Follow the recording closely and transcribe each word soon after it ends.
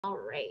All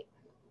right.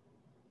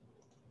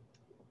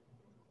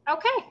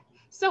 Okay,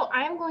 so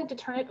I'm going to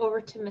turn it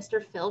over to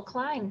Mr. Phil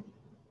Klein.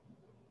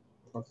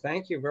 Well,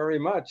 thank you very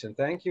much, and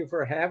thank you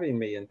for having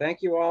me, and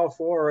thank you all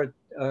for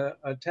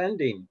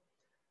attending.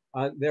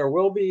 There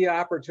will be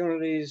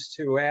opportunities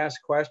to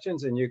ask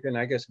questions, and you can,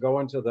 I guess, go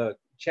into the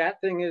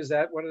chat thing. Is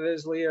that what it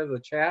is, Leah, the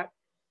chat?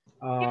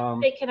 Yeah,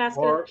 they can ask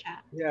in the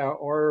chat. Yeah,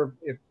 or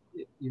if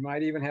you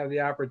might even have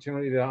the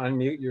opportunity to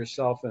unmute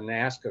yourself and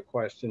ask a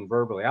question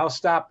verbally. I'll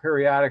stop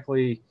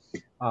periodically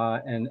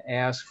and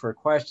ask for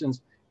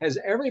questions. Has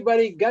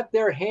everybody got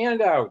their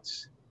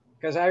handouts?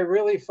 Because I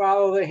really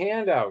follow the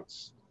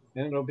handouts,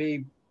 and it'll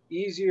be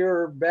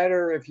easier,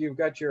 better if you've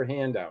got your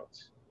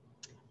handouts.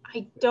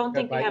 I don't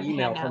think we have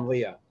email handouts. From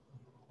Leah.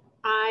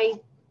 I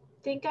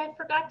think I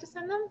forgot to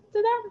send them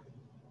to them.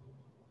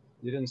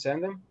 You didn't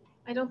send them?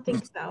 I don't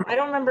think so. I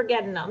don't remember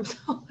getting them, so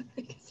I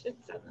think I should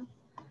send them.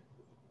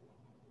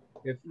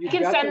 If you I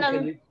can send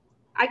them. you...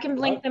 I can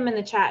link them in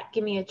the chat.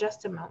 Give me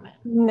just a moment.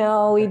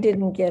 No, we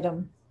didn't get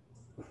them.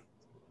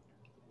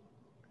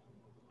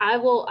 I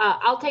will.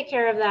 I'll take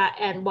care of that,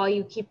 and while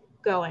you keep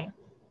going.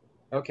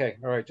 Okay.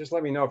 All right. Just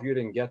let me know if you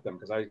didn't get them,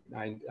 because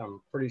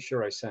I'm pretty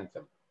sure I sent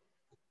them.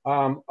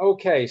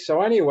 Okay.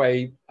 So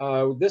anyway,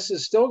 this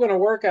is still going to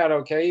work out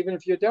okay, even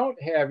if you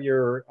don't have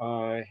your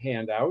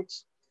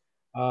handouts.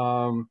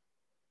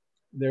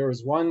 There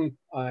was one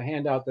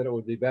handout that it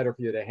would be better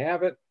for you to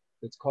have it.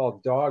 It's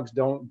called Dogs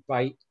Don't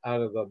Bite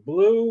Out of the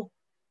Blue.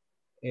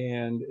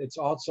 And it's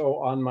also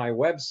on my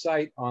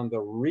website on the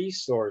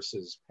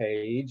resources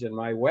page. And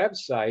my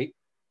website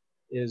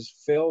is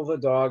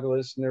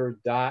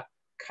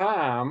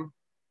philthedoglistener.com,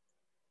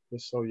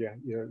 just so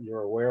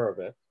you're aware of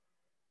it.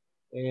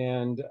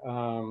 And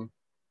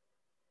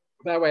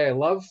by the way, I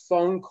love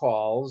phone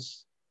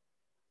calls.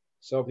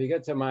 So if you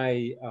get to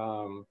my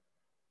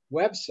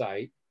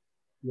website,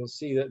 you'll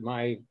see that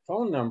my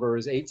phone number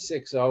is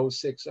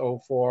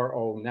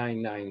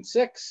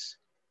 860-604-0996.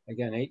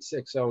 Again,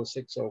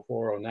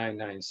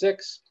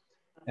 860-604-0996.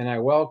 And I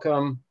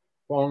welcome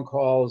phone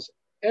calls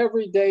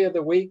every day of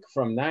the week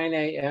from 9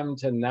 a.m.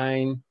 to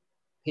 9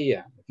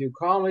 p.m. If you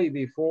call me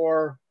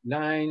before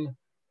 9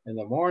 in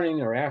the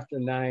morning or after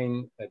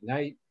 9 at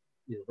night,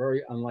 you're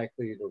very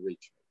unlikely to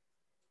reach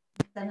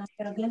me.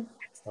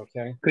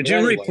 Okay. Could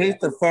you repeat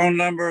the phone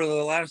number?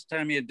 The last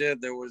time you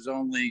did, there was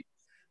only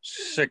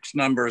 6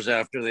 numbers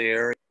after the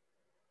area.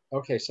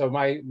 Okay, so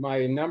my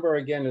number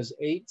again is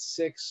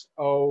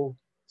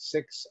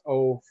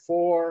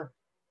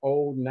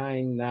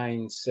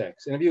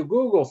 860-604-0996. And if you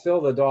Google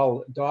Phil the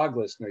dog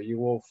listener, you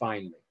will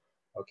find me.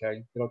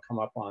 Okay, it'll come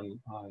up on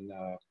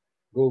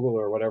Google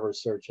or whatever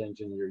search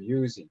engine you're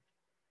using.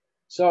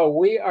 So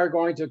we are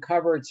going to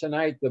cover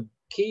tonight the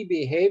key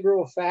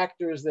behavioral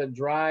factors that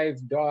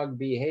drive dog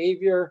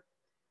behavior.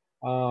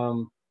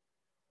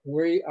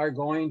 We are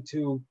going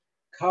to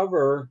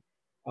cover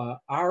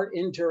our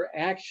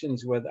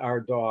interactions with our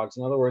dogs.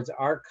 In other words,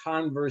 our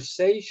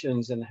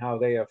conversations and how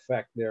they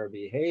affect their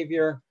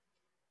behavior.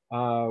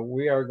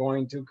 We are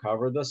going to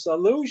cover the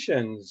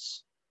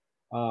solutions,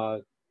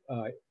 the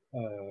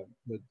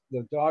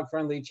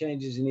dog-friendly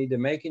changes you need to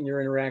make in your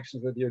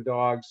interactions with your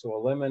dogs to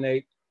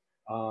eliminate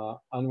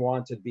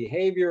unwanted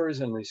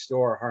behaviors and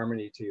restore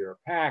harmony to your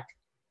pack.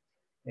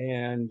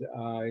 And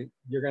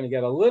you're going to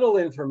get a little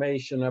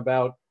information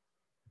about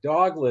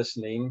dog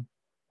listening.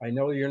 I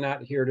know you're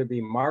not here to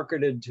be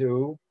marketed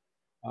to,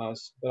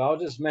 but I'll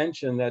just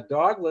mention that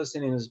dog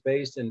listening is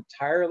based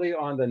entirely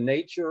on the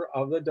nature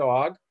of the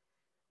dog.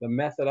 The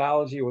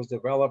methodology was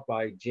developed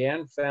by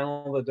Jan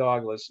Fennell, the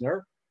dog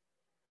listener,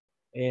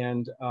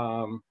 and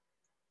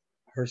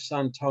her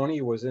son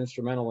Tony was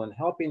instrumental in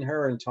helping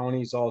her, and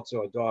Tony's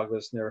also a dog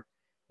listener.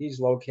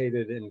 He's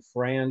located in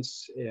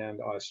France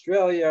and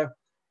Australia,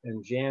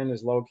 and Jan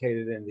is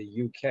located in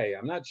the UK.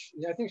 I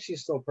think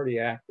she's still pretty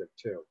active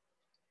too.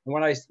 And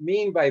what I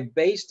mean by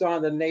based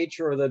on the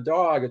nature of the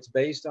dog, it's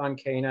based on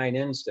canine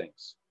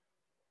instincts.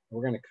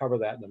 We're going to cover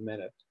that in a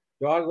minute.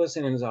 Dog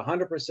listening is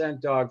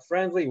 100% dog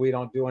friendly. We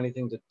don't do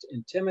anything to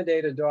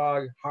intimidate a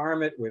dog,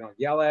 harm it. We don't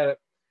yell at it.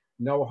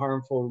 No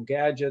harmful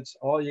gadgets.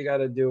 All you got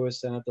to do is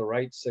send it the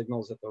right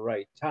signals at the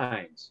right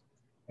times.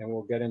 And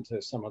we'll get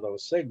into some of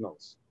those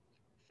signals.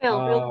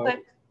 Phil, real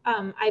quick,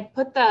 I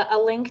put a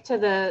link to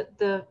the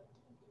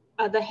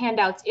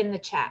handouts in the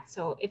chat.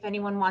 So if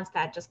anyone wants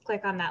that, just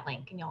click on that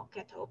link and you'll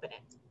get to open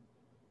it.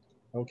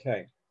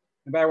 Okay.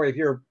 And by the way, if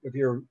you're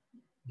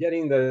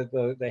getting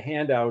the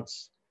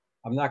handouts,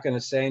 I'm not going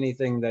to say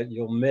anything that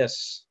you'll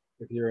miss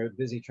if you're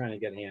busy trying to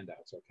get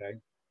handouts. Okay.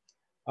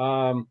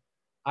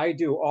 I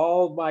do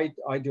all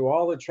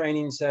the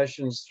training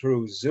sessions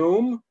through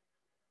Zoom.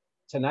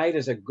 Tonight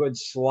is a good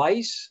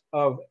slice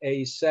of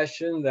a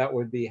session that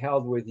would be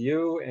held with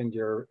you and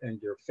your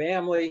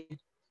family.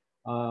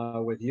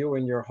 With you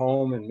in your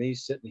home and me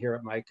sitting here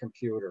at my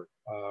computer.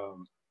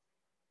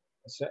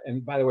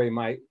 And by the way,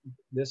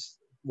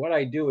 what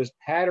I do is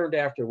patterned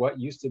after what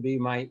used to be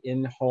my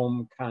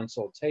in-home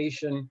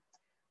consultation.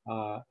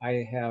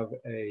 I have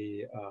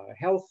a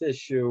health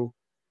issue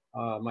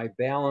My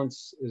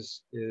balance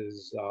is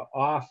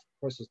off. Of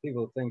course, there's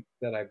people who think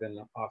that I've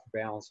been off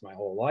balance my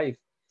whole life.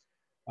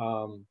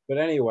 But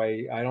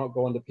anyway, I don't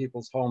go into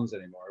people's homes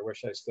anymore. I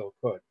wish I still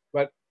could,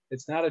 but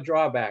it's not a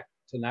drawback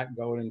to not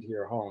go into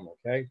your home,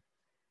 okay?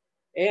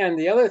 And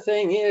the other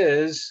thing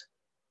is,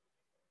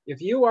 if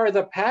you are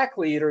the pack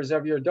leaders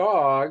of your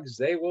dogs,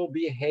 they will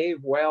behave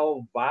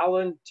well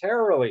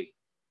voluntarily.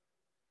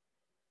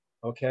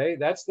 Okay,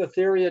 that's the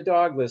theory of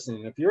dog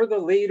listening. If you're the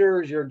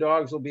leaders, your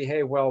dogs will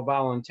behave well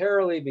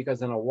voluntarily,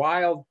 because in a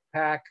wild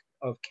pack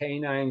of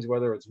canines,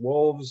 whether it's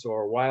wolves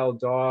or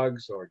wild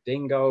dogs or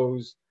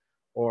dingoes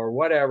or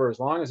whatever, as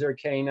long as they're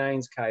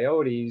canines,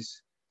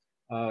 coyotes,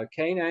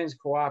 canines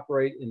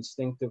cooperate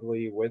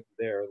instinctively with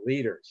their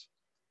leaders.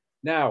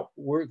 Now,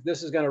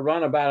 this is going to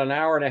run about an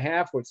hour and a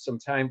half with some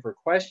time for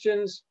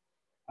questions.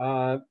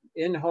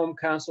 In-home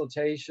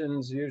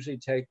consultations usually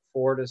take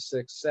 4 to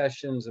 6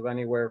 sessions of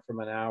anywhere from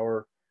an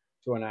hour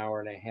to an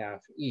hour and a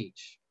half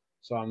each.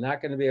 So I'm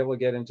not going to be able to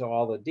get into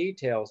all the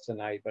details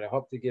tonight, but I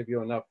hope to give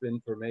you enough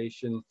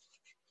information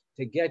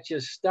to get you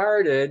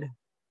started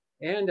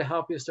and to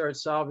help you start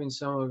solving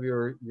some of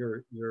your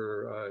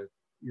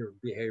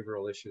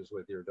behavioral issues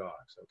with your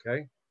dogs,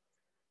 okay?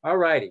 All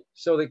righty,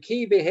 so the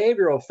key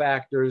behavioral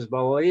factors,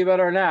 believe it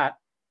or not,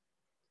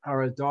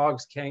 are a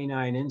dog's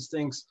canine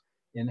instincts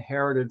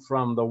inherited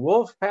from the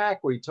wolf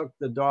pack. We took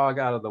the dog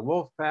out of the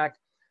wolf pack,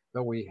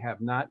 but we have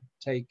not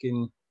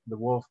taken the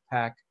wolf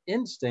pack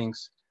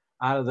instincts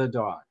out of the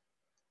dog.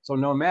 So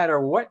no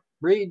matter what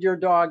breed your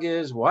dog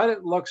is, what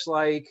it looks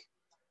like,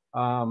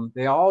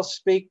 they all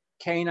speak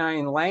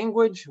canine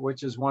language,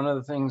 which is one of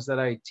the things that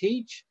I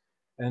teach.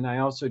 And I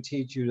also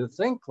teach you to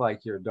think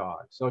like your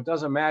dog. So it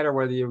doesn't matter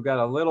whether you've got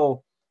a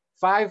little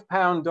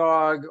 5-pound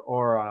dog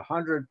or a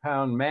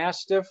 100-pound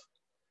Mastiff.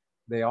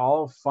 They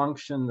all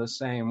function the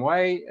same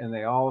way and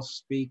they all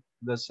speak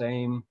the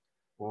same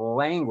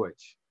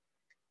language.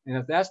 And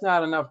if that's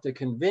not enough to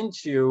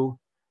convince you,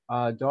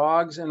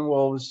 dogs and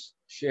wolves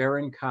share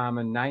in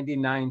common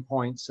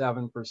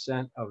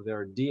 99.7% of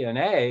their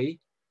DNA.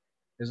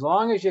 As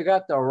long as you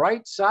got the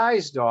right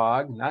size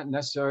dog, not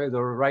necessarily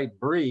the right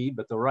breed,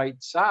 but the right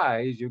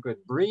size, you could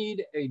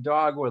breed a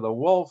dog with a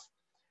wolf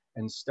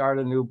and start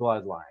a new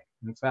bloodline.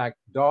 In fact,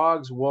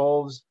 dogs,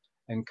 wolves,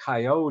 and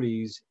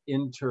coyotes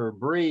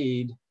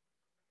interbreed.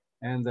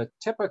 And the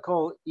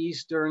typical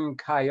eastern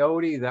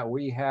coyote that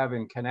we have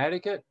in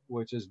Connecticut,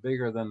 which is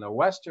bigger than the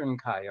western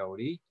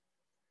coyote,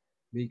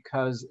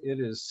 because it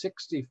is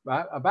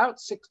about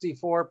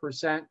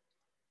 64%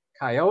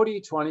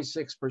 coyote,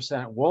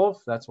 26%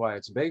 wolf, that's why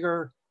it's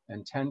bigger,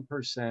 and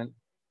 10%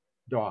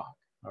 dog,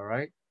 all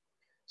right?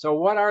 So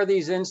what are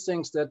these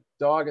instincts that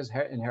dog has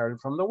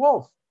inherited from the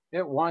wolf?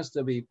 It wants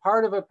to be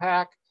part of a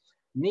pack,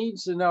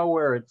 needs to know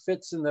where it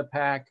fits in the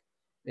pack,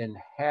 and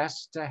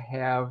has to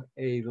have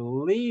a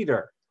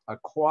leader, a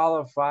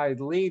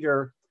qualified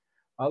leader.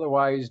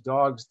 Otherwise,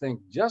 dogs think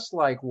just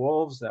like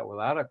wolves that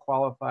without a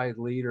qualified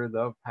leader,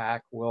 the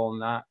pack will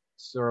not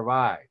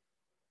survive.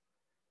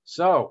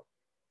 So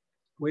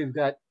we've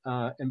got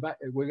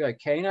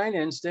canine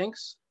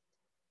instincts,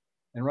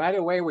 and right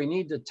away we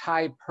need to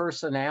tie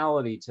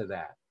personality to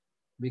that,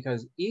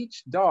 because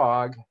each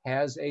dog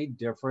has a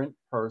different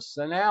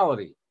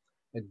personality.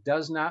 It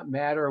does not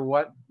matter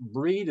what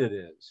breed it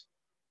is.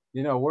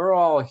 You know, we're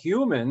all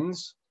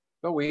humans,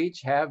 but we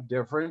each have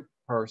different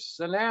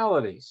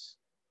personalities,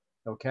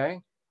 okay?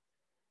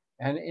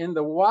 And in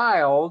the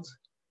wild,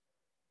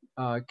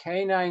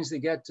 canines that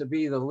get to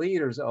be the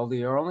leaders are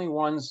the only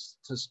ones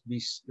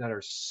that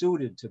are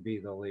suited to be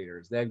the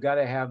leaders. They've got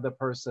to have the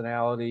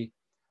personality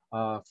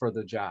for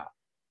the job,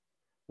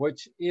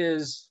 which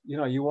is, you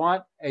know, you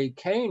want a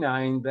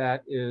canine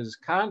that is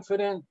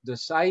confident,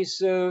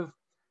 decisive,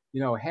 you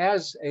know,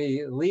 has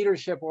a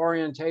leadership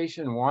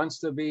orientation, wants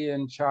to be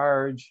in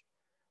charge,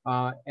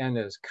 and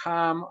is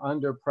calm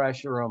under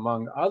pressure,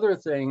 among other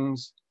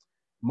things.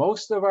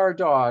 Most of our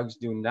dogs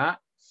do not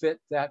fit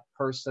that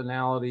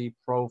personality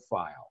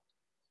profile.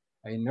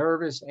 A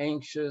nervous,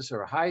 anxious,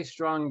 or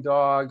high-strung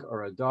dog,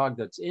 or a dog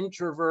that's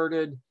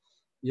introverted,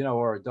 you know,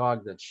 or a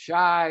dog that's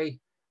shy,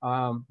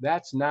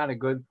 that's not a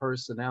good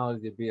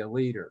personality to be a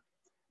leader.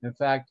 In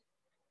fact,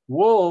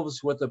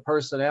 wolves with the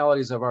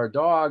personalities of our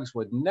dogs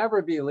would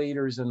never be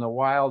leaders in the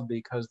wild,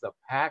 because the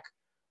pack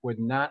would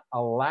not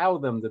allow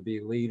them to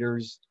be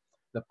leaders.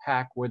 The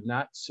pack would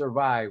not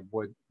survive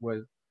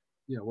with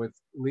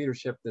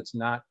leadership that's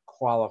not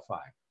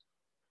qualified.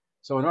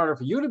 So in order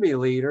for you to be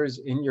leaders,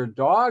 in your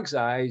dog's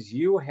eyes,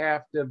 you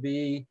have to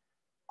be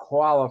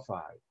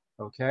qualified,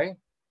 okay?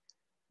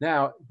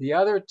 Now, the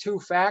other two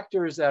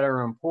factors that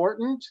are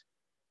important,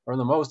 or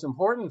the most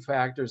important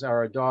factors,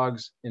 are a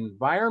dog's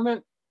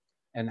environment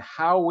and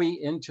how we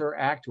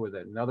interact with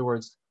it. In other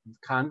words,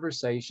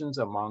 conversations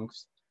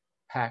amongst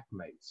pack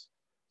mates.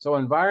 So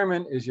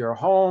environment is your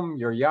home,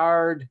 your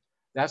yard,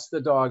 that's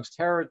the dog's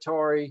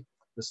territory.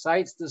 The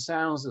sights, the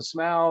sounds, the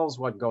smells,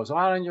 what goes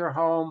on in your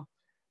home,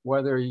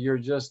 whether you're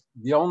just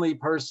the only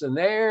person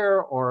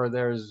there or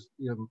there's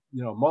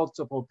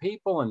multiple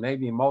people and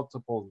maybe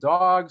multiple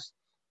dogs.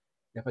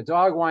 If a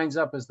dog winds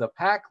up as the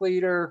pack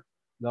leader,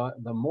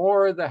 the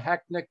more the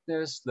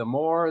hecticness, the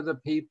more the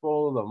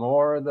people, the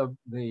more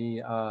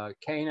the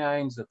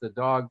canines that the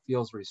dog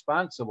feels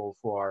responsible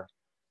for,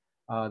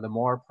 the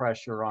more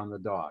pressure on the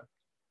dog.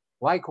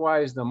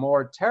 Likewise, the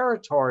more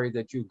territory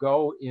that you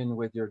go in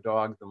with your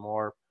dog, the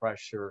more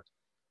pressure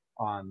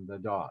on the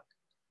dog.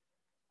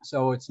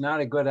 So it's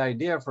not a good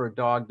idea for a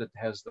dog that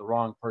has the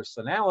wrong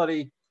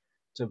personality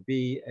to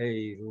be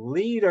a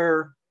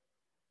leader,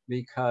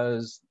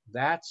 because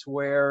that's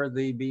where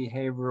the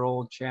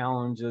behavioral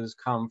challenges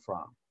come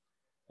from.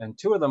 And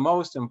two of the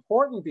most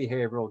important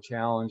behavioral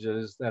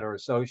challenges that are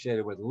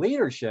associated with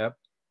leadership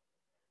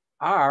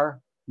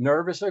are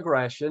nervous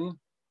aggression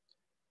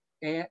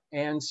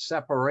and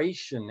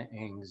separation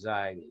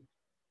anxiety.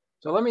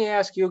 So let me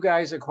ask you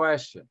guys a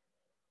question.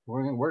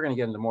 We're going to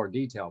get into more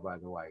detail, by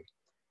the way.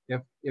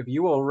 If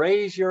you will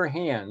raise your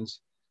hands,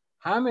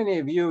 how many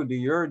of you do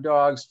your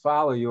dogs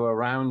follow you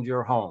around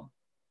your home?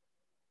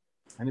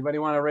 Anybody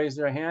want to raise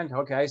their hand?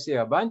 Okay, I see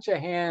a bunch of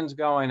hands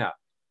going up.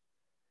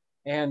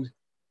 And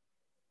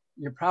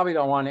you probably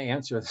don't want to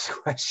answer this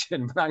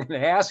question, but I'm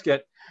going to ask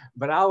it,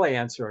 but I'll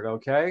answer it,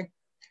 okay?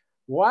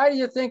 Why do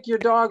you think your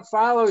dog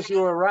follows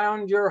you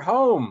around your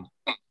home?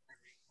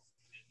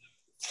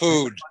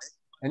 Food.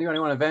 Anybody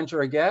want to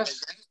venture a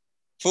guess?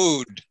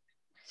 Food.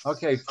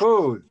 Okay,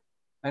 food.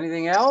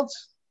 Anything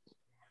else?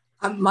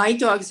 My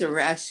dog's a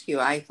rescue.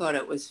 I thought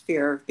it was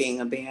fear of being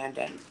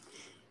abandoned.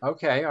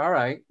 Okay, all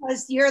right.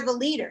 Because you're the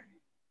leader.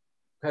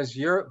 Because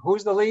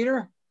who's the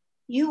leader?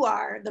 You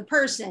are the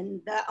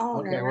person, the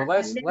owner. Okay, well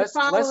let's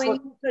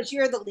look, because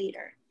you're the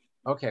leader.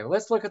 Okay,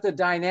 let's look at the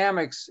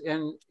dynamics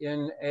in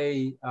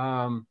a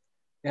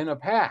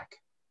pack.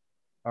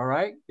 All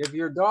right. If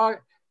your dog,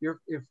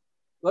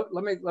 let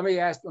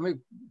me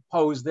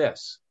pose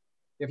this.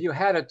 If you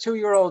had a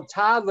 2-year-old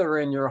toddler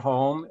in your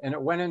home and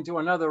it went into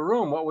another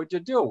room, what would you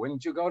do?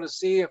 Wouldn't you go to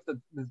see if the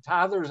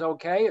toddler's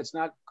okay? It's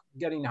not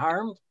getting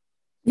harmed?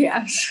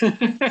 Yes.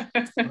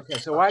 Okay,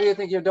 so why do you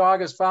think your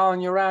dog is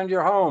following you around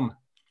your home?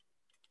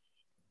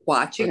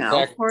 Watching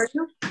out for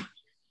you.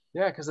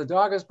 Yeah, because the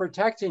dog is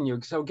protecting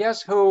you. So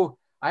guess who?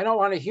 I don't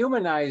want to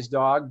humanize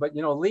dog, but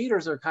you know,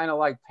 leaders are kind of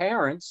like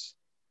parents.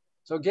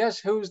 So guess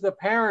who's the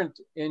parent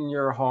in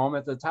your home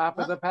at the top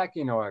of the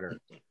pecking order?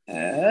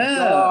 The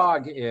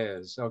dog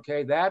is.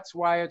 Okay, that's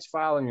why it's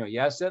following you.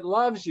 Yes, it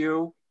loves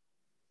you,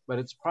 but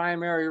its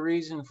primary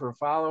reason for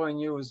following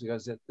you is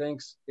because it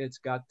thinks it's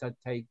got to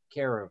take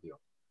care of you.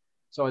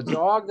 So a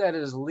dog that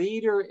is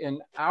leader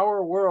in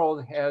our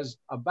world has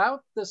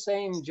about the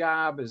same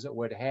job as it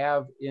would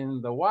have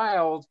in the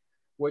wild,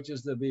 which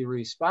is to be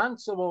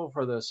responsible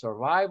for the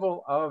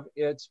survival of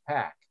its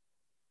pack.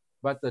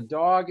 But the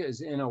dog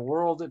is in a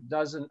world that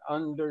doesn't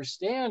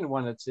understand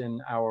when it's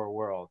in our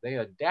world. They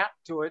adapt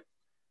to it,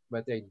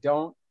 but they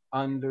don't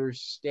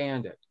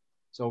understand it.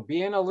 So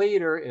being a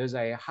leader is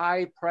a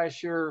high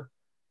pressure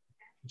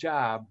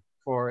job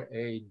for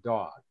a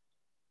dog.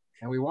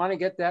 And we want to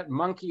get that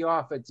monkey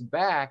off its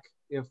back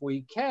if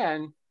we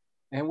can.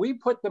 And we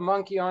put the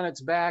monkey on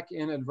its back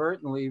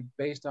inadvertently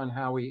based on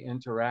how we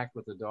interact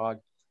with the dog.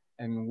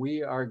 And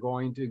we are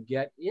going to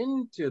get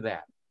into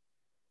that.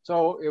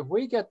 So if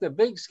we get the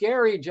big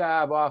scary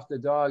job off the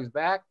dog's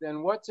back,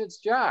 then what's its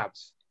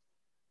jobs?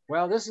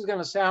 Well, this is going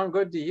to sound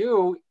good to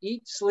you.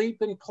 Eat, sleep,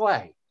 and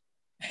play.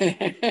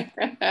 Okay.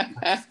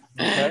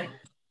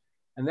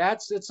 And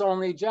that's its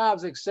only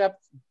jobs,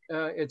 except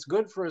it's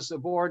good for a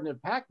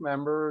subordinate pack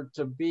member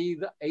to be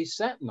a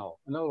sentinel.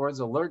 In other words,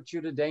 alert you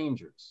to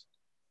dangers.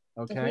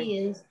 Okay. He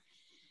is.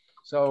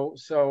 So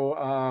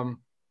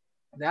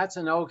that's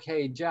an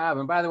okay job.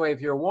 And by the way,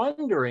 if you're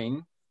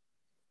wondering,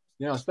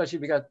 you know, especially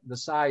if you got the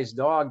size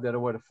dog that it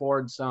would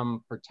afford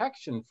some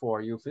protection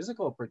for you,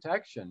 physical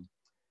protection,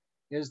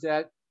 is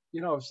that,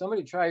 you know, if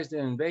somebody tries to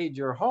invade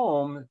your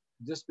home,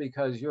 just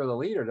because you're the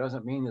leader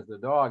doesn't mean that the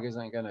dog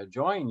isn't going to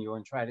join you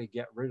and try to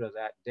get rid of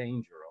that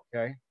danger,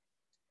 okay?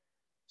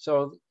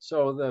 So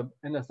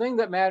the thing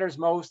that matters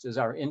most is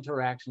our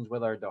interactions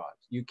with our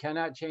dogs. You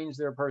cannot change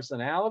their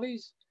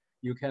personalities.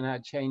 You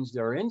cannot change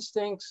their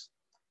instincts.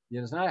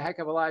 There's not a heck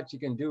of a lot you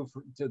can do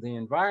to the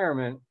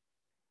environment.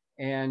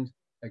 And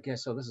again,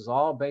 so this is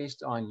all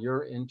based on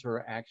your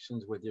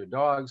interactions with your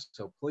dogs.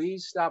 So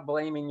please stop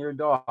blaming your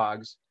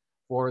dogs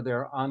for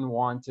their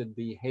unwanted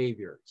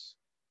behaviors.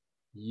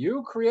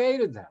 You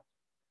created them.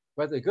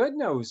 But the good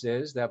news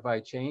is that by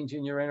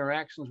changing your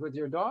interactions with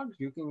your dogs,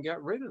 you can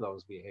get rid of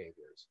those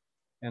behaviors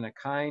in a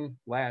kind,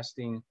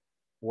 lasting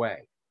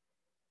way.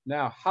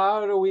 Now,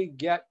 how do we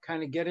get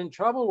in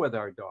trouble with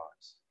our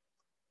dogs?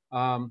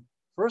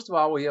 First of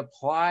all, we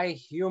apply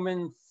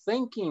human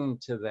thinking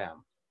to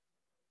them.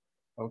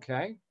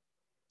 Okay?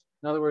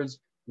 In other words,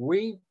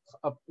 we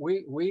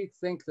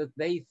think that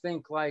they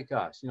think like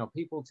us. You know,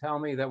 people tell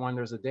me that when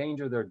there's a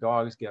danger, their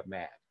dogs get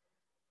mad.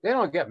 They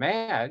don't get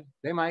mad.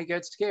 They might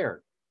get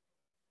scared.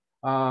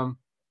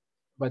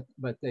 But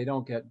they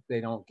don't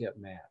get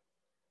mad.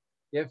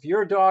 If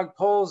your dog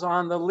pulls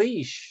on the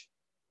leash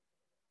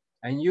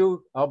and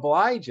you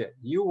oblige it,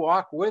 you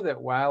walk with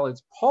it while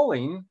it's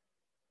pulling,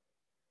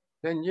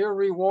 then you're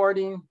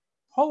rewarding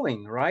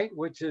pulling, right?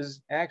 Which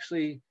is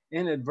actually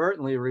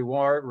inadvertently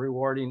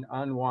rewarding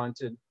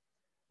unwanted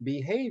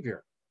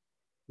behavior.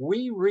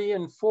 We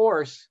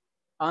reinforce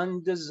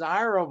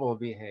undesirable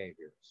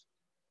behaviors.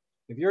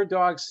 If your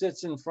dog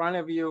sits in front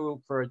of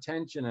you for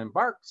attention and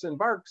barks and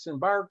barks and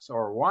barks,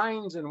 or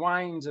whines and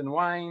whines and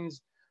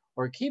whines,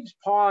 or keeps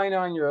pawing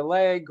on your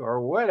leg, or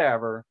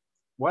whatever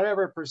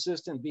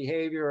persistent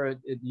behavior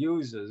it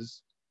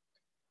uses,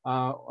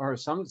 or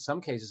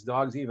some cases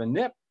dogs even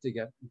nip to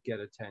get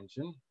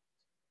attention.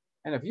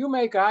 And if you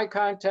make eye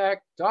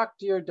contact, talk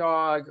to your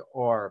dog,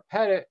 or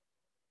pet it,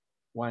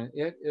 when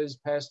it is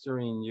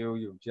pestering you,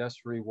 you've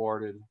just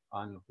rewarded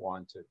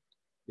unwanted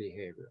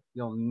behavior.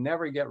 You'll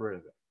never get rid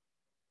of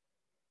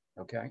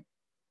it, okay?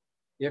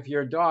 If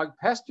your dog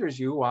pesters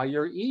you while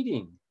you're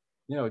eating,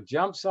 you know,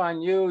 jumps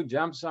on you,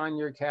 jumps on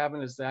your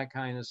cabinets, that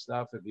kind of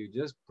stuff, if you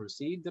just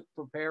proceed to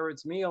prepare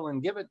its meal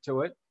and give it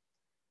to it,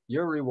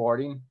 you're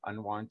rewarding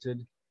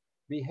unwanted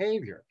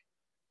behavior.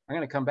 I'm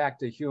going to come back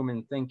to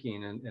human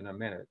thinking in a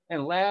minute.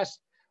 And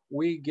last,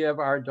 we give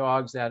our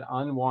dogs that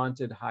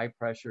unwanted high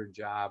pressure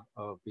job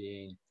of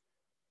being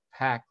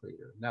pack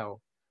leader. Now,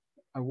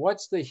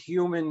 what's the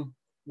human,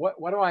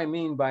 what do I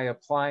mean by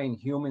applying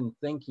human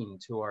thinking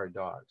to our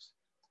dogs?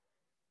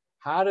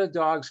 How do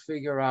dogs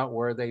figure out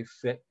where they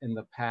fit in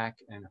the pack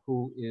and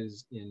who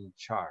is in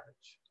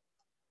charge?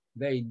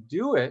 They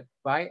do it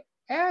by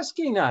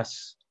asking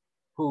us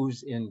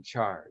who's in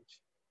charge.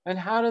 And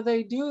how do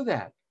they do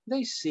that?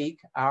 They seek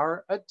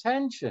our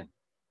attention.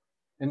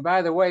 And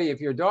by the way, if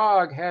your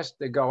dog has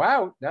to go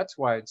out, that's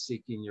why it's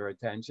seeking your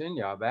attention.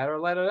 You better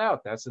let it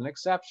out. That's an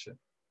exception.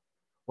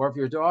 Or if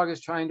your dog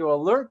is trying to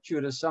alert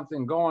you to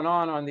something going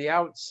on the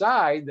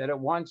outside that it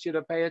wants you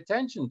to pay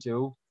attention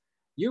to,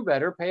 you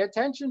better pay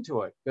attention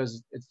to it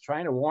because it's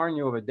trying to warn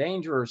you of a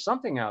danger or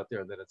something out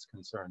there that it's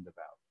concerned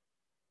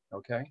about,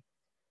 okay?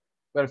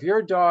 But if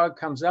your dog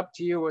comes up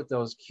to you with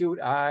those cute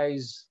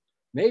eyes,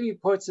 maybe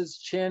puts its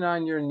chin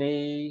on your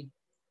knee,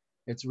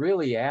 it's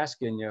really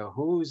asking you,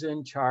 who's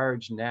in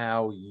charge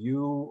now,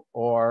 you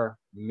or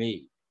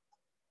me?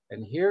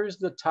 And here's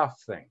the tough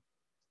thing.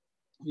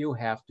 You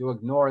have to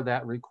ignore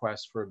that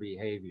request for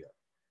behavior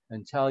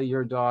and tell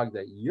your dog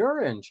that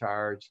you're in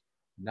charge,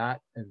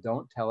 and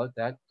don't tell it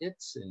that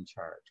it's in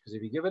charge. Because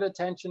if you give it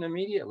attention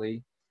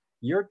immediately,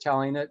 you're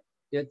telling it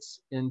it's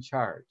in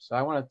charge. So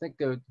I want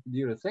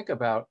to think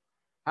about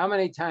how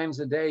many times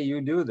a day you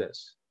do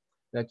this,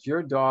 that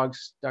your dog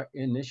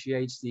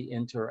initiates the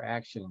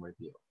interaction with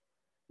you.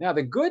 Now,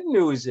 the good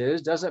news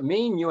is, doesn't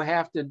mean you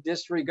have to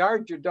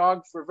disregard your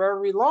dog for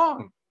very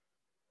long.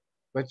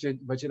 But you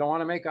don't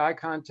want to make eye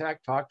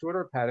contact, talk to it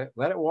or pet it.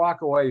 Let it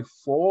walk away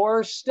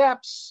 4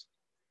 steps.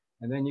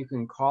 And then you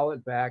can call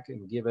it back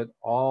and give it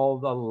all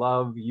the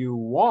love you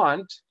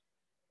want,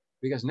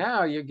 because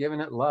now you're giving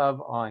it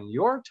love on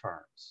your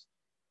terms.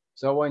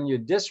 So when you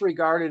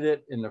disregarded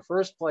it in the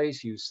first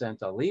place, you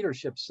sent a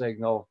leadership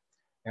signal.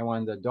 And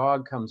when the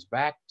dog comes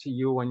back to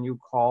you when you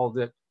called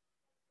it,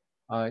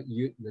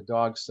 the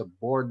dog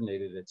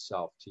subordinated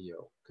itself to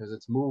you because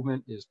its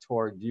movement is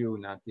toward you,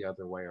 not the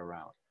other way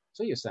around.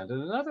 So you sent it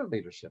another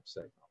leadership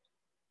signal.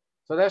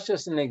 So that's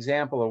just an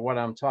example of what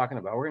I'm talking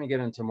about. We're going to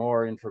get into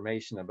more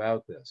information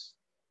about this.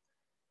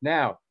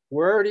 Now,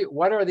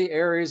 what are the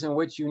areas in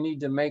which you need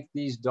to make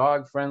these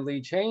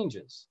dog-friendly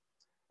changes?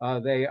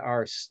 They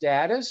are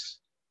status,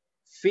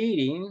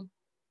 feeding.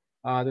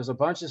 There's a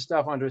bunch of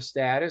stuff under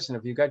status, and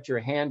if you've got your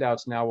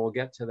handouts now, we'll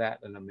get to that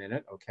in a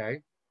minute,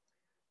 okay?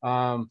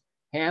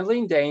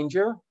 Handling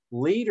danger.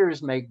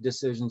 Leaders make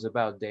decisions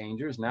about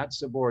dangers, not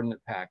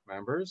subordinate pack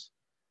members.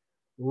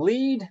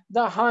 Lead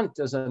the hunt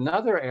is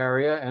another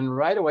area, and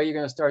right away you're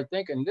going to start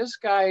thinking, this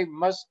guy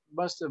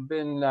must have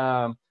been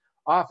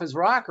off his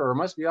rocker, or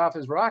must be off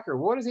his rocker.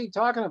 What is he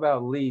talking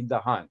about, lead the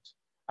hunt?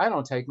 I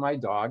don't take my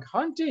dog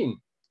hunting.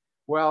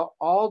 Well,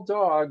 all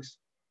dogs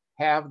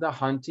have the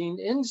hunting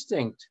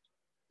instinct.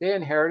 They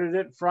inherited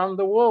it from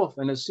the wolf,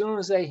 and as soon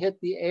as they hit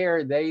the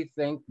air, they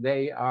think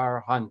they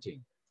are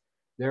hunting.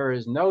 There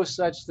is no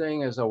such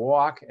thing as a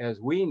walk as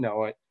we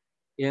know it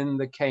in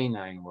the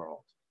canine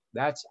world.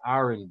 That's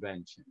our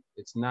invention.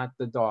 It's not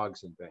the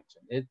dog's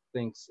invention. It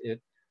thinks as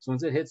soon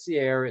as it hits the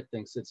air, it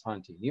thinks it's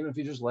hunting, even if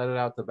you just let it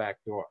out the back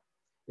door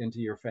into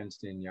your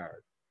fenced in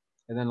yard.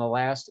 And then the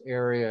last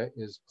area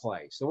is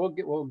play. So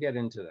we'll get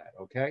into that,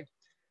 okay?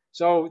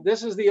 So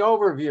this is the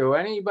overview.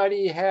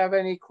 Anybody have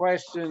any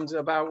questions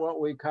about what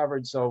we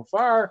covered so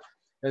far?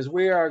 As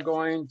we are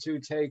going to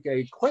take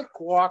a quick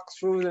walk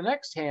through the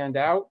next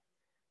handout,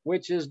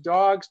 which is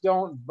Dogs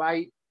Don't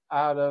Bite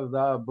Out of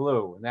the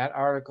Blue. And that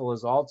article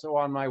is also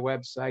on my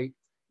website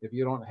if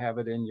you don't have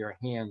it in your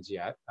hands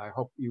yet. I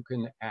hope you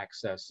can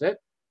access it.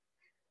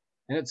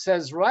 And it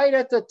says right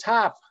at the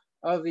top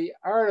of the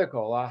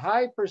article, a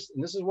high percent,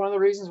 and this is one of the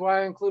reasons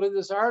why I included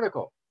this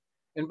article.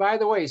 And by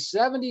the way,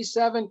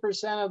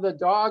 77% of the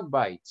dog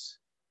bites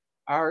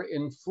are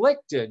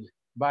inflicted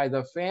by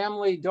the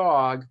family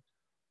dog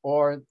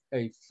or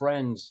a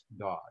friend's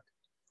dog.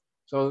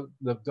 So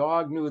the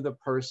dog knew the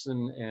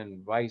person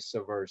and vice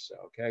versa,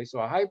 okay? So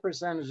a high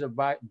percentage of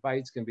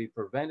bites can be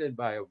prevented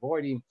by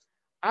avoiding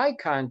eye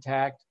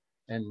contact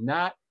and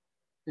not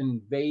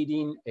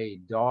invading a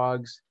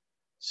dog's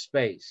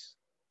space.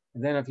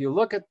 And then if you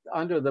look at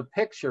under the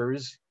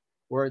pictures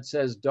where it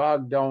says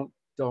dogs don't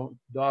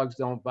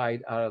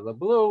bite out of the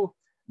blue,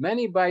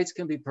 many bites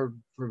can be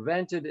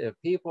prevented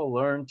if people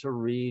learn to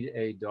read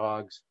a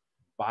dog's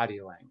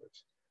body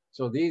language.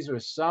 So these are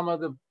some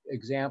of the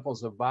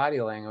examples of body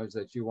language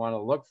that you want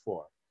to look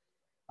for.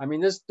 I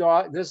mean, this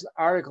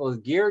article is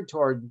geared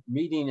toward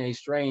meeting a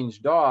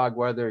strange dog,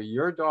 whether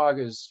your dog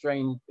is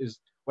meeting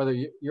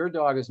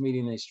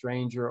a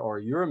stranger or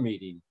you're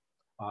meeting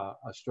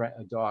a strange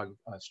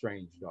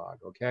dog,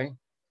 okay?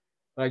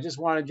 But I just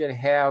wanted you to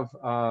have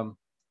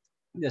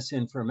this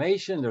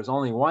information. There's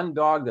only one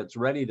dog that's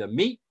ready to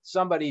meet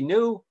somebody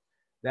new.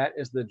 That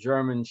is the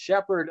German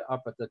Shepherd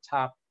up at the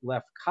top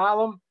left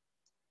column.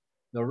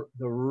 The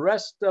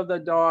rest of the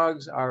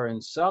dogs are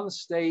in some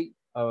state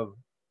of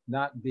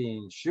not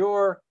being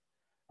sure,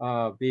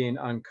 being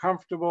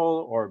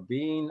uncomfortable, or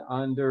being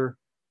under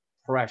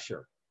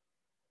pressure.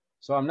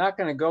 So I'm not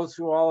going to go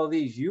through all of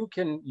these. You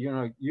can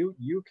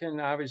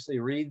obviously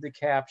read the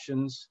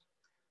captions.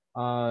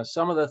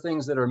 Some of the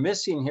things that are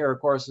missing here, of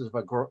course, is if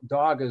a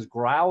dog is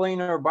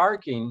growling or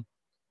barking,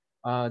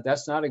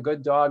 that's not a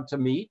good dog to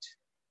meet.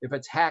 If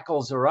its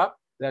hackles are up,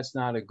 that's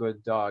not a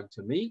good dog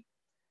to meet.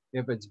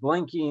 If it's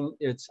blinking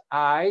its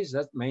eyes,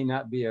 that may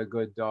not be a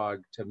good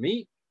dog to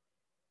meet,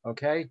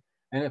 okay?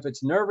 And if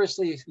it's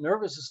nervously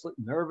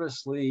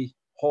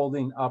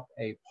holding up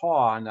a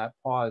paw, and that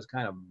paw is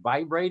kind of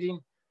vibrating,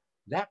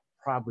 that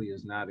probably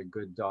is not a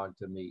good dog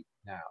to meet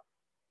now.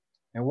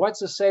 And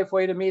what's a safe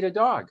way to meet a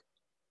dog?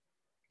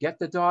 Get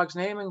the dog's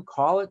name and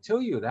call it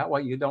to you. That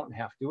way you don't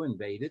have to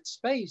invade its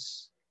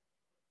space.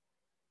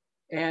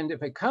 And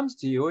if it comes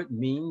to you, it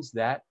means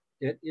that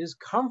it is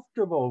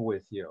comfortable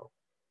with you.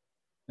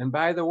 And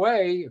by the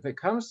way, if it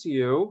comes to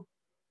you,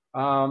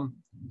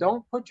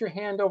 don't put your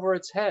hand over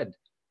its head,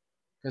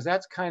 because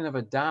that's kind of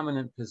a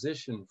dominant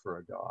position for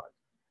a dog.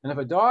 And if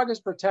a dog is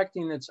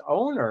protecting its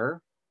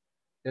owner,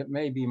 it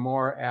may be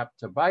more apt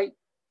to bite.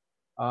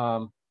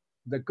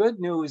 The good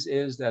news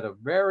is that a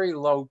very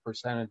low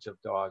percentage of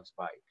dogs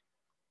bite.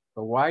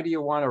 But why do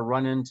you want to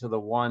run into the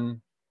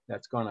one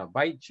that's going to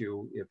bite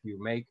you if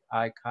you make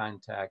eye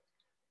contact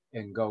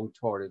and go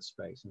toward its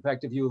space? In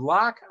fact, if you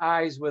lock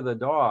eyes with a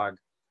dog,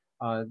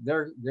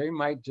 they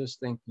might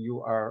just think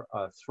you are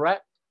a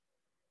threat,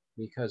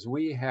 because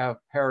we have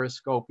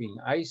periscoping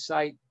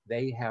eyesight.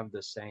 They have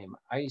the same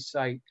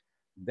eyesight.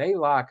 They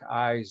lock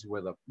eyes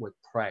with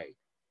prey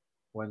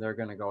when they're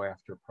going to go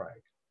after prey.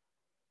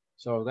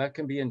 So that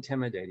can be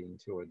intimidating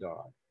to a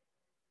dog.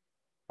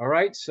 All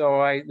right,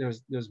 so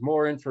there's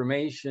more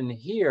information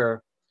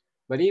here,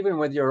 but even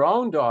with your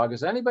own dog,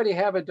 does anybody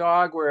have a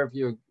dog where if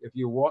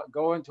you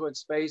go into its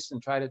space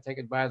and try to take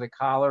it by the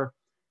collar,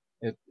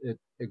 it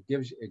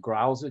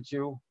growls at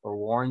you or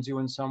warns you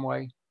in some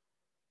way?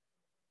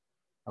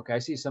 Okay, I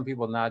see some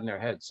people nodding their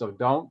heads. So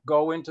don't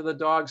go into the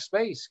dog's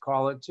space,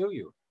 call it to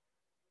you.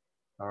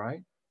 All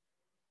right.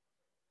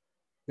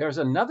 There's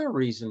another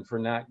reason for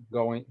not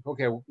going.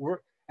 Okay,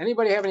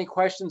 anybody have any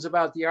questions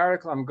about the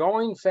article? I'm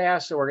going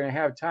fast, so we're going to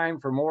have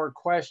time for more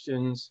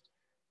questions.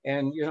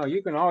 And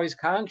you can always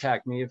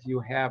contact me if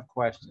you have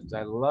questions.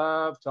 I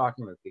love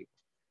talking with people.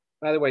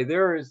 By the way,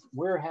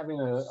 we're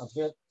having a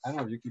bit, I don't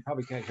know, you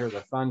probably can't hear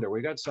the thunder.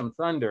 We got some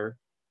thunder.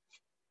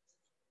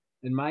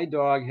 And my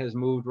dog has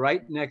moved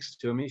right next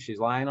to me. She's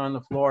lying on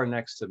the floor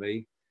next to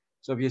me.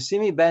 So if you see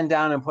me bend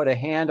down and put a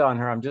hand on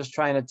her, I'm just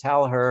trying to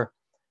tell her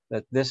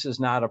that this is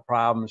not a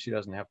problem. She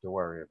doesn't have to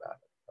worry about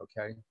it,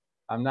 okay?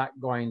 I'm not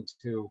going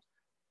to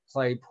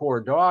play poor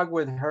dog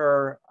with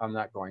her. I'm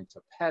not going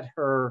to pet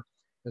her,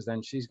 because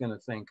then she's going to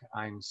think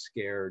I'm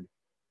scared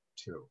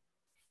too,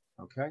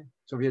 okay?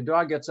 So if your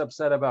dog gets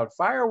upset about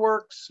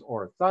fireworks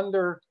or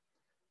thunder,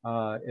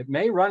 it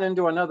may run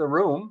into another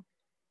room.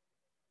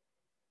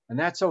 And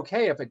that's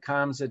okay if it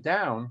calms it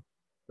down.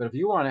 But if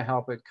you want to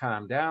help it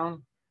calm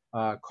down,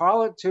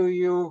 call it to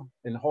you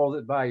and hold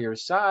it by your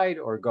side,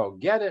 or go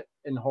get it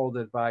and hold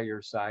it by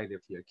your side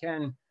if you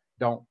can.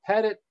 Don't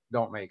pet it.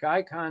 Don't make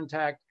eye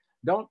contact.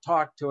 Don't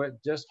talk to it.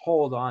 Just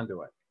hold on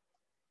to it.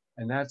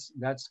 And that's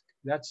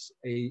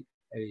a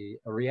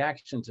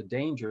reaction to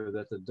danger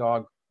that the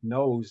dog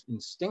knows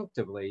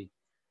instinctively.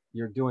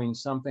 You're doing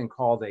something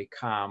called a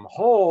calm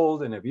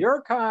hold. And if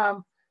you're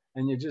calm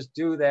and you just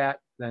do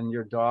that, then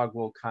your dog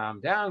will calm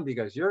down,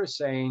 because you're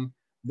saying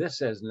this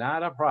is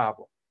not a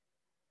problem.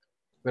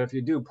 But if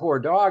you do poor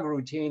dog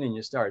routine and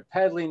you start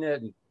peddling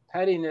it and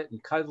petting it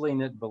and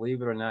cuddling it,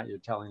 believe it or not, you're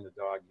telling the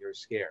dog you're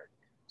scared.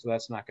 So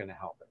that's not going to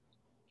help it.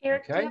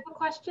 Eric, Okay? do you have a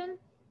question?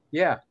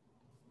 Yeah.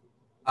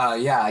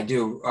 Yeah, I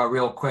do.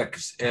 Real quick,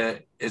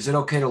 is it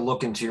okay to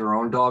look into your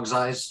own dog's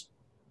eyes?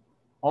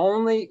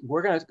 Only,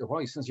 well,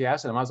 since you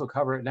asked it, I might as well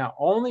cover it now.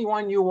 Only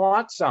when you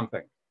want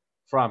something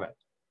from it.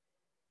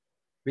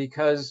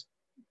 Because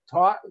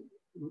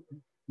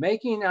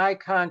making eye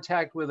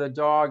contact with a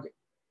dog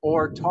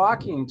or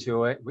talking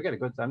to it, we got a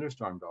good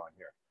thunderstorm going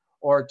here,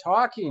 or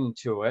talking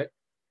to it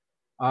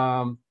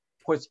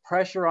puts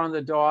pressure on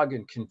the dog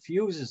and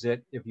confuses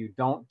it if you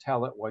don't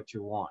tell it what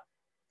you want.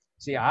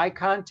 See, eye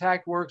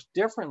contact works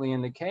differently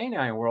in the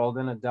canine world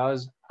than it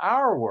does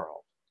our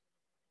world.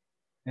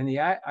 In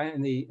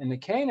the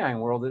canine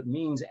world, it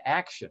means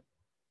action.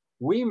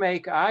 We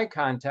make eye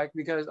contact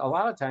because a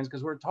lot of times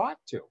because we're taught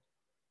to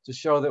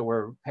show that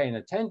we're paying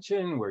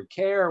attention, we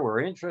care,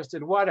 we're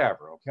interested,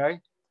 whatever, okay?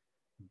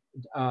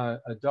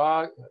 A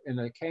dog in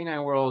the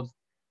canine world,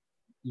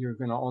 you're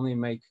gonna only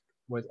make,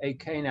 with 8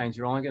 canines,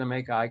 you're only gonna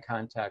make eye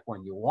contact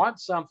when you want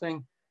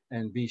something,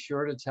 and be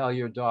sure to tell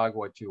your dog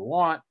what you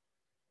want,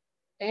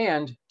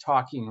 and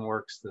talking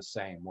works the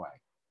same way.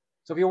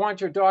 So if you want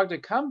your dog to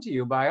come to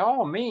you, by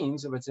all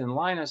means, if it's in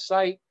line of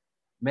sight,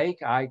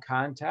 make eye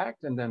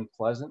contact and then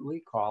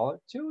pleasantly call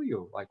it to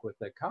you. Like with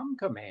the come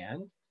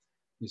command,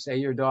 you say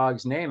your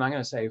dog's name. I'm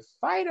gonna say,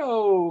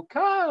 Fido,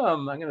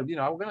 come. I'm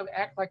gonna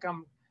act like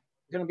I'm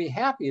gonna be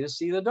happy to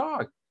see the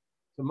dog,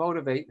 to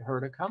motivate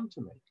her to come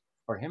to me,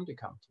 or him to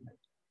come to me,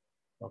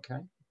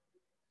 okay?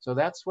 So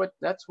that's what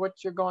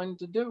you're going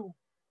to do.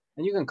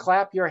 And you can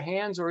clap your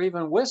hands or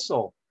even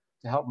whistle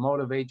to help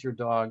motivate your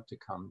dog to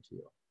come to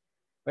you.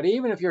 But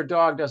even if your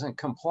dog doesn't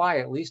comply,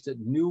 at least it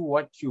knew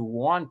what you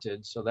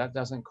wanted, so that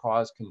doesn't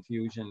cause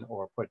confusion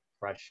or put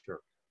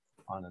pressure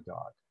on a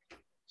dog.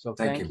 So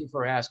thank you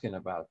for asking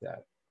about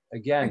that.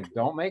 Again,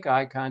 don't make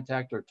eye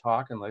contact or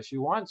talk unless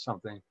you want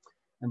something.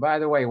 And by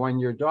the way, when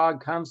your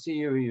dog comes to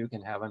you, you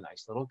can have a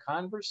nice little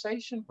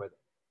conversation with it.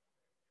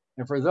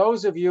 And for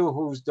those of you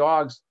whose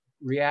dogs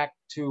react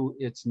to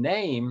its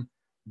name,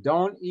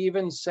 don't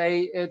even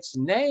say its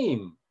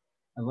name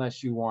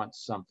unless you want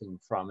something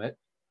from it.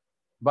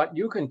 But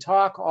you can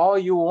talk all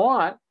you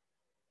want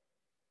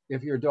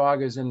if your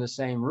dog is in the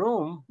same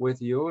room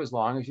with you, as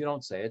long as you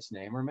don't say its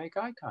name or make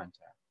eye contact.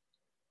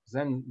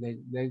 Then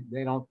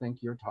they don't think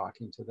you're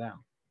talking to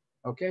them.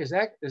 Okay, is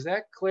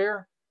that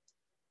clear?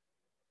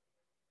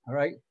 All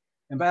right.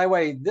 And by the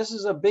way, this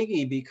is a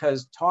biggie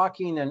because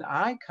talking and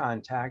eye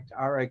contact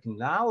are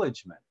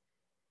acknowledgement.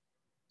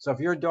 So if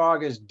your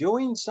dog is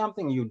doing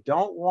something you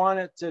don't want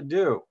it to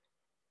do,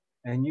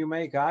 and you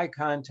make eye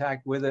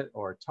contact with it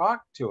or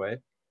talk to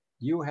it,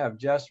 you have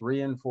just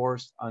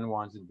reinforced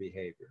unwanted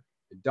behavior.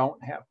 You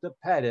don't have to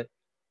pet it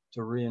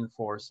to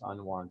reinforce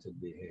unwanted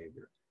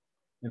behavior.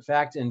 In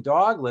fact, in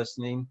dog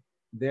listening,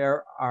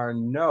 there are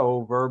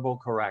no verbal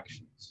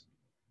corrections.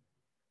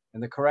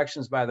 And the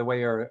corrections, by the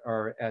way,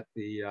 are at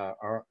the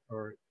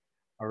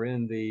are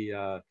in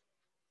the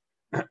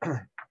I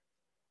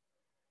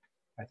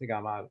think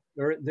I'm out.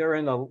 They're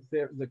in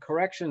the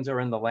corrections are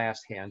in the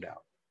last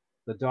handout.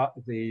 The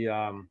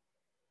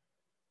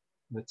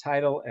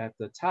title at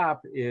the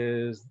top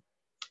is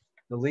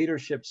the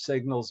Leadership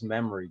Signals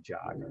Memory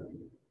Jogger.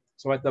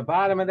 So at the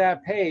bottom of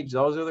that page,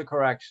 those are the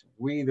corrections.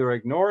 We either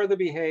ignore the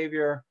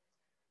behavior,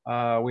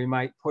 we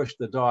might push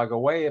the dog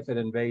away if it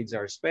invades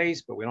our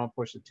space, but we don't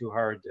push it too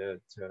hard to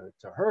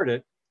hurt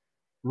it.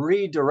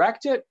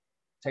 Redirect it,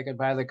 take it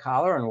by the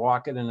collar and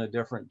walk it in a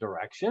different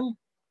direction.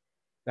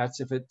 That's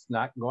if it's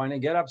not going to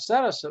get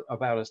upset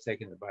about us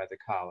taking it by the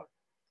collar.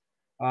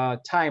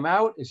 Time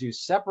out is you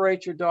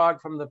separate your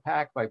dog from the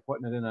pack by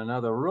putting it in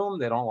another room.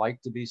 They don't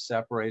like to be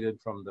separated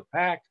from the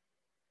pack.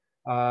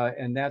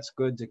 And that's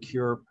good to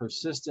cure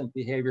persistent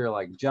behavior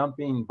like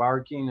jumping,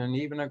 barking, and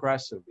even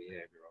aggressive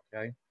behavior,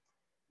 okay?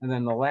 And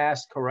then the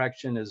last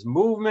correction is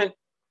movement.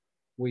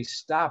 We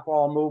stop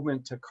all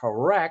movement to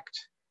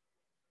correct,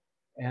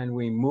 and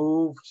we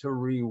move to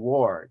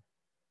reward.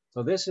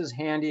 So this is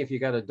handy if you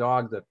got a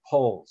dog that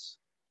pulls,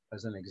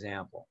 as an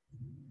example.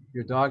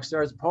 Your dog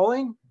starts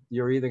pulling,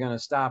 you're either going to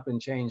stop and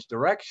change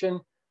direction,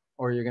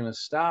 or you're going to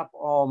stop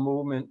all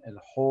movement and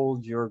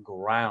hold your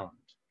ground,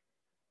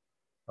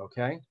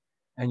 okay?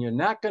 And you're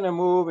not going to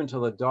move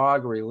until the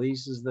dog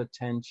releases the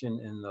tension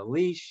in the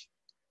leash.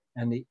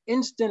 And the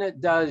instant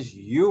it does,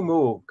 you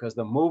move, because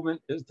the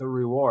movement is the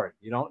reward.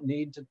 You don't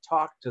need to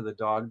talk to the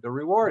dog to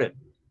reward it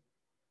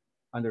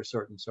under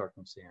certain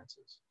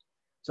circumstances.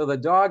 So the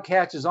dog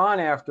catches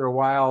on after a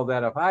while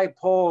that if I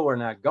pull, we're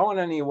not going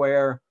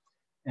anywhere.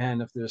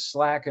 And if there's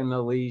slack in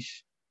the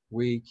leash,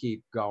 we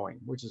keep going,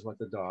 which is what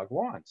the dog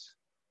wants.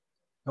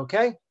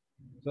 Okay,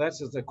 so that's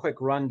just a quick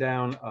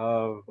rundown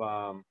of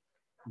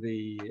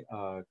the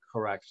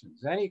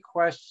corrections. Any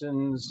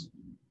questions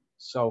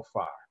so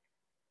far?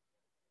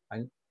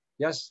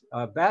 Yes,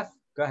 Beth,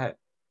 go ahead.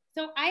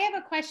 So I have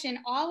a question.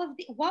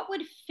 What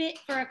would fit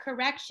for a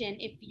correction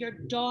if your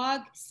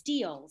dog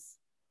steals?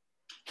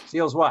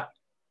 Steals what?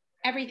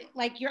 Everything,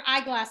 like your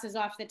eyeglasses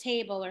off the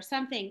table or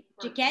something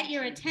to get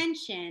your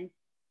attention,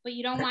 but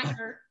you don't want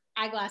your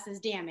eyeglasses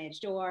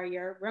damaged or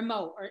your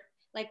remote, or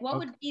like what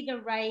would be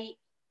the right?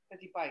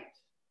 Because he bites.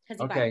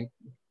 Okay,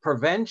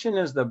 prevention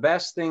is the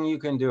best thing you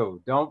can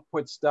do. Don't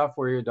put stuff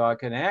where your dog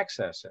can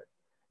access it.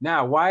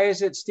 Now, why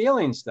is it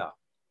stealing stuff?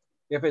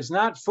 If it's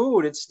not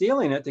food, it's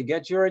stealing it to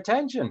get your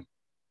attention,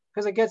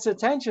 because it gets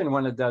attention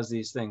when it does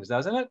these things,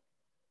 doesn't it?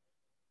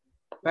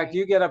 fact,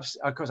 you get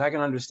upset, of course I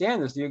can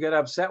understand this. Do you get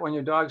upset when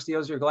your dog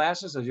steals your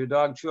glasses? Does your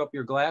dog chew up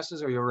your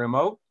glasses or your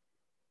remote?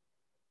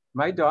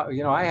 My dog,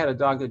 you know, I had a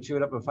dog that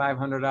chewed up a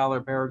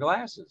 $500 pair of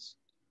glasses.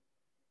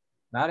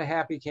 Not a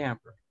happy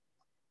camper.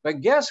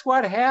 But guess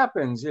what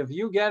happens if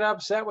you get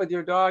upset with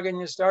your dog and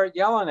you start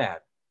yelling at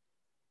it?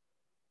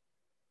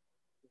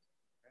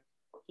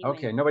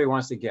 Okay, nobody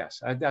wants to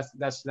guess.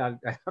 That's not,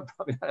 I'm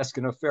probably not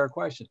asking a fair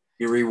question.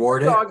 You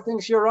reward it? Dog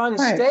thinks you're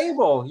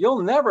unstable.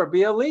 You'll never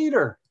be a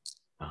leader.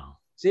 Oh.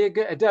 See,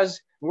 it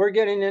does, we're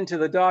getting into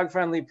the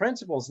dog-friendly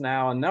principles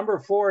now, and number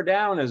 4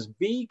 down is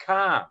be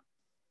calm.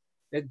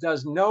 It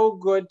does no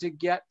good to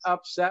get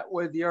upset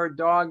with your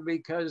dog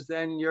because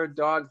then your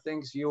dog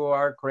thinks you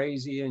are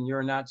crazy and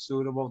you're not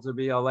suitable to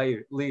be a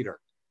leader.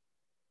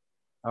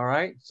 All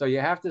right, so you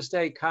have to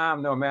stay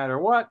calm no matter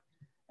what.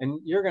 And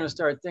you're going to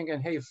start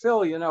thinking, hey,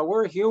 Phil, you know,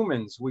 we're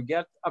humans. We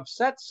get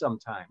upset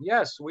sometimes.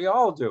 Yes, we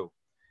all do.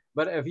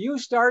 But if you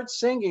start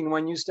singing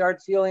when you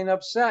start feeling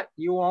upset,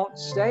 you won't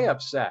stay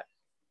upset.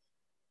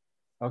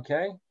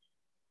 Okay?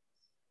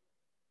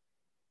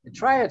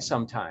 Try it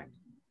sometime.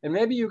 And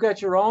maybe you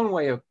got your own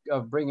way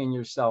of bringing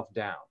yourself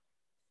down.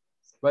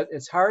 But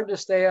it's hard to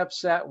stay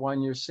upset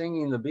when you're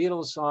singing the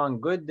Beatles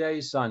song, Good Day,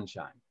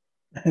 Sunshine.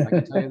 I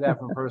can tell you that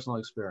from personal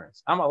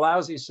experience. I'm a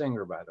lousy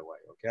singer, by the way,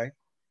 okay?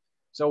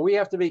 So we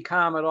have to be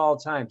calm at all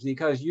times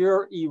because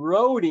you're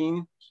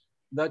eroding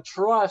the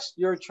trust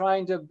you're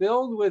trying to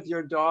build with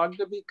your dog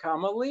to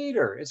become a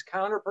leader. It's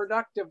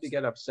counterproductive to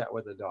get upset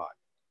with a dog.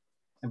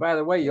 And by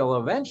the way, you'll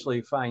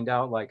eventually find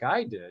out, like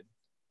I did,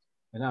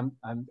 and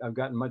I've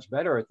gotten much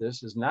better at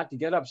this, is not to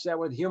get upset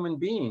with human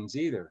beings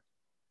either.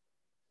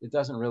 It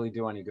doesn't really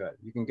do any good.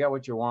 You can get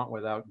what you want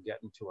without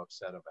getting too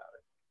upset about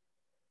it.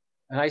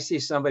 And I see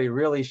somebody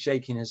really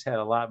shaking his head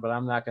a lot, but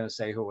I'm not going to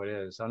say who it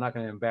is. I'm not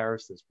going to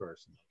embarrass this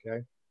person,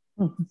 okay?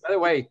 By the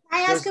way,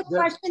 Can I ask a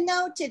question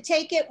though, to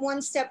take it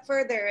one step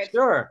further?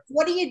 Sure.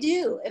 What do you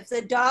do if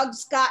the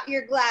dog's got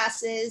your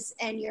glasses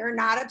and you're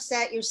not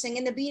upset, you're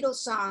singing the Beatles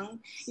song,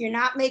 you're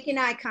not making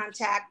eye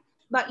contact,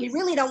 but you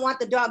really don't want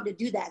the dog to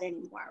do that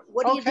anymore?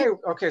 What do you do?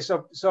 Okay,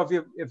 so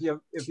if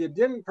you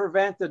didn't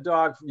prevent the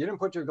dog, you didn't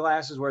put your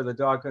glasses where the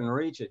dog couldn't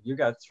reach it, you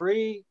got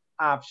 3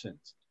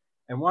 options.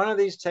 And one of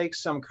these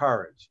takes some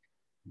courage.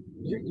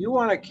 You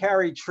want to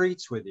carry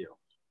treats with you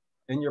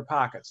in your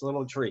pockets,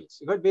 little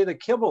treats. It could be the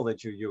kibble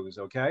that you use,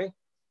 okay?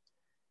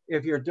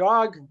 If your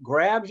dog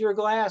grabs your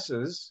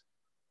glasses,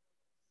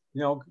 you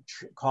know,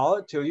 call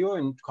it to you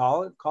and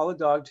call the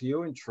dog to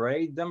you and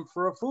trade them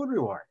for a food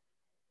reward,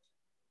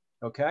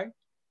 okay?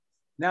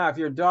 Now,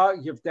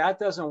 if that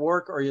doesn't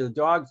work or your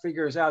dog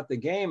figures out the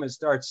game and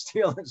starts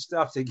stealing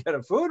stuff to get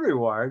a food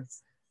reward,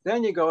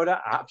 then you go to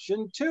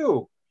option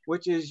 2,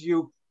 which is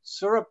you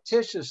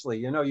surreptitiously,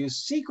 you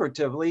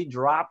secretively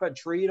drop a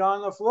treat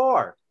on the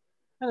floor.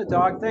 And the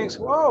dog thinks,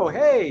 whoa,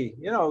 hey,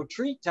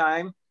 treat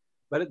time,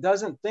 but it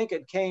doesn't think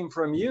it came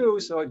from you.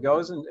 So it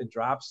goes and it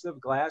drops the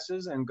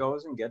glasses and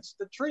goes and gets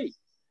the treat.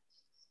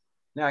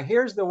 Now,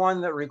 here's the one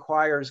that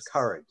requires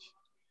courage.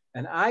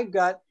 And I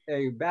got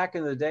back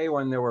in the day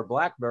when there were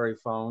BlackBerry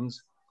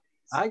phones,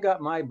 I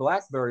got my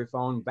BlackBerry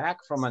phone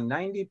back from a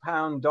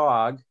 90-pound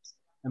dog.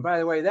 And by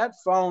the way, that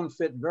phone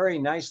fit very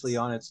nicely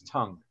on its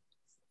tongue.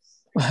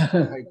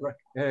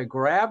 I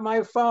grabbed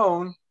my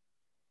phone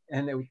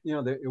and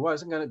it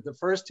wasn't going to, the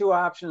first 2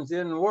 options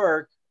didn't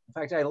work. In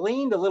fact, I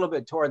leaned a little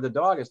bit toward the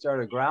dog. It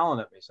started growling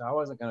at me. So I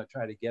wasn't going to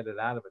try to get it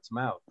out of its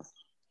mouth.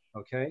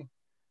 Okay.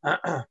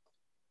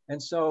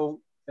 And so,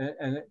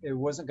 and it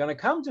wasn't going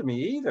to come to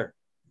me either.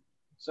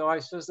 So I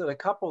says to the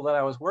couple that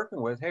I was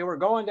working with, hey, we're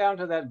going down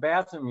to that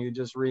bathroom you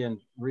just had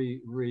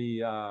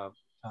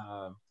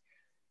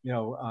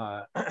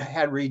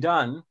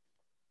redone.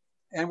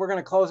 And we're going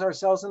to close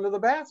ourselves into the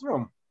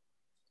bathroom.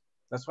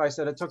 That's why I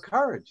said it took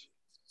courage.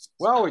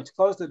 Well, we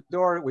closed the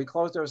door. We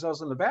closed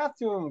ourselves in the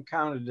bathroom,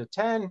 counted to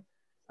 10.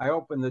 I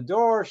opened the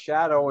door.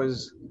 Shadow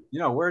was,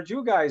 where'd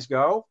you guys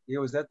go? He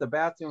was at the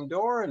bathroom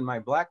door and my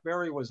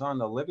BlackBerry was on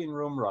the living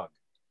room rug.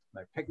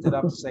 I picked it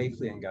up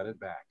safely and got it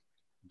back.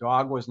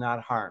 Dog was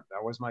not harmed.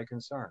 That was my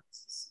concern.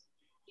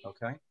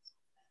 Okay.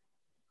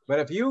 But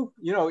if you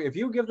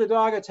give the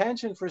dog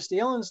attention for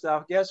stealing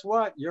stuff, guess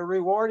what? You're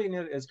rewarding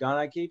it. It's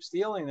gonna keep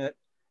stealing it.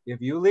 If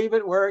you leave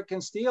it where it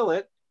can steal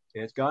it,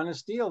 it's gonna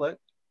steal it.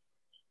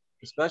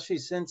 Especially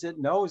since it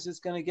knows it's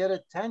gonna get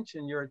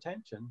your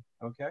attention.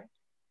 Okay.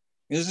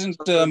 Isn't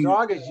so the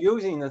dog is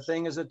using the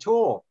thing as a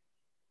tool.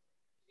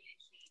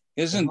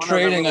 Isn't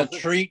trading a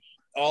treat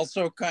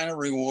also kind of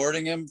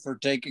rewarding him for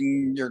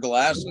taking your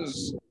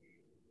glasses?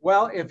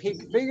 Well, if he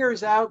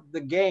figures out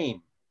the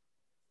game,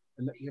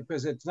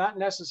 because it's not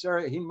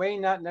necessary, he may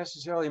not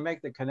necessarily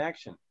make the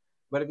connection,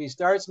 but if he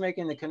starts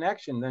making the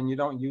connection, then you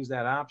don't use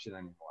that option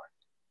anymore.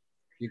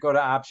 You go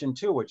to option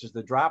 2, which is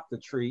to drop the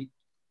treat,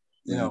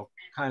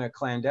 kind of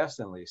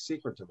clandestinely,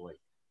 secretively.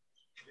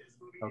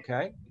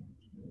 Okay.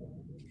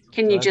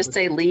 Can you just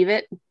say leave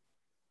it?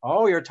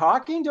 Oh, you're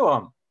talking to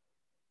him.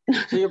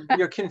 So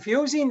you're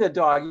confusing the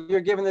dog. You're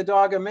giving the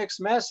dog a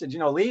mixed message.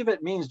 Leave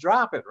it means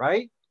drop it,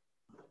 right?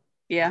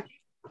 Yeah.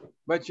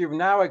 but you've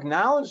now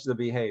acknowledged the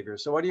behavior.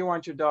 So what do you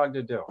want your dog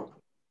to do?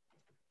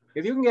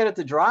 If you can get it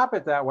to drop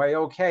it that way,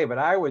 okay, but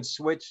I would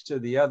switch to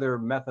the other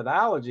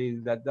methodology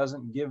that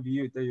doesn't give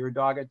your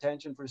dog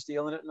attention for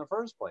stealing it in the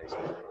first place.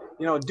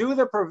 You know, do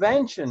the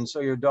prevention so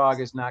your dog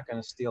is not going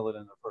to steal it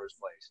in the first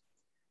place.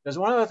 There's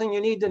one other thing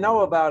you need to know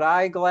about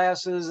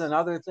eyeglasses and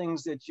other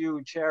things that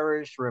you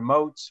cherish,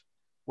 remotes.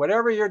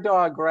 Whatever your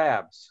dog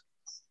grabs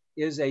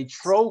is a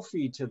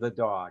trophy to the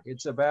dog.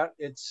 It's about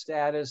its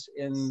status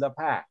in the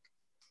pack.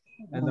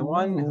 And the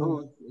one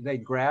who they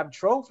grab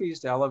trophies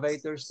to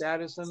elevate their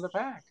status in the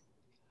pack.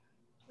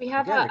 We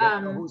have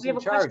Again, a who's we have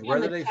in a charge? question Where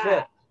in do the they chat.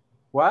 fit?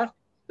 What?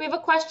 We have a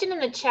question in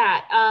the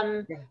chat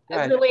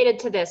ahead. related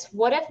to this.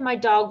 What if my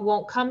dog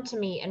won't come to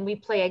me and we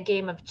play a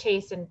game of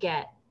chase and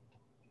get?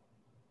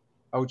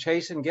 Oh,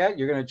 chase and get?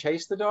 You're going to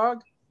chase the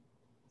dog?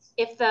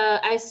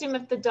 I assume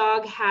if the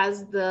dog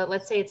has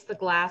let's say it's the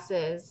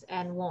glasses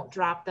and won't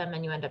drop them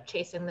and you end up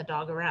chasing the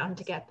dog around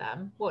to get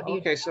them, what do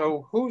you do? Okay,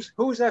 so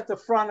who's at the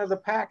front of the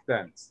pack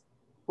then?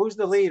 Who's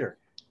the leader?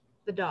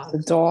 The dog. The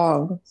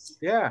dog.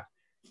 Yeah.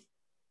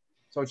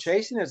 So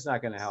chasing it's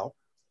not going to help.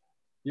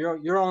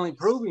 You're only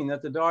proving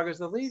that the dog is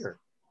the leader.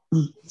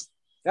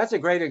 That's a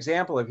great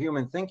example of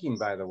human thinking,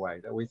 by the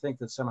way, that we think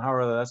that somehow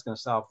or other that's going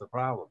to solve the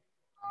problem.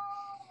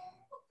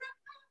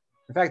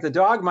 In fact, the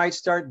dog might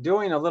start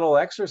doing a little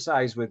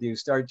exercise with you,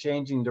 start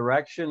changing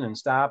direction and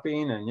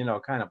stopping and, you know,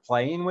 kind of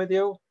playing with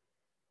you.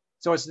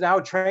 So it's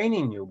now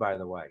training you, by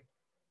the way.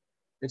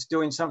 It's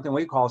doing something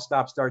we call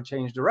stop, start,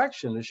 change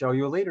direction to show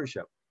you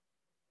leadership.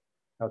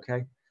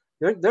 Okay.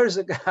 There's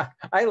a guy,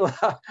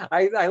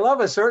 I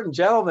love a certain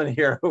gentleman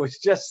here who is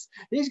just,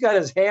 he's got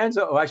his hands,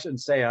 oh, I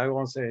shouldn't say it. I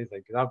won't say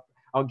anything because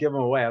I'll give him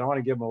away. I don't want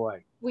to give him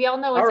away. We all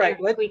know it's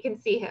Eric. We can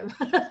see him.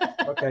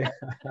 Okay.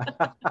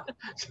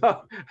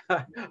 So,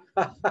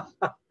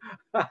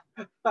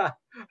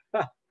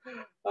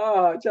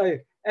 oh, I tell you.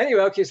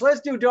 Anyway, okay, so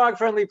let's do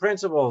dog-friendly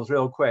principles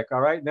real quick,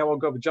 all right? And then we'll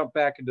jump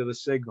back into the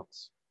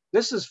signals.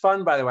 This is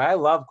fun, by the way. I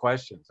love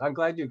questions. I'm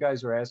glad you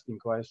guys are asking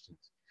questions.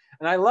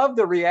 And I love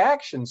the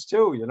reactions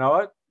too, you know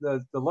what?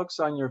 The looks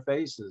on your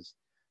faces.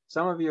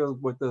 Some of you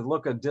with the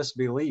look of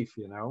disbelief,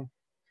 you know.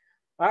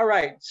 All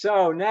right,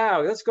 so now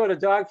let's go to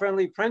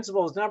dog-friendly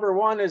principles. Number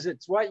one is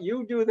it's what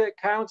you do that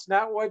counts,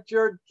 not what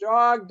your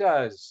dog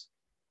does.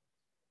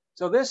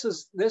 So this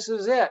is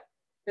it.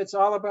 It's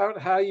all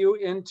about how you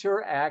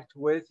interact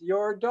with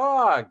your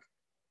dog.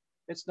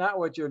 It's not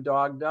what your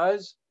dog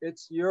does,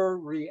 it's your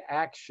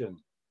reaction.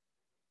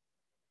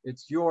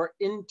 It's your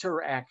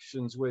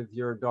interactions with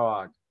your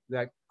dog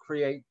that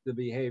create the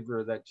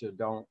behavior that you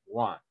don't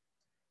want.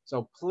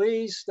 So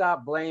please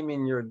stop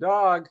blaming your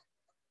dog.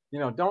 You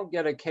know, don't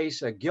get a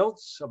case of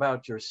guilt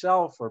about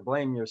yourself or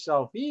blame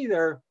yourself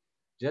either.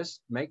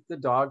 Just make the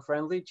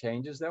dog-friendly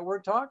changes that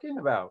we're talking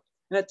about.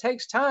 And it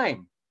takes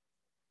time.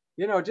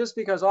 You know, just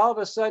because all of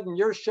a sudden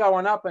you're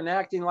showing up and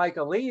acting like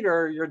a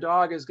leader, your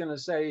dog is going to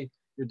say,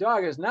 your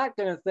dog is not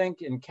going to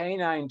think in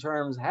canine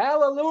terms,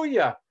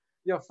 hallelujah,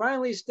 you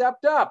finally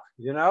stepped up,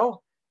 you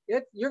know.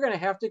 You're going to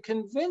have to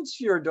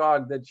convince your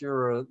dog that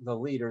you're the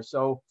leader.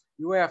 So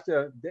you have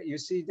to, you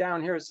see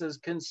down here, it says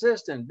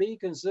consistent, be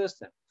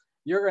consistent.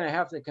 You're going to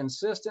have to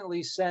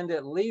consistently send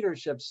it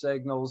leadership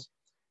signals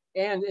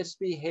and its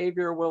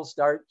behavior will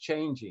start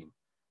changing.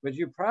 But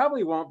you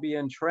probably won't be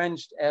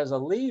entrenched as a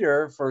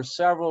leader for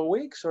several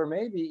weeks or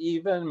maybe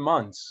even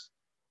months,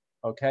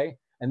 okay?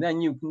 And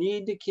then you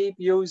need to keep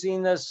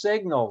using the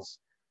signals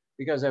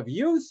because if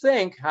you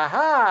think,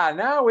 haha,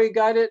 now we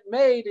got it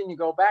made and you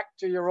go back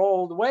to your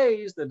old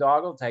ways, the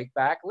dog will take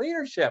back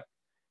leadership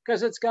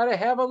because it's got to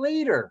have a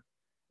leader.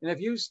 And if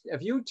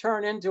you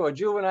turn into a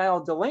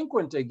juvenile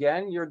delinquent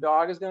again, your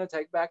dog is going to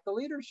take back the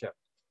leadership.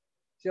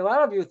 See, a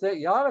lot of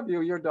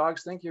you, your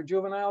dogs think you're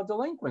juvenile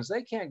delinquents.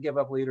 They can't give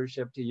up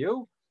leadership to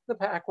you. The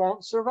pack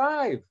won't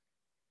survive.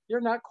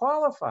 You're not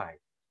qualified.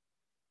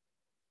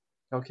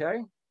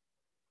 Okay?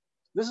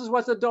 This is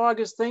what the dog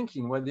is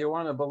thinking, whether you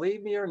want to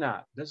believe me or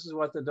not. This is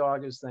what the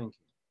dog is thinking.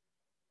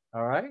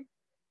 All right?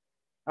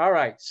 All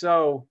right,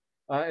 so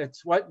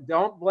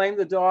don't blame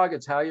the dog,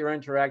 it's how you're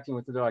interacting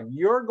with the dog.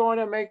 You're going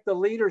to make the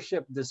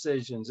leadership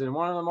decisions. And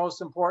one of the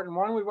most important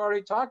one we've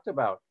already talked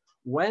about.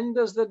 When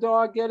does the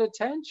dog get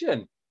attention?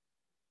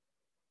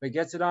 If it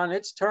gets it on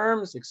its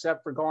terms,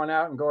 except for going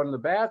out and going to the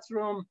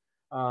bathroom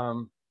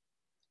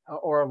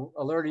or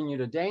alerting you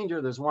to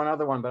danger. There's one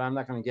other one, but I'm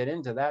not going to get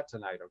into that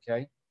tonight,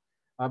 okay?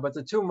 But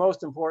the two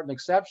most important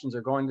exceptions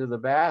are going to the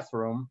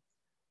bathroom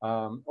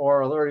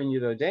or alerting you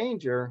to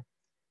danger.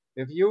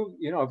 If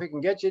if it can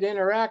get you to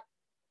interact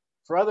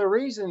for other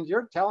reasons,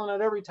 you're telling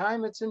it every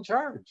time it's in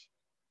charge.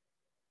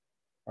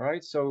 All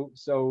right, so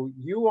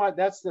you want,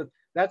 that's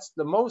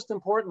the most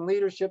important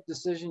leadership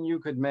decision you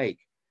could make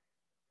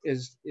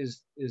is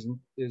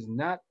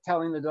not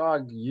telling the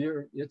dog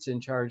it's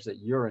in charge, that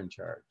you're in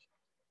charge.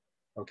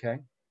 Okay.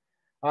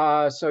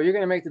 So you're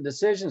going to make the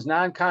decisions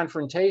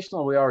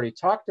non-confrontational. We already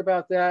talked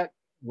about that.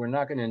 We're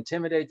not going to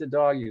intimidate the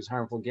dog, use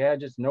harmful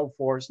gadgets, no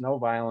force, no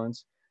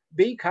violence.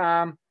 Be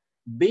calm,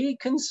 be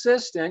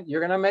consistent.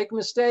 You're going to make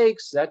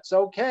mistakes. That's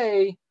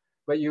okay.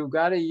 but you've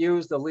got to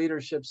use the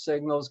leadership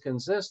signals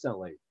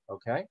consistently,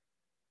 okay?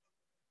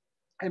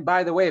 And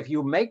by the way, if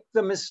you make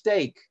the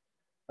mistake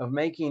of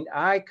making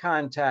eye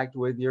contact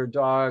with your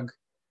dog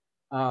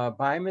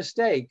by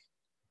mistake,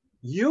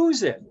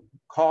 use it.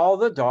 Call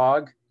the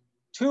dog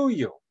to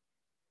you,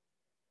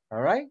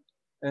 all right?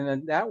 And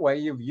then that way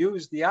you've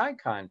used the eye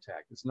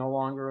contact. It's no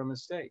longer a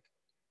mistake.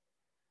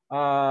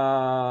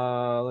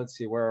 Let's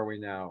see, where are we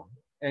now?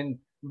 And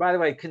by the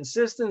way,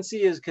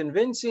 consistency is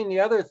convincing. The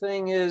other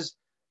thing is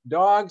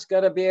dogs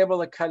got to be able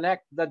to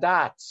connect the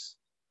dots.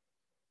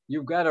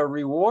 You've got to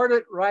reward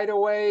it right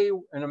away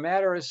in a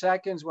matter of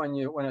seconds when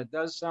it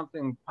does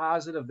something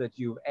positive that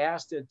you've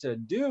asked it to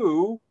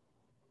do.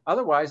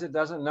 Otherwise, it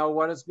doesn't know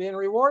what it's being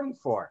rewarded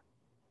for.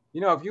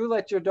 You know, if you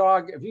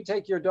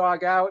take your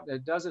dog out,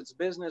 it does its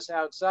business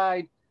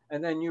outside,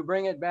 and then you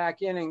bring it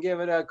back in and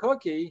give it a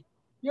cookie,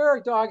 your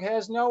dog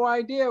has no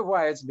idea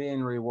why it's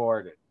being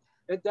rewarded.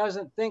 It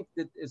doesn't think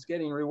that it's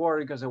getting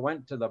rewarded because it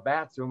went to the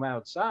bathroom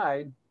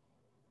outside.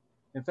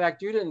 In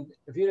fact,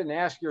 if you didn't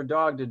ask your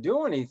dog to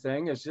do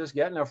anything, it's just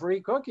getting a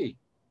free cookie.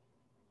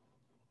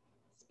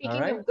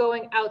 Speaking of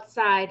going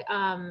outside,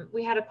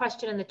 we had a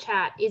question in the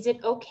chat. Is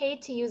it okay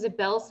to use a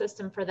bell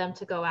system for them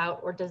to go out,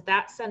 or does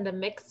that send a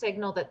mixed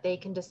signal that they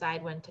can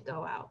decide when to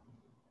go out?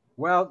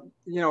 Well,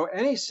 you know,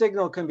 any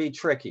signal can be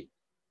tricky.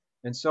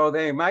 And so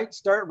they might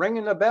start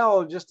ringing the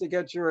bell just to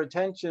get your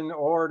attention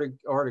or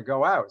to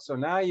go out. So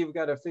now you've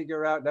got to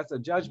figure out, that's a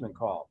judgment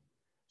call.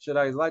 Should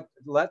I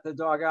let the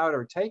dog out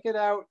or take it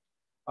out?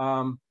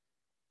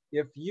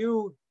 If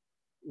you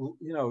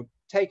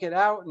take it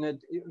out and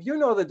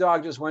the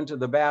dog just went to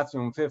the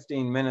bathroom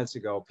 15 minutes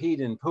ago,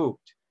 peed and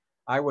pooped,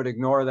 I would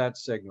ignore that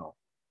signal.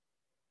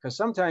 Because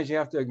sometimes you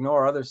have to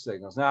ignore other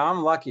signals. Now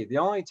I'm lucky. The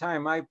only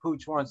time my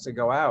pooch wants to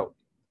go out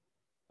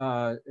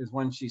is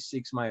when she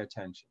seeks my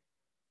attention.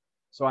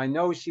 So I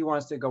know she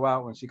wants to go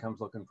out when she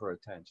comes looking for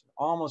attention,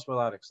 almost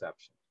without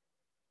exception.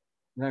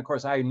 And then of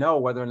course I know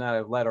whether or not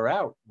I've let her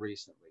out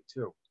recently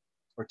too,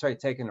 or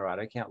taken her out.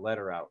 I can't let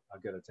her out.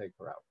 I've got to take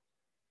her out.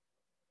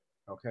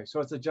 Okay, so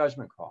it's a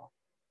judgment call.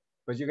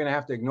 But you're going to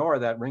have to ignore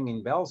that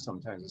ringing bell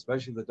sometimes,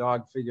 especially if the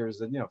dog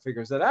figures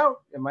it out.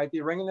 It might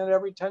be ringing it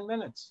every 10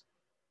 minutes.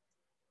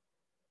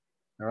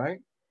 All right?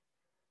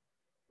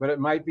 But it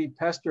might be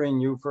pestering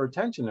you for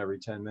attention every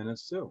 10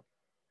 minutes too.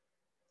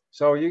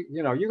 So you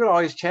could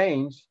always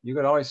change. You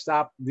could always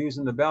stop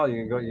using the bell.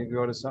 You can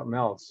go to something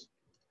else.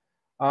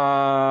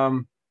 All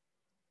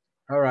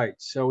right,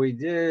 so we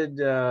did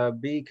So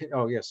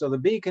the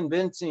be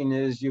convincing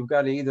is you've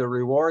got to either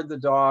reward the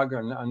dog, or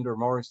under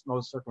most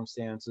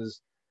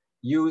circumstances,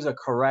 use a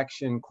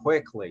correction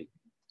quickly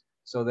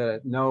so that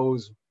it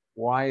knows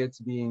why it's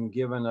being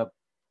given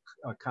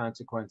a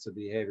consequence of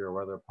behavior,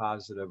 whether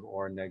positive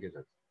or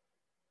negative.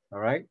 All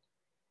right.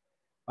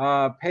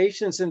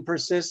 Patience and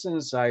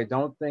persistence, I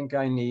don't think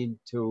I need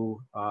to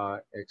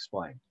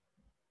explain.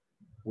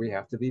 We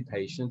have to be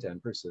patient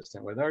and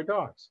persistent with our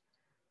dogs.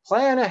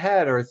 Plan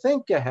ahead or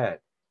think ahead.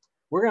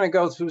 We're going to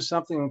go through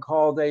something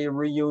called a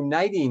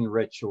reuniting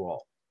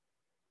ritual,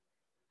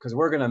 because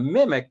we're going to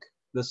mimic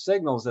the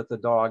signals that the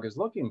dog is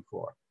looking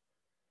for.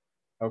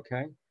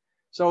 Okay.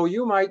 So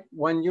you might,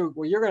 you're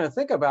going to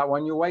think about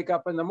when you wake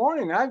up in the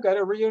morning, I've got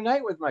to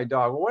reunite with my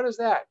dog. Well, what is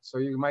that? So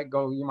you might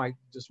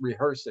just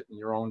rehearse it in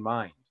your own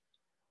mind.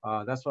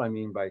 That's what I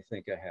mean by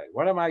think ahead.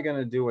 What am I going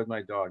to do with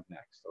my dog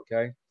next?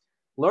 Okay.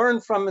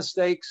 Learn from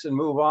mistakes and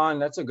move on.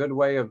 That's a good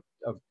way of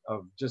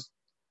just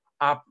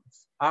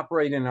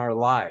operating our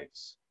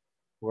lives.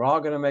 We're all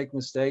going to make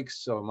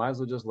mistakes, so might as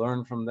well just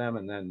learn from them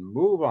and then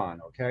move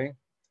on. Okay.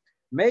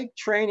 Make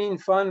training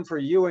fun for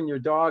you and your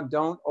dog.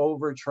 Don't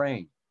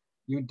overtrain.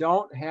 You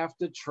don't have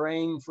to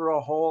train for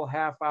a whole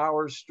half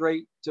hour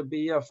straight to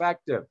be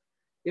effective.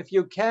 If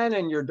you can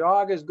and your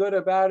dog is good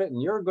about it and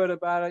you're good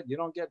about it, you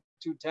don't get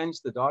too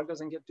tense, the dog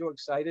doesn't get too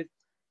excited,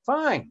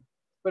 fine.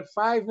 But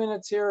 5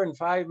 minutes here and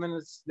 5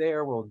 minutes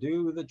there will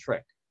do the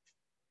trick,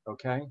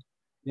 okay?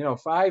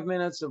 5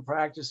 minutes of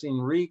practicing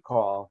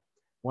recall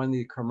when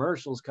the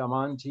commercials come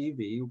on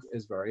TV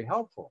is very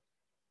helpful,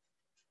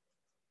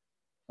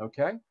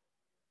 okay?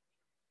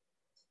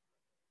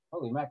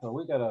 Holy mackerel,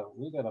 we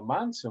got a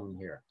monsoon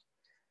here.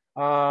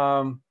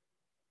 All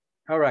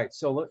right,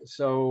 so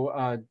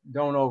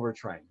don't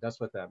overtrain. That's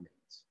what that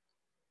means.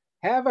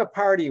 Have a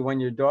party when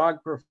your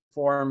dog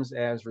performs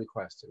as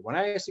requested. When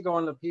I used to go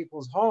into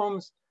people's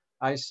homes,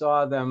 I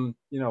saw them,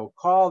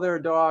 call their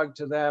dog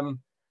to them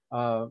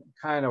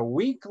kind of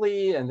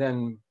weekly, and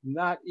then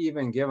not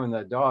even giving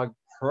the dog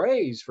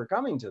praise for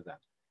coming to them.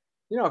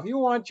 If you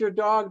want your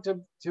dog to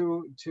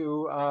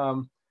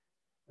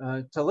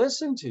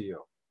listen to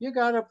you, you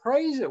got to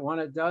praise it when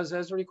it does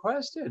as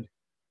requested.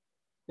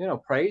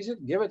 Praise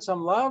it, give it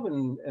some love,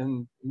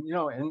 and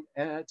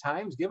at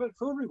times give it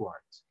food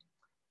rewards.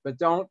 But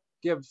don't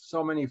give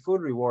so many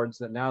food rewards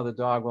that now the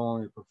dog will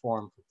only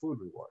perform for food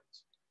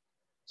rewards.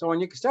 So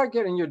when you start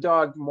getting your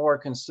dog more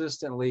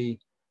consistently,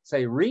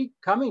 say,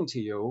 coming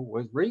to you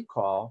with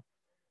recall,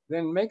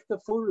 then make the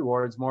food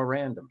rewards more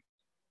random.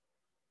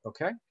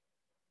 Okay?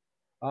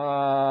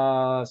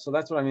 So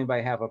that's what I mean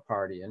by have a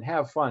party and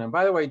have fun. And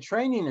by the way,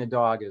 training a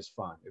dog is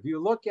fun. If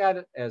you look at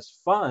it as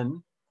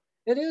fun,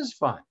 it is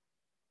fun.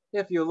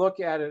 If you look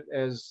at it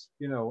as,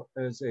 you know,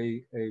 as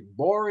a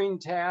boring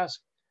task,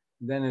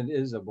 then it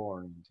is a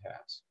boring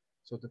task.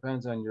 So it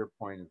depends on your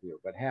point of view,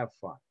 but have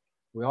fun.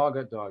 We all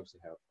got dogs to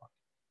have fun.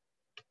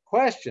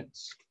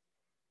 Questions?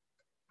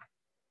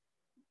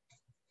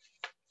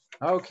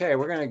 Okay,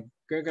 we're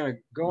gonna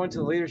go into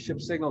the leadership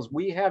signals.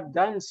 We have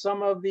done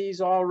some of these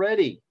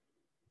already.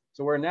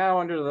 So we're now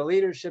under the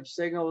leadership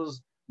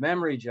signals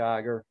memory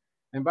jogger.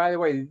 And by the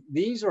way,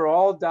 these are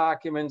all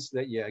documents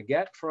that you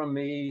get from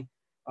me,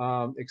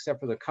 except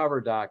for the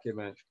cover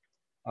document,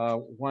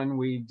 when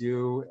we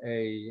do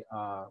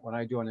when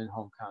I do an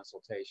in-home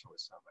consultation with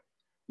somebody.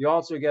 You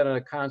also get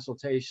a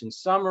consultation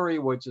summary,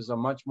 which is a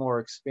much more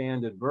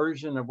expanded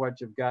version of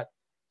what you've got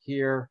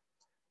here.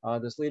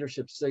 This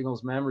leadership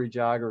signals memory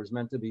jogger is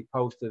meant to be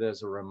posted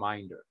as a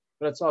reminder,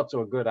 but it's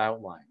also a good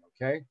outline,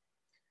 okay?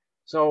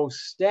 So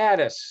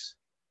status,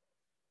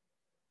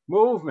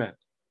 movement.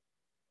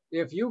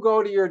 If you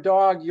go to your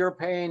dog, you're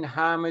paying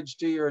homage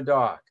to your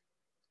dog.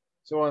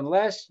 So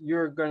unless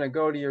you're going to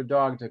go to your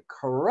dog to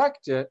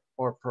correct it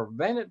or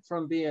prevent it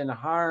from being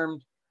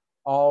harmed,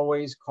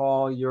 always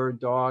call your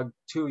dog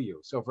to you.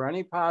 So for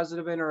any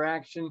positive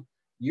interaction,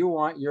 you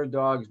want your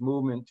dog's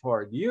movement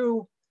toward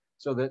you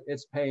so that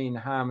it's paying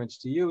homage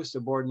to you,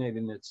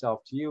 subordinating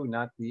itself to you,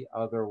 not the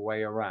other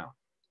way around.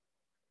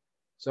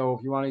 So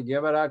if you want to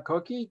give it a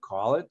cookie,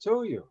 call it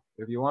to you.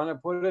 If you want to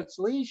put its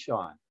leash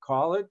on,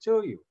 call it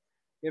to you.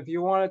 If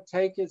you want to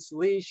take its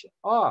leash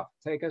off,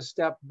 take a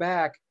step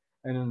back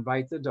and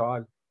invite the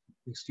dog,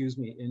 excuse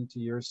me, into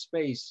your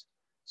space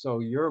so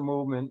your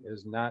movement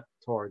is not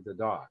toward the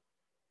dog.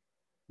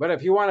 But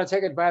if you want to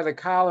take it by the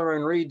collar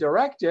and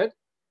redirect it,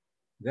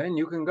 then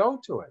you can go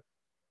to it.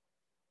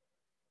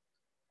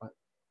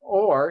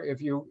 Or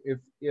if you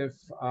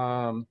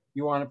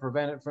want to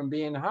prevent it from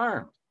being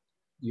harmed,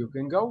 you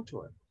can go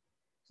to it.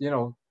 You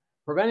know,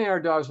 preventing our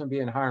dogs from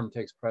being harmed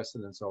takes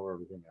precedence over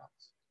everything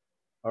else.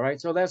 All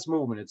right, so that's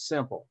movement. It's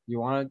simple. You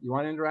want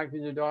to interact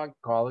with your dog,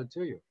 call it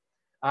to you.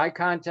 Eye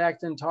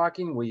contact and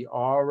talking, we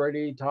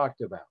already talked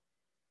about.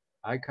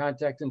 Eye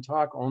contact and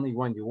talk only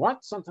when you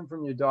want something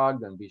from your dog,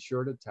 then be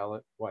sure to tell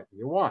it what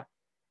you want.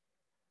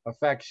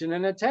 Affection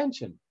and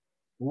attention,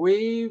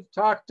 we've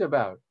talked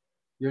about.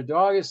 Your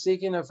dog is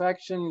seeking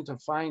affection to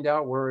find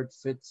out where it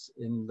fits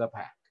in the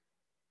pack.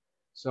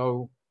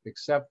 So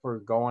except for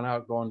going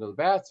to the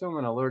bathroom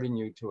and alerting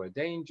you to a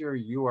danger,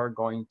 you are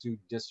going to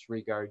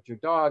disregard your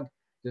dog.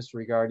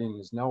 Disregarding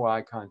is no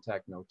eye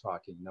contact, no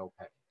talking, no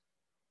petting.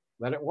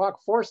 Let it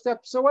walk 4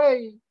 steps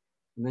away,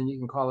 and then you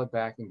can call it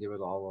back and give it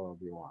all the love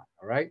you want,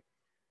 all right?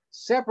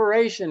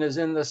 Separation is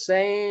in the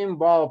same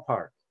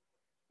ballpark.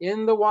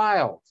 In the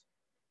wild,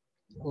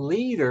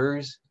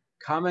 leaders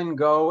come and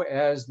go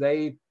as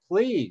they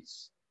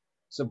please.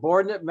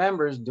 Subordinate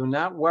members do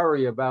not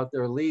worry about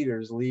their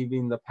leaders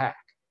leaving the pack.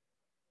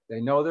 They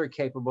know they're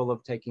capable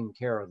of taking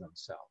care of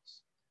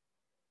themselves.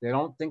 They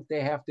don't think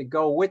they have to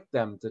go with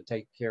them to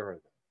take care of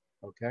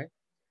them, okay?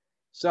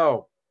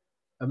 So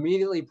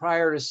immediately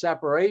prior to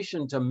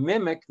separation, to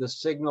mimic the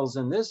signals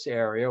in this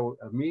area,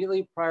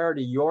 immediately prior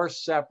to your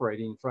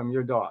separating from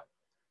your dog,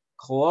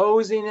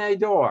 closing a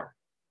door,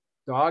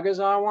 dog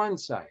is on one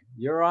side,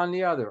 you're on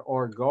the other,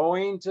 or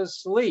going to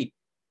sleep,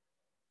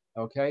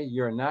 okay?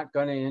 You're not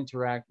going to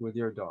interact with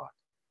your dog.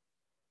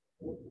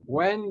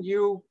 When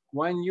you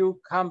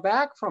come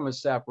back from a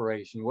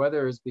separation,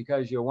 whether it's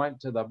because you went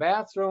to the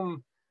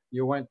bathroom,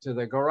 you went to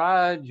the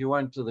garage, you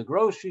went to the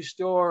grocery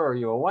store, or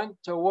you went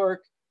to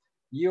work,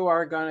 you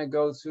are going to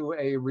go through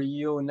a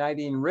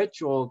reuniting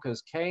ritual,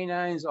 because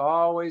canines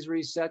always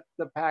reset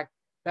the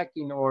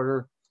pecking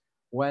order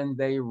when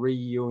they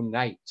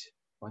reunite,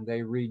 when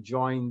they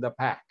rejoin the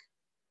pack.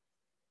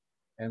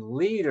 And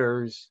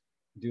leaders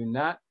do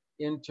not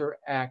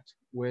interact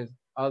with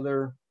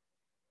other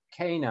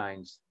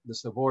canines, the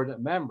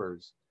subordinate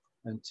members,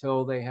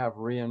 until they have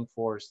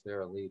reinforced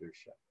their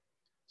leadership.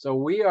 So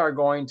we are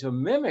going to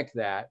mimic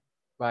that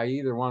by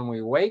either when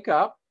we wake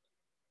up,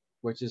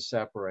 which is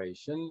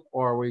separation,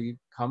 or we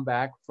come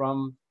back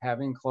from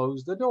having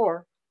closed the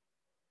door,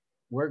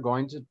 we're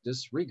going to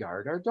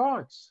disregard our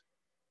dogs.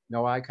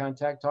 No eye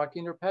contact,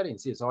 talking, or petting.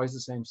 See, it's always the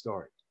same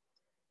story.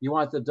 You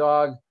want the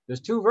dog, there's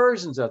 2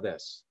 versions of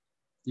this.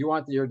 You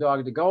want your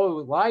dog to go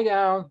lie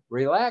down,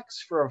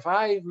 relax for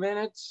 5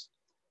 minutes,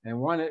 and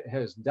when it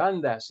has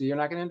done that, so you're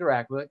not going to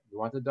interact with it, you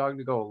want the dog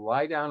to go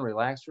lie down,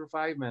 relax for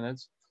 5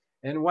 minutes,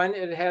 and when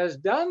it has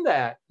done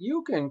that,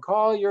 you can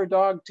call your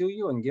dog to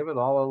you and give it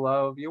all the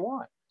love you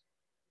want.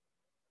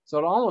 So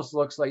it almost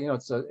looks like, you know,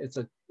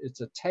 it's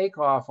a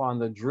takeoff on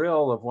the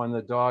drill of when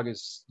the dog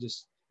is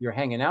just, you're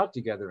hanging out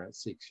together and it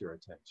seeks your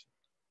attention.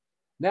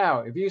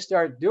 Now, if you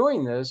start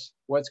doing this,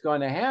 what's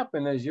going to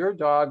happen is your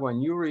dog,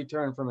 when you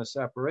return from a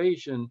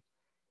separation,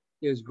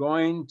 is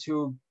going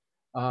to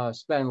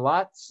spend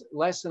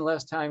less and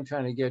less time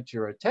trying to get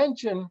your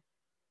attention.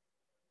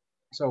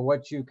 So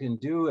what you can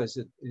do is,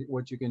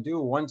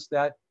 once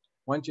that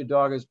Once your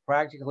dog is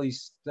practically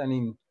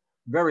spending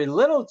very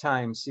little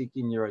time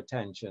seeking your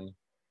attention,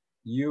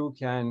 you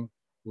can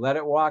let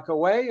it walk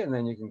away, and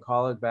then you can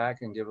call it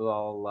back and give it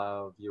all the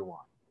love you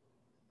want.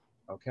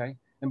 Okay?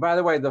 And by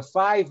the way, the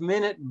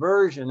 5-minute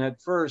version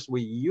at first,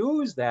 we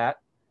use that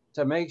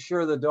to make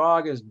sure the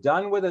dog is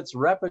done with its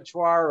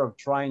repertoire of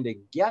trying to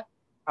get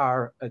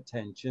our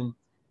attention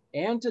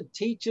and to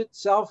teach it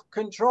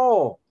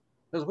self-control,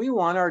 because we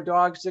want our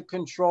dogs to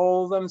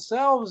control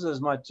themselves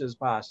as much as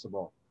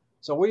possible,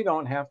 so we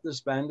don't have to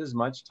spend as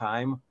much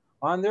time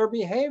on their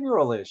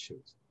behavioral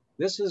issues.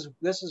 This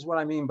is what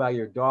I mean by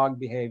your dog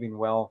behaving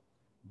well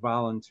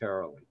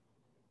voluntarily.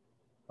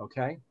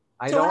 Okay?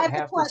 I have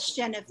a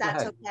question, if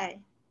that's okay.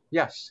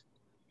 Yes.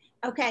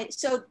 Okay,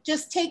 so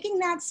just taking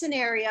that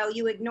scenario,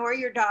 you ignore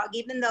your dog,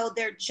 even though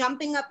they're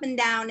jumping up and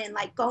down and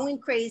like going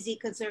crazy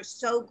because they're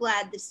so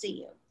glad to see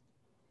you.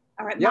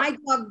 All right, yep. My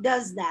dog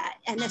does that.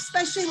 And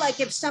especially like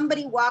if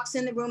somebody walks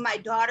in the room, my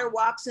daughter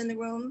walks in the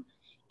room,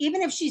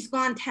 even if she's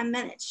gone 10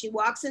 minutes, she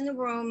walks in the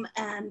room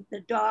and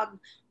the dog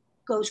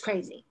goes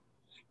crazy.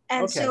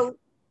 And okay.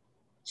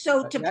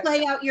 So to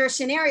play out your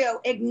scenario,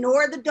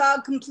 ignore the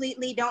dog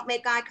completely. Don't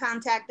make eye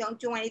contact. Don't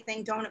do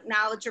anything. Don't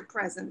acknowledge your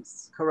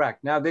presence.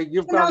 Correct. Now that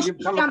you've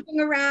jumping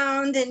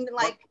around and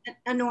like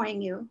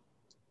annoying you.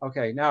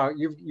 Okay. Now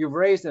you've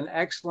raised an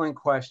excellent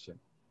question,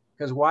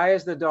 because why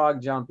is the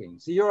dog jumping?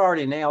 See, you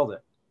already nailed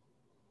it.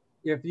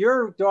 If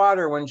your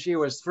daughter, when she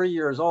was 3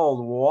 years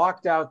old,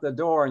 walked out the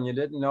door and you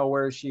didn't know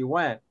where she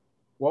went,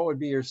 what would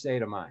be your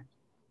state of mind?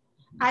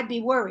 I'd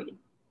be worried.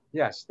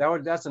 Yes,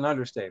 that's an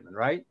understatement,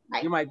 right?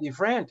 You might be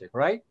frantic,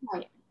 right?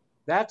 Right.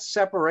 That's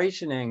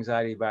separation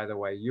anxiety, by the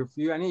way. If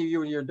any of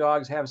you and your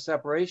dogs have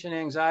separation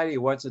anxiety,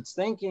 what's it's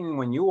thinking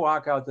when you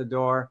walk out the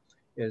door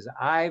is,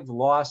 I've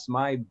lost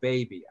my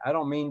baby. I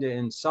don't mean to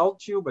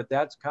insult you, but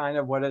that's kind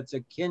of what it's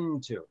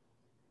akin to.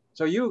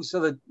 So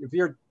that if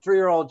your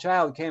 3-year-old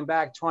child came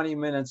back 20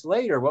 minutes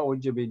later, what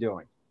would you be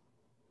doing?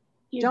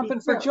 Jumping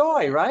for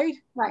joy, right?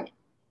 Right.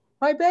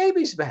 My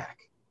baby's back.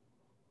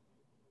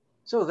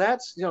 So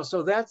that's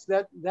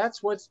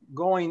that's what's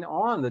going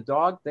on. The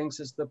dog thinks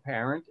it's the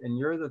parent, and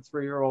you're the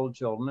 3-year-old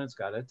children it's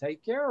got to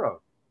take care of.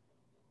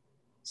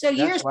 So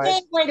you're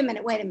saying, wait a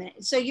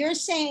minute. So you're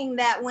saying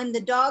that when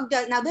the dog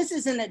does, now this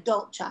is an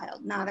adult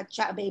child, not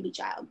a baby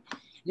child.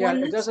 Yeah,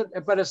 it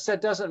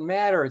doesn't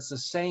matter. It's the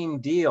same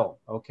deal,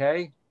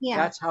 okay? Yeah.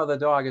 That's how the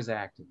dog is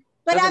acting.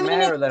 But doesn't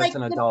matter that it's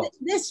an adult.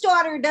 This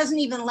daughter doesn't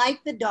even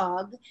like the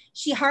dog.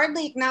 She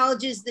hardly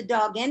acknowledges the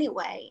dog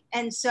anyway.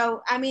 And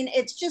so, I mean,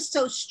 it's just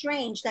so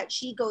strange that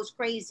she goes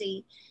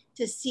crazy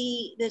to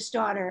see this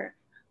daughter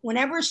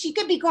whenever she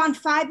could be gone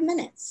 5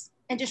 minutes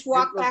and just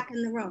walk back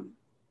in the room.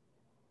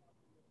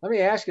 Let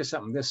me ask you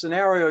something. The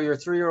scenario, your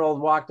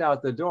 3-year-old walked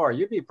out the door,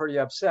 you'd be pretty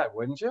upset,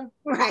 wouldn't you?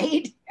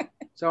 Right.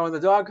 So when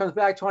the dog comes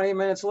back 20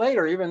 minutes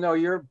later, even though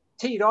you're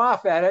teed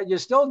off at it, you're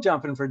still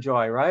jumping for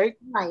joy, right?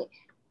 Right.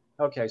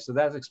 Okay, so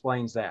that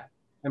explains that.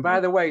 And by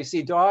the way,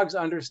 see, dogs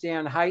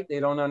understand height. They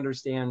don't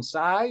understand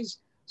size.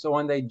 So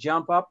when they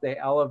jump up, they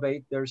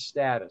elevate their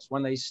status.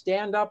 When they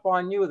stand up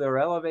on you, they're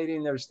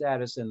elevating their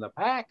status in the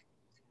pack.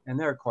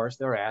 And of course,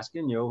 they're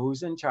asking you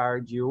who's in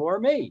charge, you or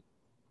me.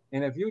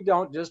 And if you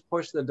don't just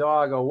push the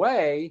dog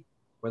away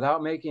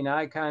without making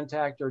eye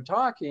contact or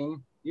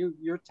talking,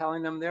 you're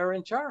telling them they're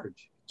in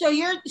charge. So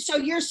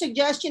your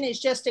suggestion is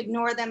just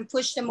ignore them,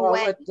 push them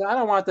away. I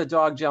don't want the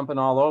dog jumping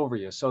all over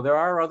you. So there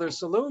are other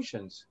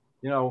solutions.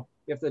 You know,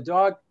 if the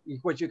dog,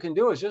 what you can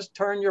do is just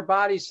turn your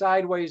body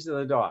sideways to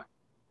the dog.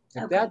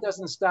 If that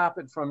doesn't stop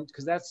it from,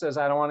 because that says,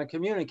 I don't want to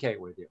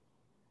communicate with you.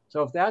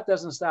 So if that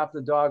doesn't stop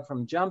the dog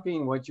from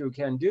jumping, what you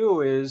can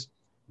do is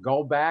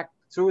go back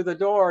through the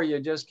door you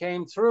just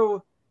came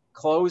through,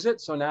 close it.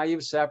 So now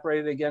you've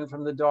separated again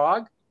from the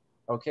dog.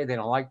 Okay, they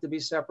don't like to be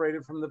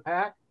separated from the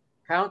pack.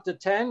 Count to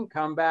 10,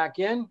 come back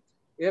in.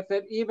 If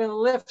it even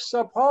lifts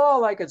a paw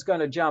like it's going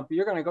to jump,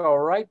 you're going to go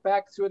right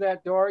back through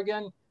that door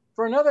again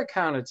for another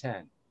count of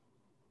 10.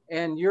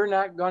 And you're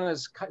not going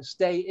to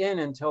stay in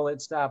until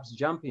it stops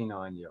jumping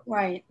on you.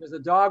 Right. Because the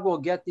dog will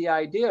get the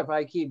idea, if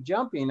I keep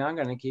jumping, I'm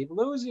going to keep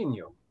losing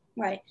you.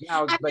 Right.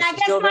 Now, but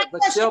still,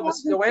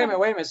 wait a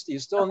minute. You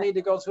still need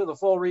to go through the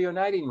full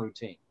reuniting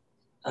routine.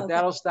 But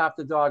that'll stop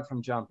the dog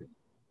from jumping.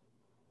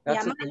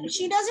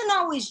 She doesn't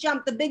always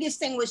jump. The biggest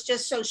thing was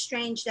just so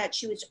strange that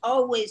she was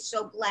always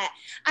so glad.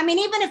 I mean,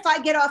 even if I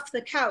get off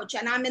the couch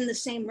and I'm in the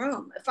same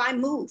room, if I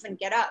move and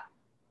get up,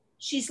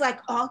 she's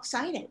like all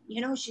excited. You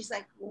know, she's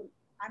like, well,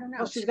 I don't know.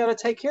 Well, she's got to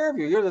take care of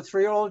you. You're the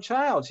 3-year-old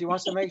child. She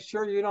wants to make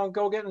sure you don't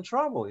go get in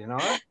trouble, you know?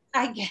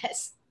 I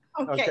guess.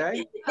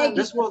 Okay.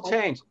 This will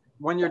change.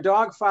 When your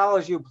dog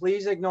follows you,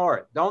 please ignore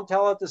it. Don't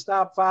tell it to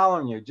stop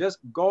following you. Just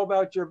go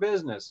about your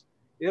business.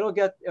 It'll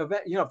get,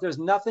 you know, if there's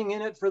nothing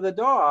in it for the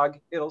dog,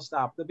 it'll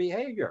stop the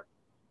behavior.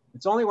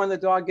 It's only when the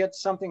dog gets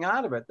something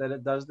out of it that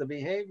it does the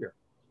behavior.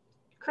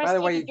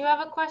 Christy, did you have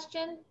a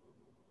question?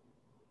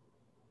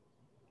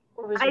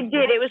 I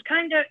did. It was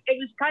kind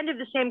of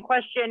the same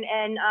question,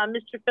 and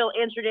Mr. Phil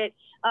answered it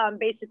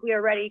basically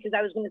already, because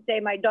I was going to say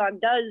my dog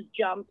does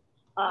jump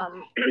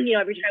you know,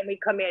 every time we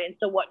come in. And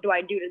so what do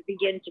I do to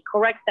begin to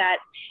correct that?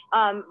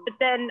 But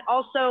then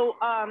also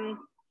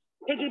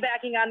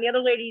piggybacking on the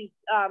other lady's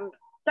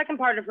second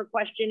part of her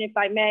question, if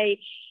I may,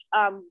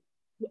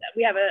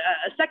 we have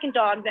a second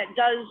dog that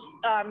does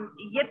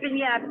yip and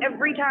yap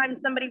every time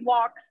somebody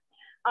walks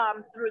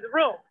through the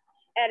room.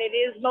 And it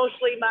is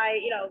mostly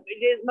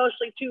it is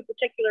mostly two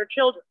particular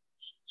children.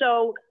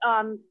 So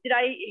did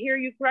I hear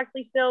you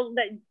correctly, Phil,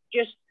 that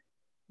just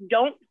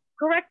don't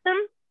correct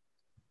them?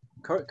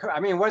 I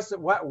mean,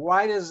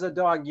 why does the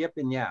dog yip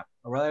and yap?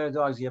 Or why do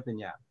dogs yip and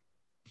yap?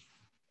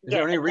 Is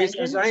there any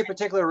reason? Is there any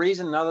particular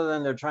reason other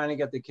than they're trying to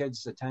get the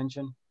kids'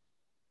 attention?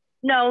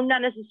 No,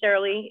 not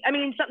necessarily. I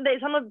mean,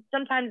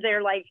 sometimes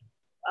they're like,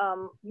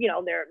 you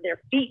know, their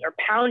feet are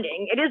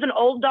pounding. It is an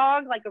old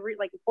dog, like a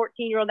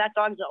 14-year-old. That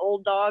dog's an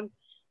old dog.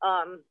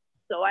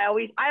 So I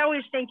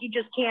always think you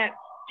just can't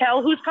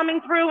tell who's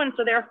coming through, and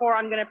so therefore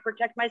I'm going to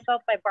protect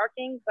myself by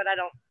barking. But I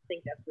don't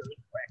think that's really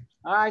correct.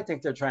 I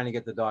think they're trying to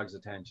get the dog's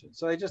attention,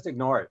 so they just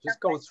ignore it. Just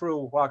go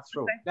through, walk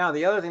through. Okay. Now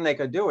the other thing they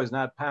could do is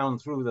not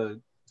pound through the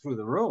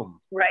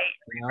room. Right,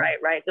 you know?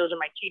 right. Those are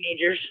my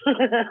teenagers.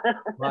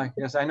 Well,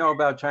 yes, I know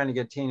about trying to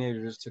get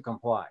teenagers to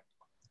comply.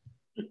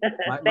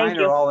 Mine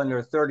are all in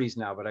their 30s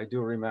now, but I do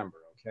remember.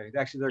 Okay,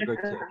 actually, they're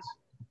good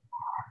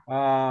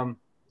kids.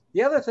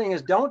 The other thing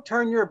is, don't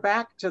turn your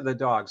back to the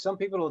dog. Some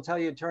people will tell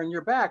you turn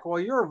your back. Well,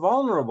 you're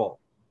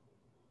vulnerable.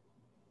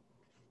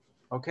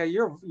 Okay,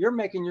 you're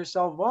making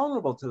yourself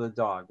vulnerable to the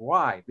dog.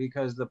 Why?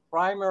 Because the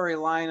primary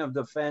line of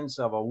defense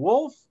of a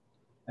wolf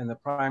and the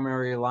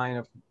primary line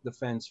of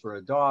defense for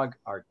a dog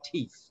are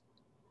teeth.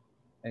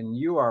 And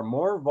you are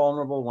more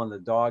vulnerable when the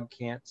dog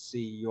can't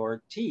see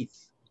your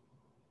teeth.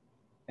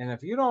 And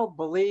if you don't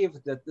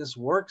believe that this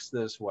works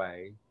this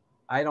way,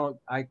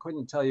 I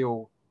couldn't tell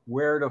you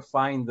where to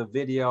find the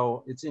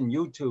video. It's in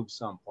YouTube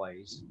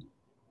someplace,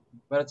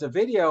 but it's a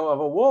video of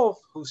a wolf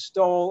who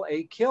stole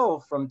a kill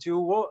from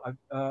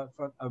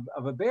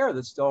of a bear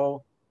that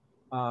stole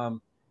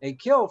a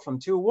kill from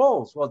two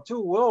wolves. Well,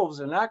 two wolves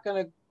are not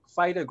going to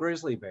fight a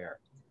grizzly bear.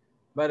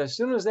 But as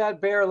soon as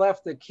that bear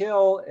left the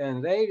kill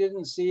and they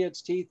didn't see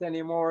its teeth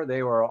anymore,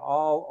 they were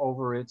all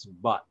over its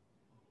butt.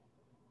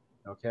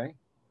 Okay.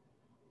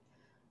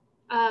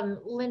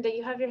 Linda,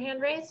 you have your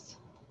hand raised?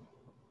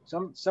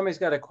 Somebody's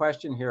got a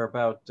question here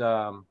about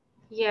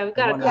yeah, we've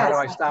got a how do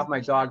I stop my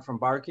dog from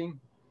barking?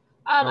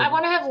 I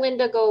want to have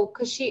Linda go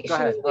because she was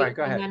waiting, all right,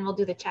 go ahead. And then we'll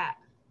do the chat.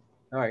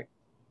 All right.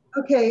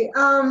 Okay.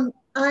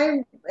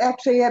 I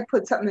actually had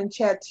put something in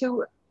chat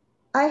too.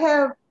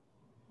 I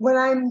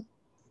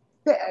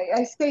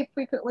stay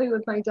frequently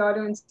with my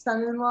daughter and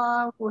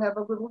son-in-law who have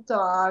a little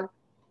dog,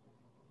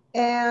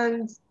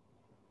 and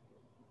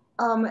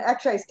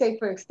actually I stay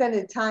for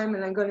extended time,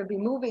 and I'm going to be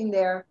moving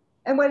there.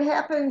 And what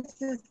happens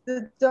is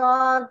the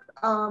dog,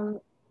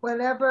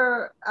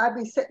 whenever I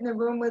be sitting in the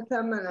room with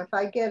him, and if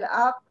I get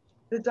up,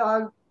 the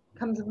dog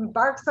comes and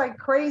barks like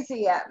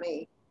crazy at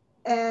me.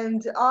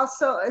 And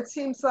also it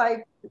seems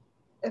like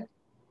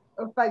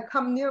if I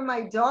come near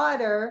my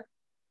daughter,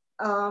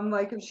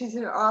 like if she's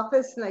in her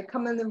office and I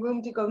come in the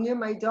room to go near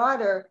my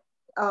daughter,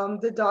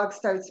 the dog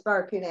starts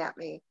barking at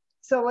me.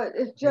 So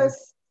it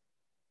just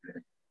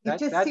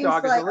seems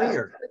dog like is a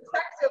leader.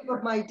 Protective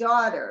of my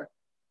daughter.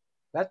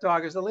 That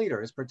dog is the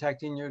leader. It's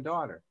protecting your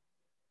daughter.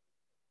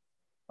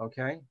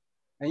 Okay.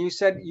 And you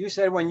said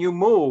when you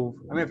move,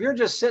 I mean, if you're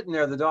just sitting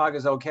there, the dog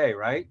is okay,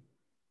 right?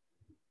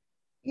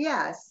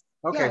 Yes.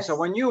 Okay. Yes. So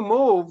when you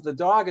move, the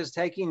dog is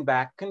taking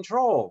back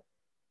control.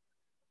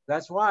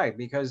 That's why,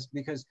 because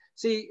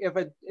see, if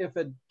a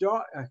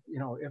dog,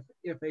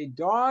 if a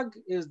dog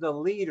is the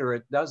leader,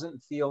 it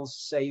doesn't feel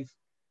safe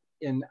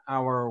in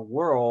our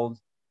world.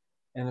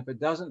 And if it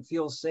doesn't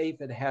feel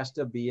safe, it has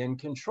to be in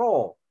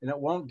control, and it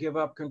won't give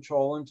up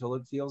control until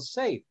it feels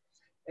safe.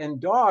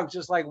 And dogs,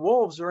 just like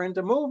wolves, are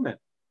into movement.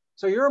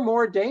 So you're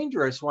more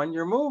dangerous when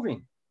you're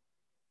moving.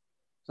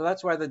 So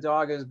that's why the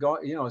dog is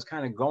is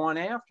kind of going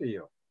after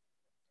you.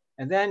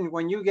 And then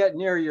when you get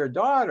near your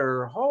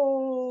daughter,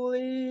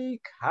 holy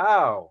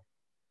cow,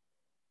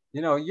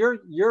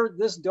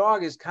 this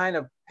dog has kind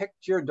of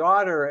picked your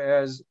daughter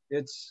as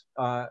its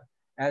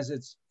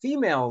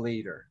female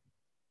leader.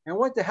 And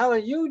what the hell are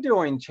you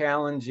doing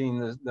challenging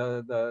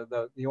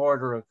the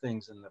order of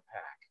things in the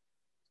pack?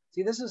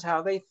 See, this is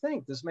how they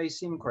think. This may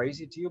seem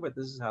crazy to you, but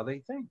this is how they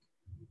think.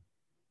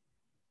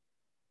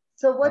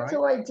 So what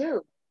do I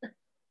do?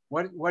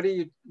 What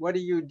do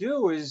you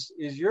do is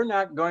you're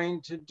not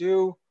going to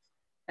do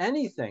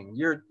anything.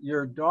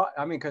 Your dog,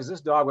 I mean, because this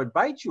dog would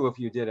bite you if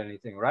you did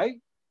anything, right?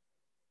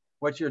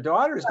 What your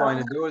daughter is going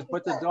to do is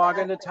put the dog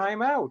into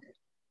timeout.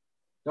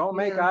 Don't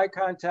make eye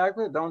contact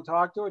with it. Don't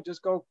talk to it.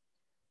 Just go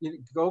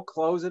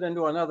close it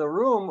into another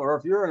room, or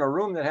if you're in a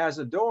room that has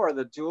a door,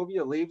 the two of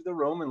you leave the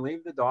room and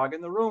leave the dog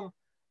in the room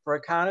for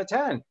a count of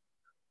 10.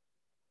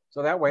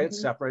 So that way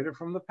it's separated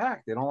from the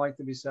pack. They don't like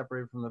to be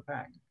separated from the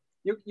pack.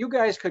 You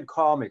guys could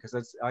call me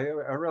because I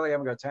really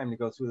haven't got time to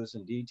go through this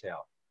in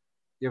detail,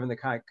 given the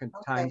kind of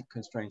time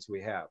constraints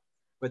we have.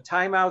 But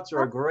timeouts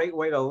are a great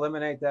way to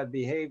eliminate that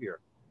behavior.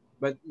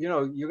 but you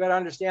know, you got to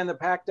understand the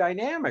pack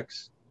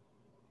dynamics.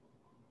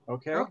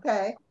 Okay.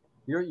 Okay.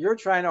 You're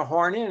trying to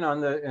horn in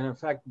on the, in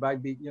effect, by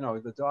you know,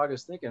 the dog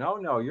is thinking, oh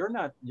no, you're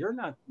not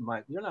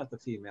the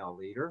female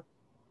leader.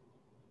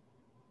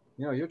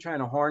 You know, you're trying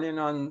to horn in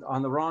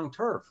on the wrong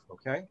turf.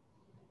 Okay.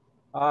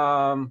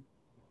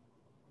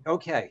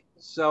 Okay.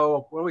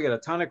 So what do we got? A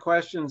ton of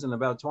questions in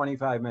about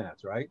 25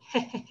 minutes, right?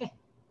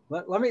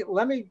 let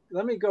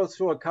me go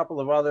through a couple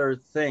of other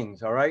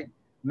things. All right.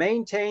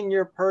 Maintain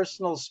your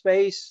personal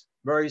space.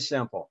 Very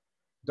simple.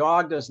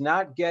 Dog does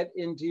not get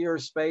into your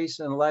space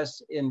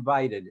unless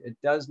invited. It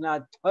does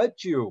not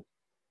touch you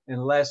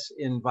unless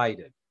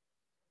invited.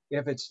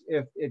 If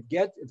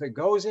it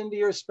goes into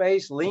your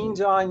space,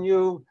 leans on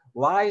you,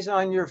 lies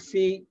on your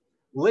feet,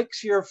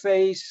 licks your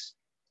face,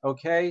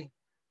 okay,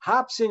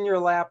 hops in your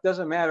lap,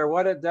 doesn't matter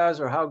what it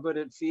does or how good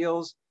it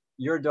feels,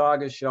 your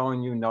dog is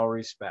showing you no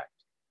respect.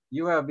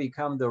 You have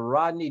become the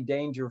Rodney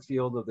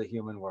Dangerfield of the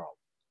human world.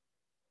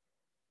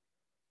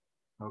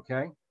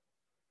 Okay?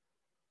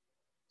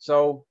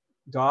 So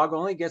dog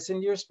only gets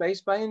into your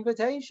space by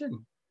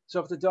invitation. So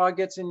if the dog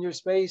gets in your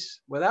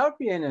space without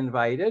being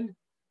invited,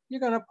 you're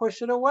going to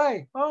push it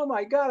away. Oh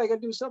my God, I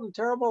got to do something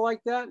terrible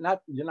like that.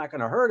 You're not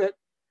going to hurt it,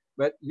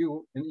 but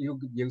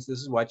this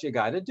is what you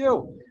got to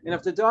do. And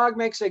if the dog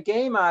makes a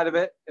game out of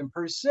it and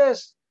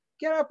persists,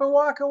 get up and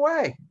walk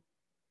away.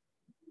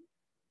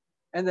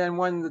 And then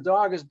when the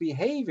dog is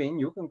behaving,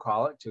 you can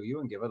call it to you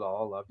and give it all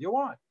the love you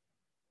want.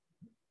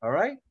 All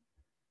right?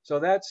 So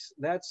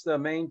that's the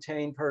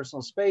maintain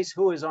personal space.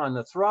 Who is on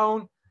the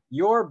throne?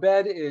 Your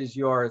bed is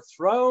your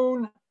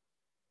throne,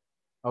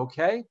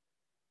 okay?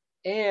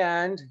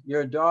 And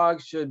your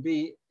dog should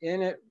be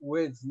in it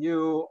with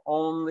you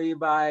only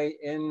by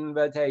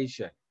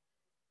invitation.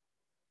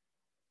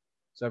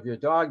 So if your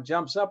dog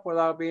jumps up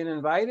without being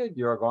invited,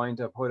 you're going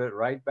to put it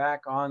right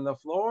back on the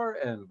floor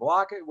and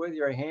block it with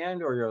your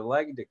hand or your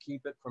leg to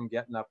keep it from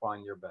getting up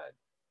on your bed.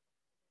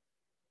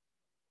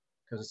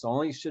 Because it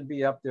only should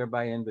be up there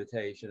by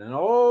invitation. And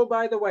oh,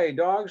 by the way,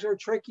 dogs are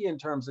tricky in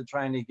terms of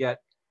trying to get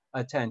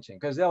attention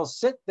because they'll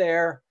sit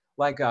there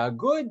like a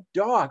good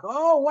dog.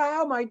 Oh,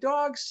 wow, my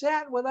dog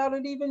sat without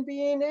it even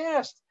being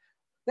asked.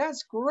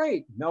 That's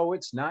great. No,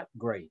 it's not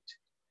great.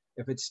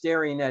 If it's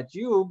staring at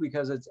you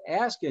because it's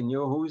asking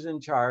you who's in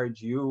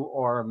charge, you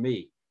or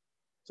me.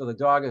 So the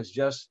dog has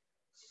just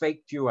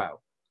faked you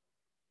out.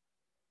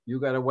 You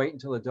got to wait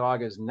until the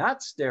dog is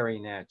not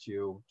staring at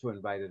you to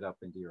invite it up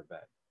into your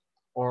bed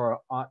or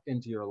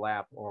into your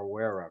lap or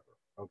wherever,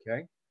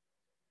 okay?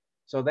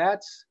 So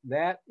that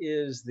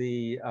is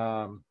the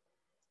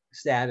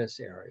status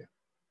area.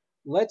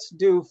 Let's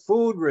do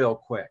food real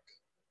quick.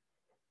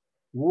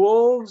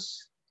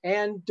 Wolves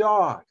and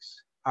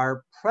dogs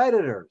are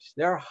predators,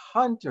 they're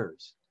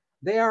hunters,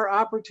 they are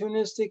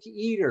opportunistic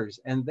eaters,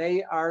 and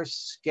they are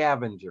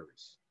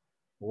scavengers.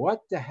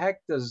 What the heck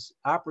does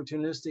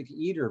opportunistic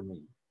eater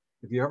mean?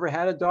 If you ever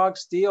had a dog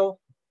steal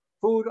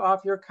food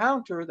off your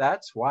counter,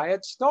 that's why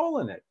it's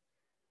stolen it.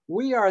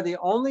 We are the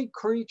only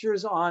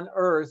creatures on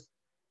earth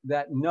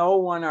that know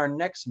when our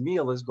next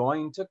meal is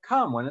going to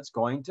come, when it's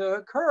going to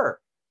occur.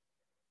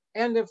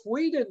 And if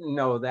we didn't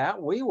know that,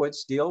 we would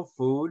steal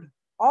food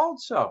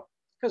also,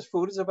 because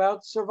food is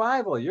about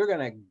survival. You're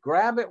going to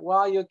grab it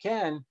while you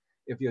can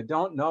if you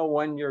don't know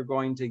when you're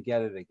going to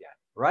get it again,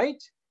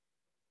 right?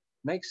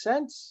 Makes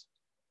sense?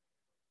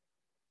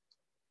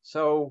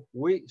 So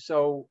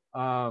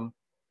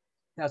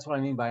that's what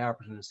I mean by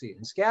opportunistic.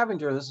 And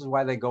scavenger, this is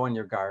why they go in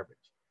your garbage.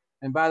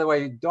 And by the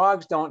way,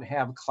 dogs don't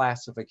have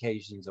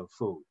classifications of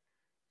food.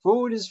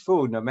 Food is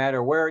food, no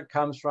matter where it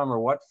comes from or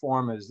what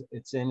form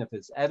it's in. If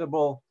it's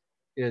edible,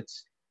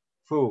 it's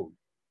food.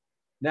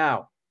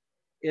 Now,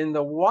 in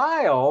the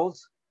wild,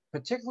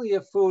 particularly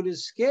if food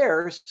is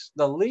scarce,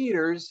 the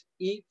leaders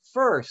eat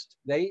first.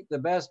 They eat the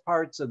best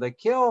parts of the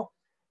kill.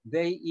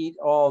 They eat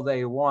all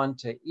they want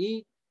to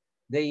eat.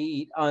 They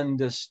eat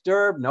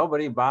undisturbed.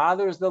 Nobody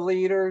bothers the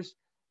leaders.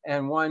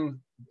 And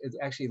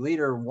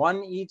leader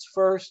one eats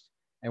first.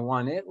 And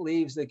when it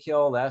leaves the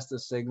kill, that's the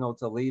signal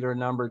to leader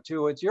number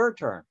two, it's your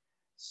turn.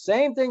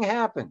 Same thing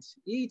happens.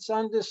 Eats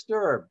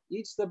undisturbed,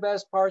 eats the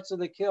best parts of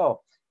the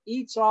kill,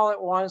 eats all it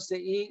wants to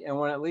eat. And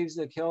when it leaves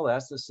the kill,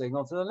 that's the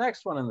signal to the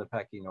next one in the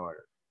pecking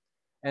order.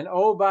 And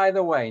oh, by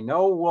the way,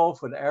 no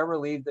wolf would ever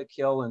leave the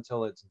kill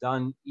until it's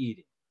done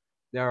eating.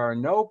 There are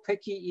no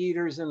picky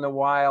eaters in the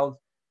wild.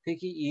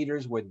 Picky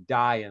eaters would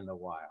die in the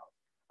wild.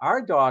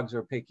 Our dogs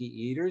are picky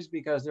eaters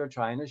because they're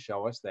trying to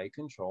show us they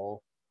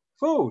control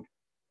food.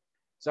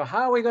 So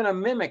how are we going to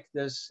mimic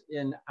this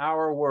in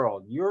our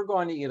world? You're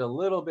going to eat a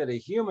little bit of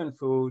human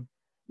food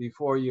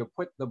before you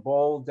put the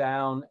bowl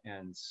down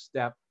and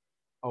step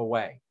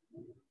away.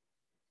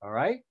 All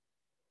right?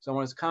 So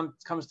when it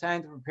comes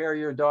time to prepare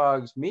your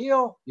dog's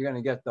meal, you're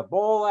going to get the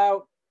bowl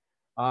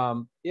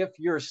out. If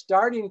your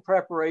starting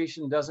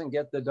preparation doesn't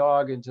get the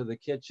dog into the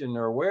kitchen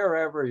or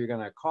wherever, you're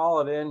going to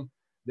call it in,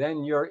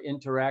 then your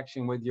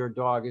interaction with your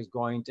dog is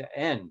going to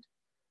end.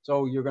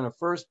 So you're going to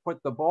first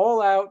put the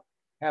bowl out,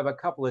 have a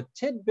couple of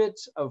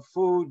tidbits of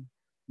food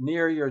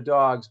near your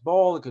dog's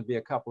bowl. It could be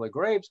a couple of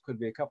grapes, could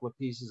be a couple of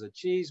pieces of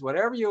cheese,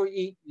 whatever you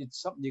eat,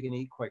 it's something you can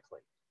eat quickly,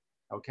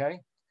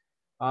 okay?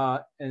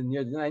 And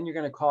then you're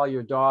gonna call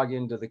your dog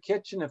into the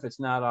kitchen if it's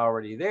not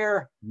already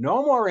there.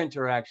 No more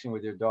interaction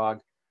with your dog.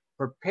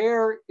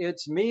 Prepare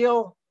its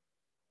meal.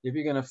 If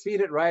you're gonna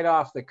feed it right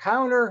off the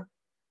counter,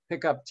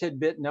 pick up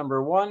tidbit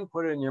number 1,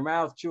 put it in your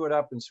mouth, chew it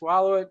up and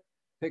swallow it.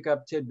 Pick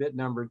up tidbit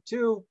number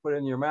 2, put it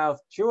in your mouth,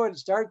 chew it,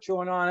 start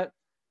chewing on it,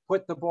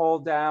 put the bowl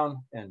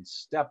down and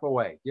step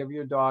away. Give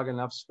your dog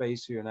enough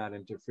space so you're not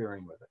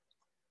interfering with it.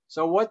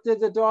 So what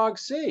did the dog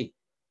see?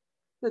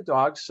 The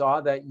dog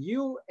saw that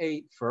you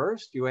ate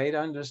first, you ate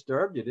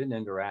undisturbed, you didn't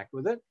interact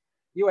with it.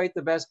 You ate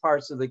the best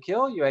parts of the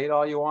kill, you ate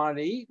all you wanted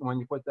to eat, and when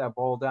you put that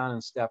bowl down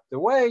and stepped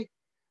away,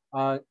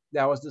 that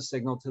was the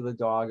signal to the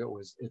dog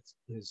it's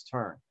his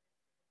turn.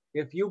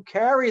 If you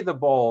carry the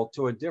bowl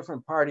to a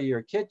different part of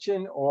your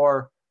kitchen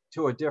or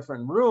to a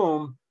different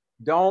room,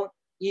 don't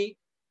eat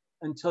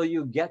until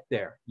you get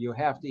there. You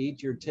have to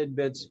eat your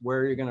tidbits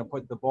where you're gonna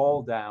put the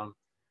bowl down.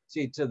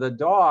 See, to the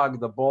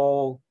dog, the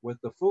bowl with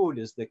the food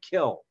is the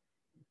kill.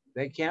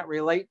 They can't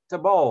relate to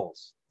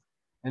bowls.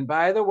 And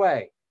by the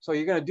way, so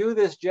you're gonna do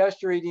this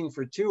gesture eating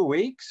for 2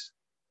 weeks.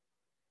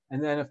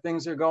 And then if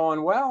things are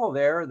going well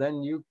there,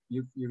 then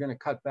you're gonna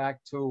cut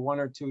back to 1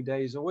 or 2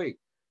 days a week.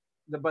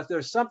 But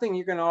there's something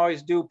you can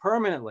always do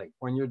permanently.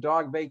 When your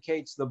dog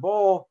vacates the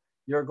bowl,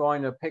 you're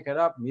going to pick it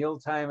up,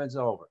 mealtime is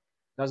over.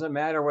 Doesn't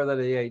matter whether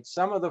they ate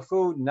some of the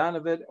food, none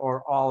of it,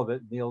 or all of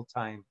it,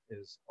 mealtime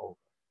is over.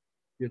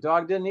 If your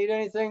dog didn't eat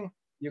anything,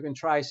 you can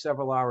try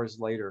several hours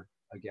later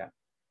again.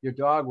 Your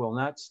dog will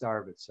not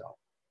starve itself,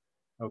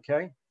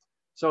 okay?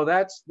 So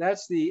that's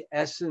the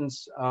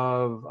essence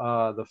of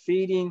the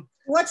feeding.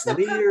 What's the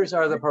leaders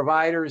are the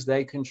providers,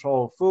 they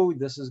control food.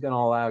 This is gonna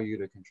allow you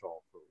to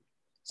control food.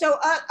 So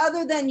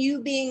other than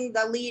you being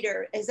the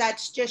leader, is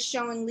that just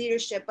showing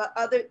leadership?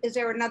 Is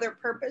there another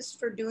purpose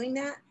for doing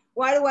that?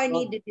 Why do I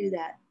need to do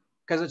that?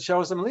 Because it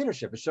shows them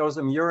leadership. It shows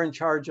them you're in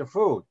charge of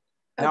food.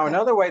 Okay. Now,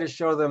 another way to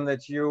show them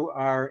that you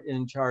are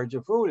in charge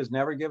of food is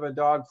never give a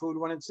dog food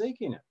when it's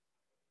seeking it.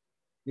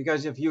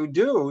 Because if you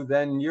do,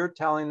 then you're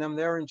telling them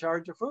they're in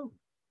charge of food.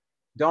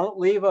 Don't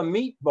leave a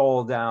meat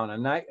bowl down,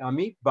 a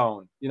meat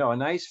bone, you know, a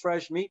nice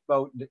fresh meat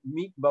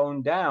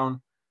bone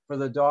down for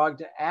the dog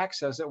to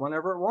access it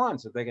whenever it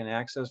wants. If they can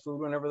access food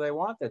whenever they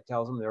want, that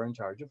tells them they're in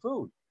charge of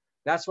food.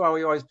 That's why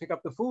we always pick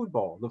up the food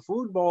bowl. The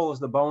food bowl is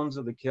the bones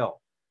of the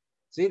kill.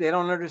 See, they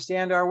don't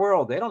understand our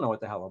world. They don't know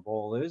what the hell a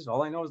bowl is.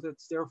 All they know is that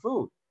it's their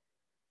food.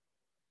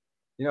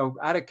 You know,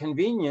 out of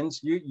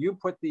convenience, you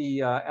put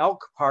the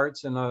elk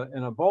parts in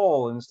a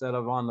bowl instead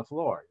of on the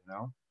floor, you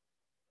know?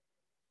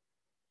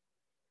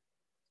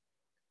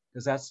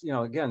 Because that's, you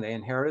know, again, they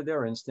inherited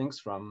their instincts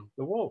from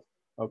the wolf,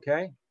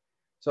 okay?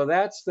 So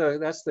that's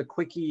the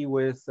quickie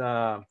with,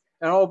 and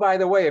oh, by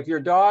the way, if your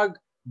dog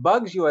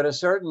bugs you at a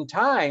certain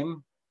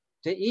time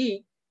to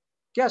eat,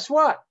 guess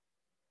what?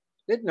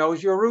 It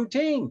knows your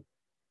routine.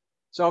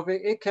 So if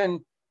it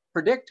can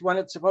predict when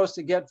it's supposed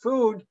to get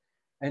food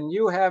and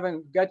you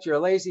haven't got your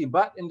lazy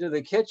butt into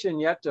the kitchen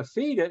yet to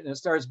feed it and it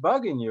starts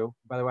bugging you,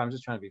 by the way, I'm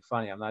just trying to be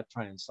funny. I'm not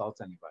trying to insult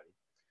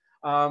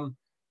anybody.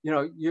 You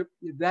know,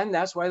 then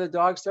that's why the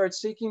dog starts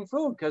seeking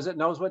food, because it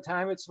knows what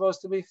time it's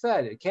supposed to be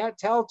fed. It can't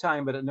tell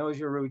time, but it knows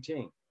your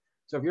routine.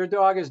 So if your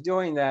dog is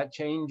doing that,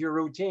 change your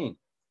routine.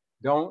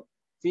 Don't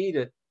feed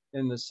it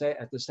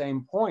at the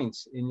same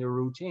points in your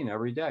routine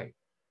every day.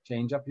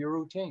 Change up your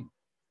routine,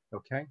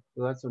 okay?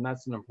 So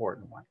that's an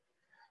important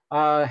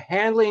one.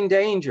 Handling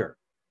danger.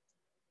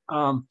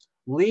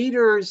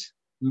 Leaders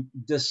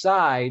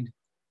decide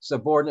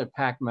subordinate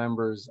pack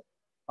members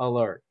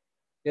alert.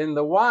 In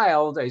the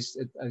wild, a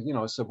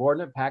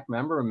subordinate pack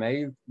member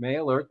may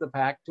alert the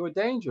pack to a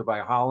danger by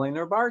howling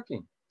or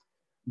barking.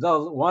 The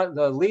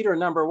leader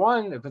number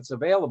 1, if it's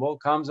available,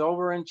 comes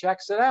over and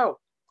checks it out.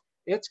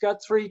 It's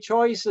got 3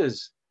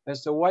 choices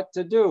as to what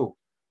to do: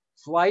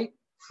 flight,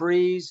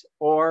 freeze,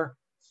 or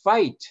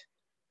fight.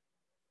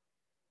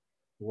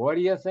 What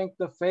do you think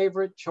the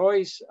favorite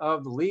choice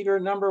of leader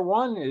number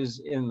 1 is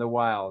in the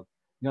wild?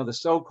 You know, the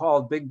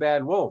so-called big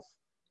bad wolf.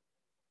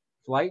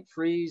 Flight,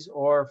 freeze,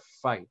 or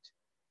fight?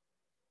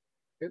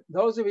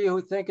 Those of you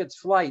who think it's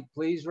flight,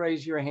 please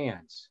raise your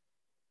hands.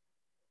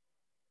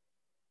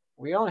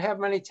 We don't have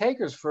many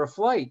takers for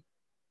flight.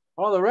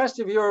 All the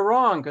rest of you are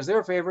wrong, because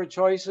their favorite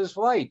choice is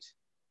flight.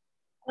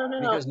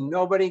 Because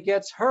nobody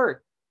gets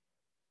hurt.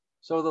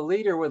 So the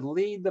leader would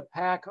lead the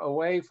pack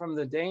away from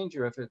the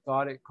danger if it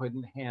thought it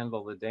couldn't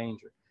handle the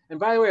danger. And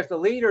by the way, if the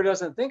leader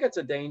doesn't think it's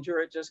a danger,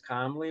 it just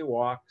calmly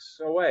walks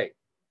away.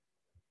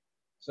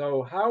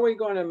 So how are we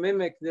going to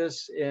mimic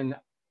this in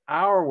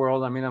our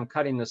world? I mean, I'm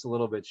cutting this a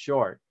little bit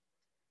short.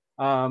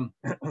 But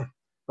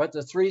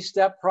the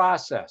 3-step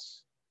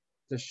process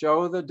to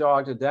show the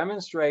dog, to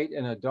demonstrate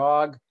in a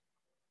dog,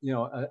 you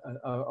know,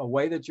 a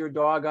way that your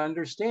dog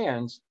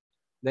understands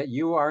that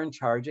you are in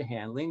charge of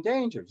handling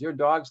dangers. Your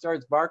dog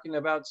starts barking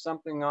about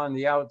something on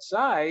the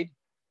outside,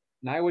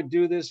 and I would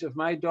do this if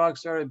my dog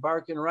started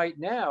barking right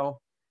now.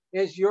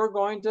 is you're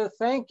going to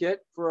thank it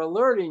for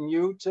alerting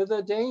you to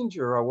the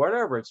danger or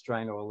whatever it's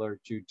trying to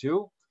alert you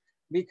to,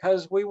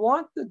 because we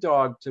want the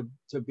dog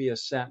to be a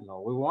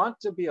sentinel. We want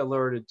to be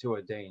alerted to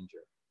a danger.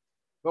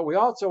 But we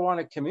also want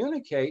to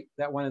communicate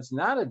that when it's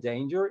not a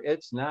danger,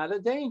 it's not a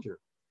danger.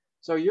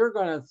 So you're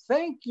going to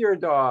thank your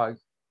dog.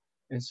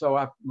 And so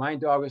if my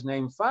dog was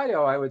named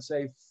Fido, I would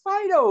say,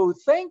 Fido,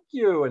 thank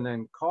you. And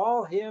then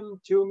call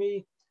him to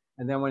me.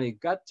 And then when he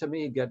got to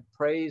me, he'd get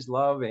praise,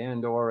 love,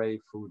 and or a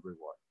food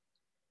reward.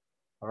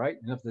 All right.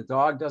 And if the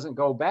dog doesn't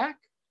go back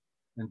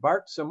and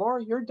bark some more,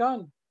 you're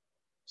done.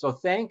 So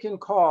thank and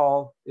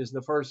call is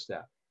the first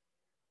step.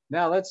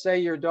 Now, let's say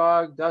your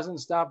dog doesn't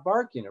stop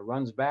barking. It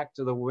runs back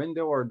to the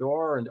window or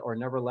door or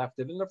never left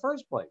it in the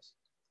first place.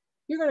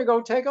 You're going to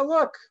go take a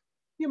look.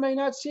 You may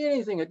not see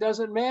anything. It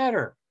doesn't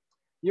matter.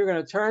 You're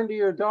going to turn to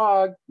your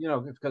dog, you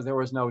know, because there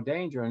was no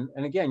danger.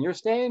 And again, you're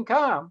staying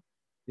calm.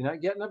 You're not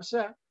getting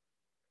upset.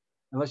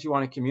 Unless you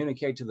want to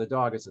communicate to the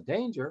dog it's a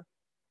danger,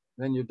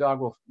 then your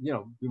dog will, you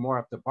know, be more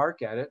apt to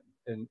bark at it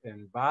and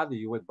bother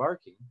you with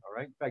barking. All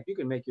right. In fact, you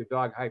can make your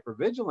dog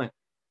hypervigilant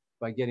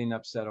by getting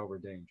upset over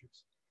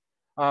dangers.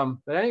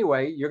 But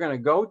anyway, you're going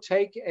to go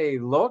take a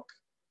look,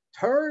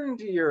 turn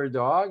to your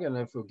dog. And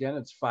if, again,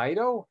 it's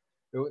Fido,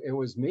 it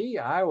was me,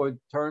 I would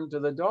turn to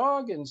the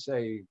dog and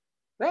say,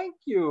 thank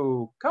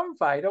you. Come,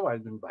 Fido.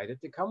 I'd invite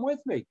it to come with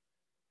me.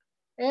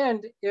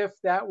 And if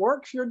that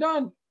works, you're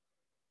done.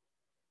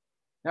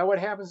 Now, what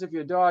happens if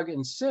your dog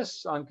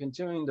insists on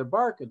continuing to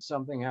bark at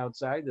something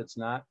outside that's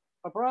not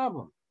a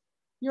problem?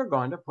 You're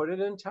going to put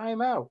it in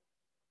timeout.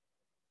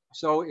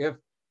 So if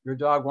your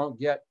dog won't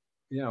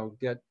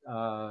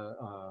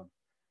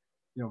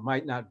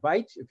might not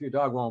bite, if your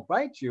dog won't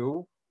bite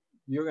you,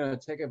 you're going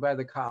to take it by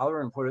the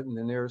collar and put it in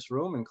the nearest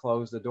room and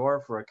close the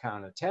door for a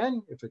count of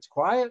 10 if it's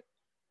quiet.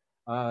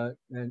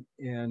 And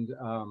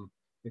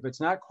if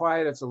it's not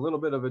quiet, it's a little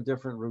bit of a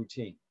different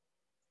routine.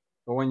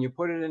 But when you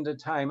put it into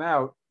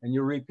timeout and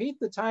you repeat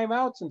the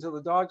timeouts until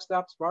the dog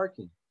stops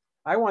barking.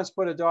 I once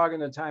put a dog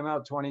in a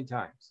timeout 20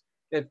 times.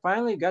 It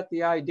finally got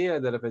the idea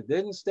that if it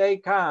didn't stay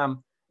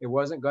calm, it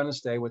wasn't going to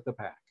stay with the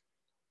pack.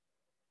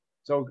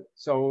 And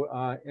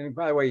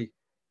by the way,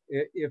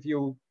 if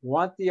you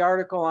want the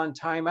article on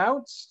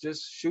timeouts,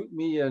 just shoot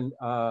me an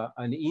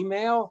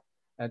email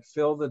at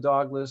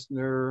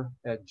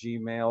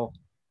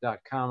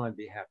philthedoglistener@gmail.com. I'd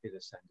be happy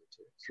to send it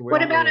to you. So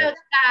what about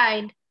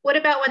outside? What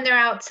about when they're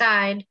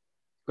outside?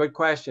 Good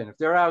question. If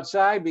they're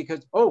outside,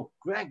 because, oh,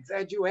 Greg,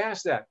 glad you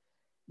asked that.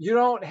 You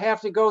don't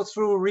have to go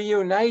through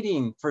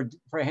reuniting for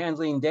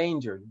handling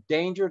danger.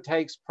 Danger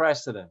takes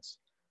precedence.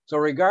 So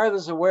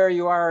regardless of where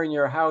you are in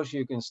your house,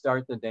 you can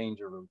start the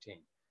danger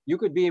routine. You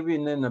could be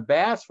even in the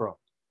bathroom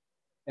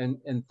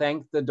and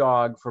thank the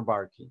dog for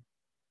barking.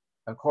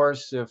 Of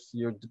course, if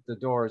the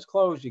door is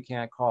closed, you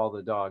can't call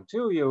the dog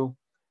to you.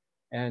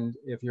 And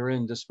if you're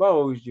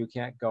indisposed, you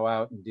can't go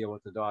out and deal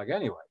with the dog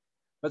anyway.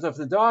 But if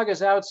the dog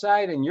is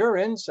outside and you're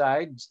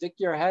inside, stick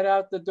your head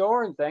out the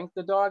door and thank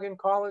the dog and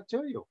call it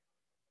to you.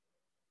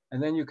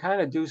 And then you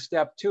kind of do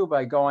step 2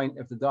 by going,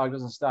 if the dog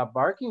doesn't stop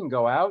barking,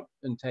 go out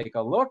and take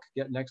a look,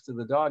 get next to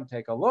the dog,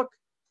 take a look,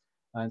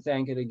 and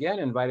thank it again,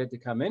 invite it to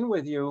come in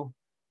with you.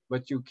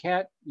 But you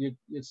can't,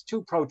 it's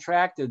too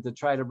protracted to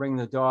try to bring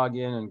the dog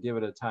in and give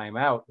it a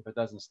timeout. If it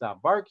doesn't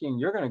stop barking,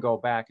 you're going to go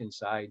back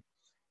inside,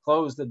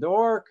 close the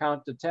door,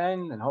 count to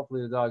 10, and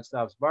hopefully the dog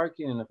stops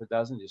barking. And if it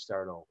doesn't, you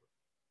start over.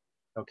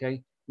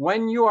 Okay.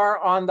 When you are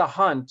on the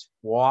hunt,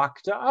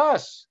 walk to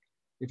us.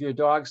 If your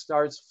dog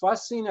starts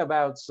fussing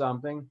about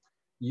something,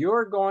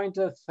 you're going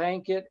to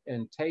thank it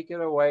and take it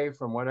away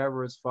from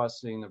whatever it's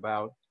fussing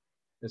about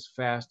as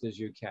fast as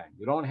you can.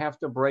 You don't have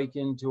to break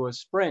into a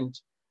sprint,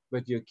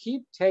 but you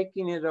keep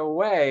taking it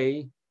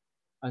away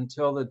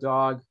until the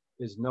dog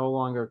is no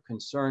longer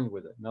concerned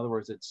with it. In other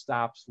words, it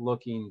stops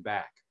looking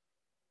back.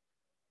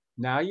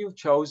 Now you've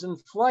chosen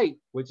flight,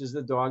 which is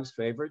the dog's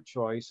favorite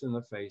choice in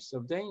the face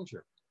of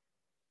danger.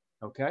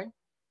 Okay?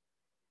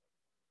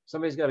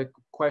 Somebody's got a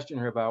question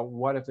here about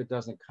what if it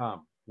doesn't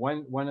come?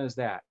 When is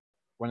that?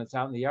 When it's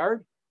out in the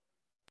yard?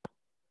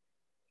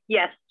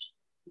 Yes.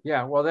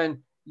 Yeah, well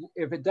then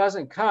if it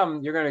doesn't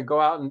come, you're going to go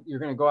out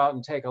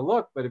and take a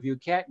look, but if you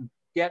can't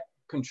get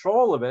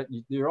control of it,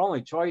 your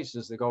only choice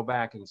is to go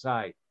back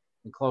inside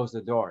and close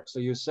the door. So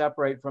you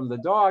separate from the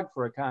dog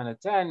for a count of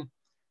 10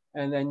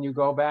 and then you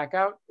go back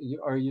out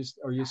or you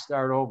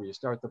start over, you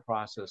start the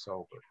process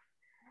over.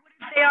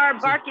 They are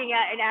barking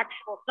at an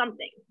actual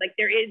something, like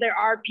there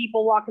are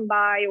people walking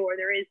by, or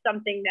there is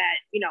something that,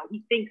 you know,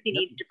 he thinks he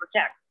needs to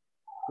protect.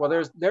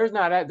 Well, they're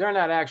not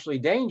actually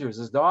dangers.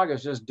 This dog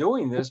is just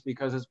doing this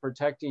because it's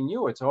protecting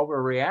you. It's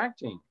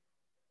overreacting.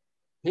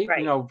 People,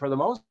 right. You know, for the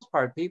most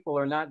part, people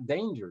are not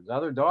dangers.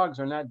 Other dogs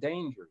are not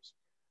dangers.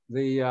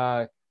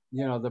 The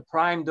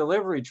prime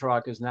delivery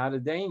truck is not a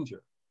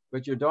danger,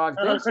 but your dog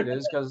thinks it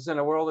is because it's in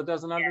a world it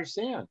doesn't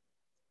understand.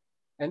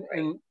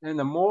 And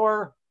the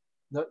more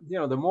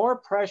the more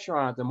pressure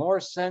on it, the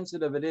more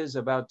sensitive it is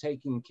about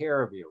taking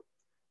care of you,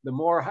 the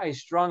more high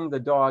strung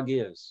the dog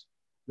is,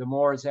 the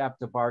more it's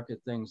apt to bark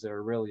at things that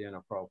are really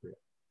inappropriate.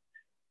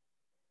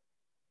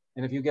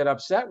 And if you get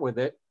upset with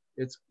it,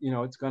 it's, you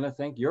know, it's going to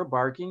think you're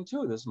barking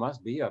too. This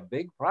must be a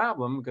big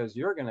problem because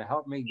you're going to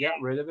help me get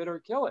rid of it or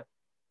kill it.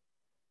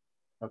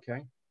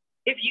 Okay.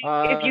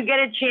 If you get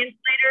a chance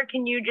later,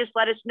 can you just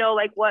let us know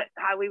like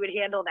how we would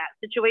handle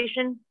that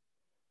situation?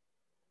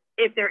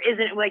 If there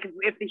isn't, like,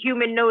 if the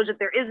human knows that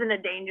there isn't a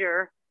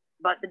danger,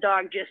 but the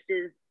dog just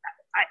is,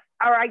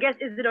 or I guess,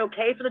 is it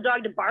okay for the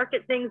dog to bark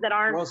at things that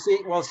aren't?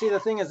 Well, see,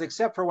 the thing is,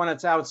 except for when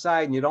it's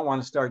outside and you don't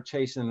want to start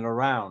chasing it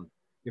around.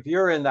 If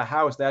you're in the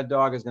house, that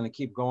dog is going to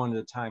keep going to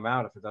the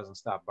timeout if it doesn't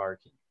stop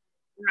barking.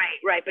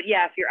 Right. But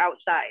yeah, if you're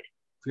outside.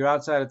 If you're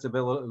outside, it's a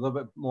little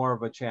bit more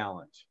of a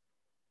challenge.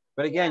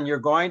 But again, you're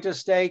going to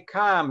stay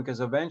calm because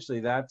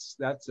eventually that's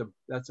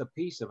a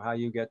piece of how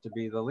you get to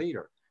be the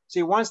leader.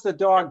 See, once the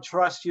dog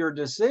trusts your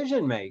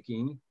decision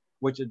making,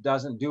 which it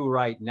doesn't do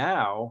right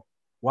now,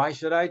 why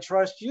should I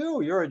trust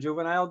you? You're a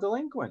juvenile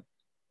delinquent.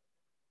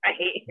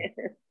 Right.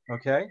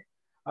 Okay.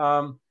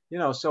 You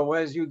know, so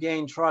as you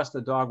gain trust,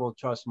 the dog will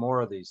trust more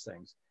of these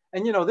things.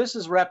 And you know, this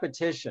is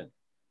repetition.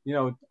 You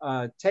know,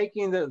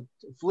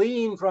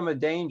 fleeing from a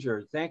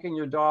danger, thanking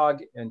your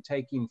dog and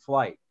taking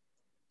flight.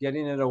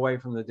 Getting it away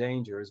from the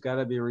danger has got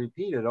to be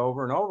repeated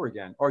over and over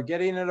again, or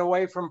getting it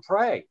away from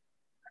prey.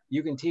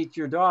 You can teach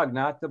your dog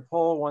not to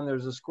pull when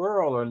there's a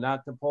squirrel or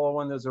not to pull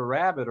when there's a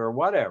rabbit or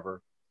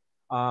whatever,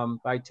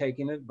 by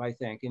thanking it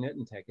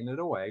and taking it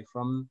away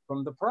from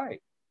the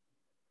prey.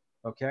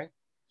 Okay.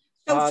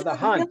 So the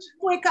hunt. Real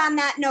quick on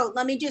that note,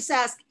 let me just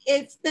ask,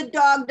 if the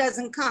dog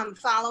doesn't come,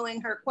 following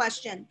her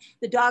question,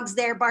 the dog's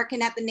there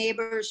barking at the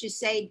neighbors, you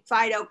say,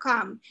 Fido,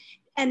 come.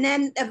 And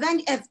then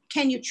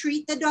can you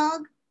treat the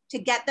dog to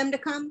get them to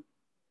come?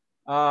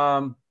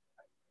 I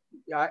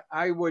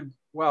would,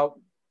 well,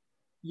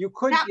 you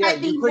could, that yeah,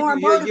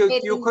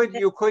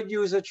 you could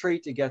use a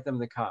treat to get them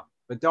to come,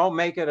 but don't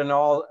make it an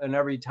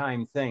every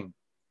time thing,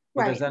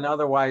 because then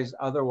otherwise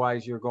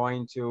you're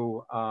going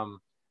to,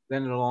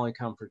 then it'll only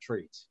come for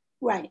treats.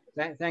 Right.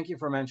 Thank you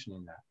for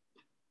mentioning that.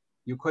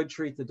 You could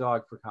treat the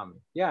dog for coming.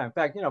 Yeah, in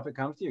fact, you know, if it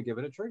comes to you, give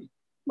it a treat.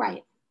 Right.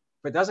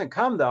 If it doesn't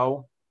come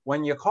though,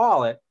 when you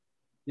call it,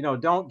 you know,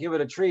 don't give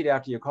it a treat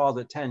after you called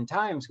it 10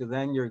 times, because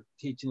then you're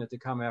teaching it to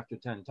come after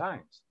 10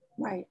 times.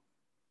 Right.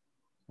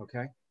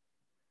 Okay.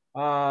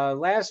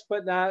 Last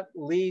but not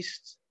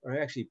least, or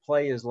actually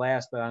play is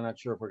last, but I'm not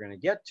sure if we're going to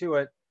get to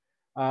it,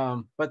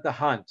 but the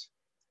hunt.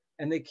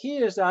 And the key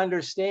is to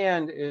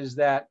understand is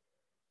that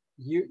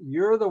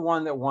you're the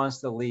one that wants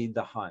to lead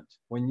the hunt.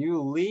 When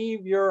you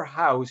leave your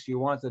house, you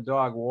want the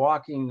dog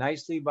walking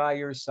nicely by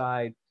your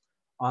side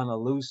on a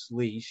loose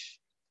leash,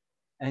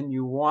 and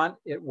you want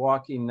it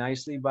walking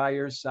nicely by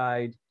your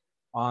side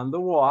on the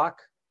walk.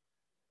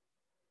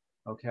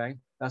 Okay,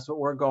 that's what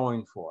we're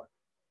going for.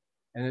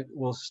 And it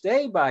will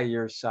stay by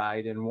your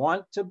side and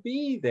want to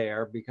be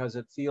there because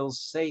it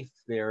feels safe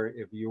there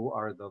if you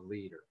are the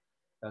leader.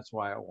 That's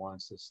why it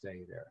wants to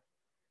stay there.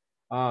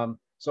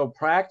 So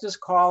practice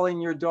calling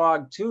your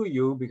dog to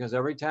you, because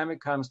every time it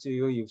comes to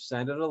you, you've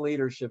sent it a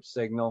leadership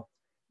signal.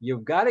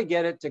 You've got to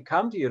get it to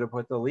come to you to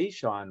put the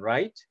leash on,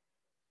 right?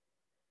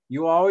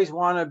 You always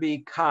want to be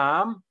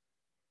calm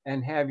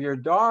and have your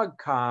dog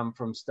calm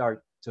from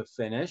start to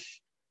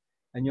finish.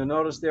 And you'll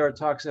notice there it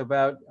talks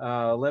about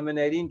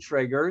eliminating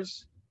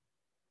triggers.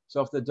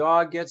 So if the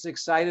dog gets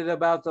excited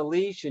about the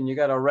leash and you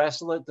got to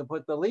wrestle it to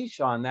put the leash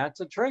on, that's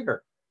a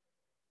trigger.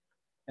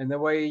 And the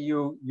way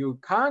you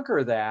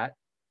conquer that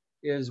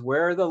is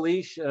wear the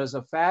leash as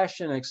a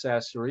fashion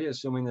accessory,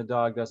 assuming the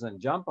dog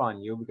doesn't jump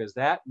on you, because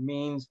that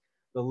means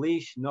the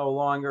leash no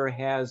longer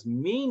has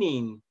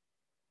meaning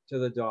to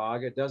the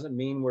dog. It doesn't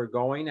mean we're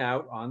going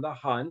out on the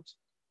hunt.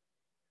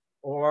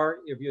 Or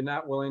if you're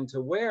not willing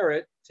to wear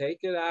it, take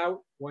it out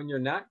when you're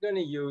not going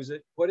to use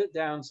it, put it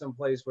down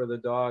someplace where the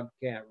dog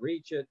can't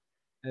reach it,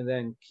 and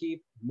then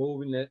keep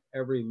moving it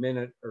every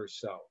minute or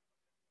so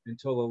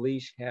until the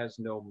leash has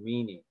no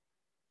meaning.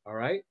 All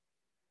right.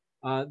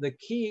 The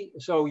key,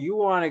 so you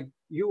want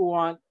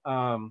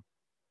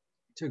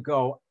to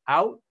go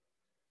out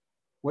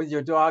with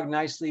your dog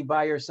nicely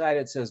by your side.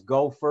 It says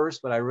go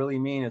first, but I really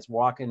mean it's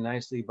walking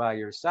nicely by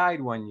your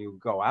side when you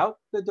go out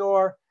the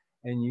door,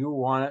 and you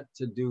want it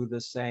to do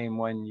the same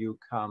when you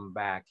come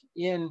back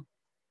in.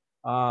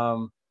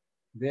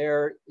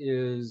 There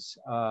is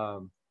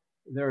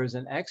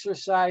an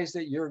exercise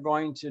that you're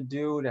going to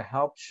do to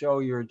help show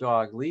your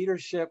dog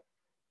leadership.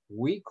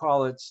 We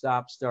call it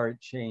stop, start,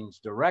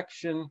 change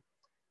direction.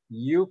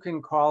 You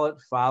can call it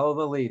follow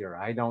the leader.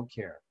 I don't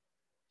care.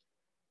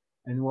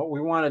 And what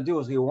we want to do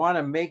is we want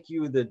to make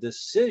you the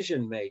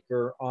decision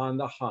maker on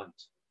the hunt.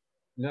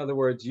 In other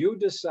words, you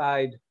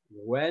decide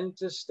when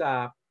to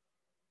stop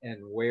and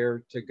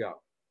where to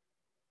go.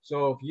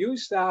 So if you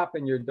stop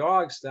and your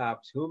dog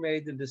stops, who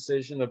made the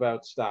decision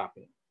about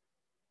stopping?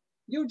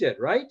 You did,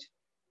 right?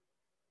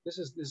 This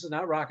is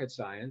not rocket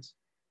science.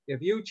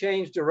 If you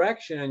change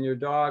direction and your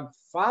dog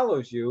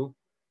follows you,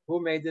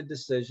 who made the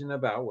decision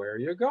about where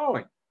you're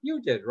going?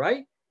 You did,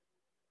 right?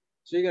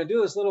 So you're going to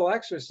do this little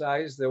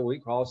exercise that we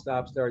call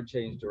stop, start,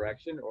 change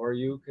direction, or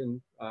you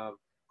can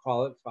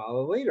call it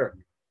follow leader.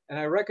 And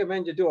I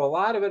recommend you do a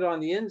lot of it on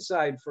the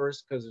inside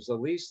first because there's the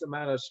least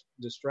amount of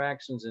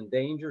distractions and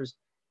dangers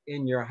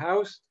in your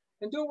house.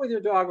 And do it with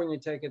your dog when you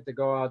take it to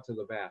go out to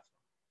the bathroom,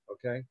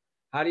 okay?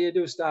 How do you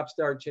do stop,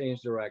 start, change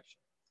direction?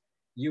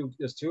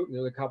 There's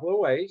a couple of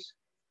ways.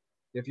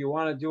 If you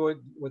want to do it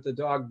with the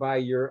dog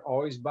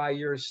always by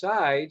your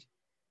side,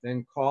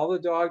 then call the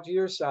dog to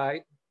your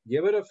side,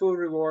 give it a food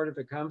reward if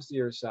it comes to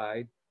your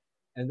side,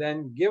 and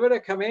then give it a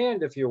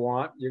command if you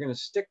want. You're going to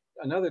stick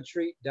another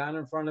treat down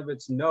in front of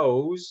its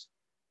nose,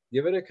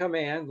 give it a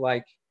command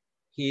like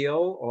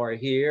heel or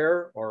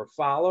here or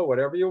follow,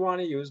 whatever you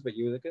want to use, but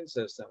use it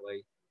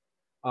consistently.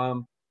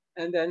 And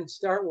then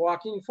start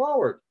walking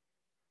forward.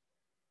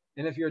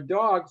 And if your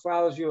dog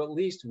follows you at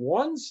least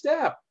one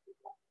step,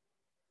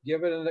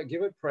 give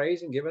it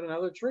praise and give it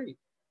another treat.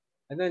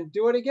 And then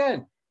do it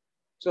again.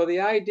 So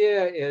the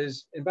idea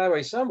is, and by the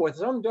way, with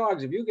some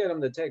dogs, if you get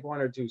them to take 1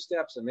 or 2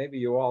 steps, and maybe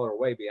you all are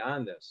way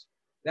beyond this,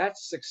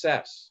 that's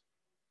success.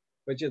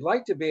 But you'd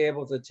like to be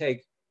able to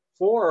take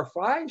 4 or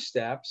 5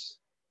 steps,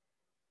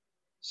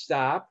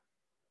 stop,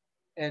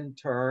 and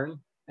turn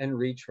and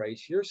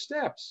retrace your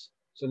steps.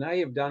 So now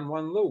you've done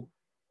 1 loop.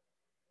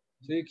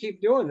 So you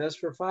keep doing this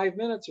for 5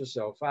 minutes or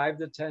so, 5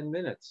 to 10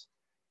 minutes,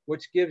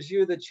 which gives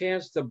you the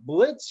chance to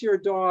blitz your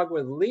dog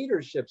with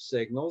leadership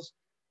signals,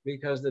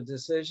 because the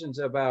decisions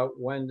about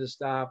when to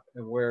stop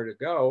and where to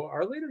go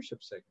are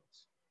leadership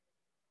signals.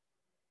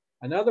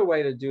 Another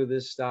way to do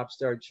this stop,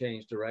 start,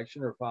 change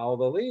direction or follow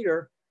the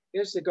leader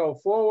is to go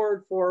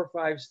forward 4 or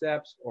 5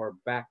 steps or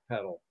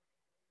backpedal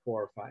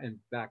 4 or 5 and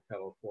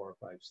backpedal 4 or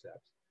 5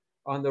 steps.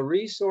 On the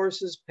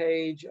resources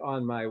page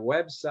on my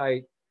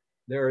website,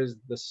 there is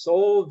the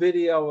sole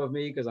video of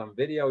me, because I'm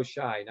video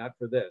shy, not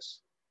for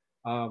this,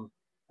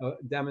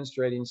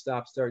 demonstrating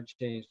stop, start,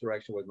 change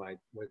direction with my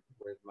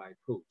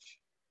pooch.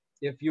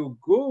 If you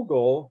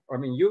Google, go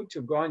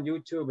on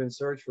YouTube and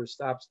search for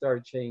stop,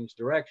 start, change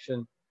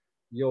direction,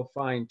 you'll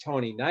find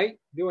Tony Knight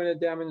doing a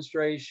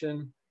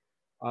demonstration.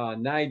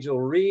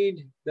 Nigel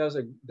Reed there's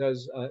a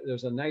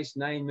nice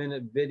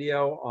 9-minute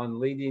video on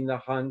leading the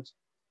hunt.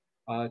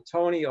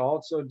 Tony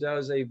also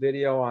does a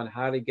video on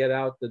how to get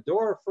out the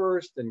door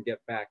first and get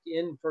back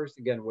in first,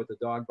 again, with the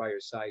dog by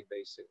your side,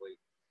 basically.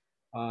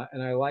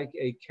 And I like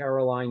a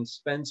Caroline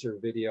Spencer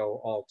video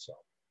also.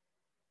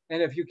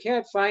 And if you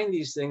can't find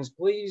these things,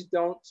 please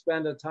don't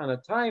spend a ton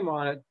of time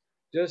on it.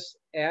 Just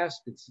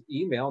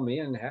email me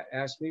and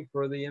ask me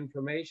for the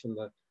information,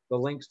 the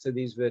links to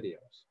these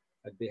videos.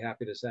 I'd be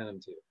happy to send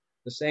them to you.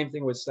 The same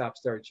thing with stop,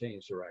 start,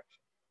 change direction.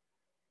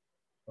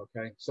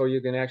 Okay, so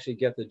you can actually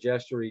get the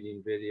gesture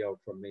reading video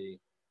from me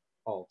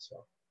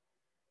also.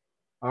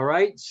 All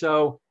right,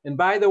 so, and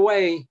by the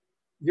way,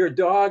 your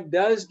dog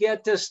does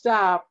get to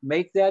stop,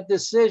 make that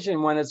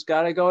decision when it's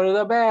got to go to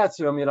the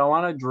bathroom. You don't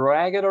want to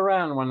drag it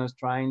around when it's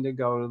trying to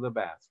go to the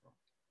bathroom.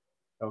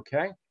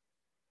 Okay?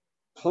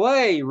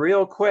 Play,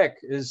 real quick,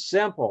 is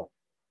simple.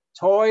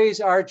 Toys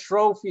are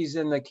trophies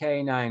in the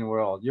canine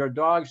world. Your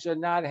dog should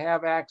not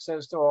have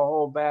access to a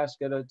whole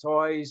basket of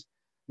toys,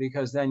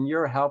 because then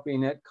you're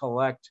helping it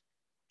collect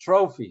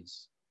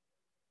trophies.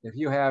 If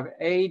you have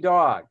a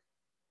dog,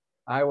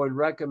 I would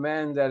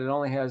recommend that it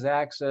only has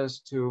access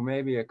to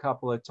maybe a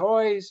couple of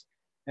toys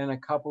and a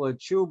couple of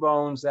chew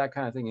bones, that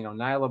kind of thing,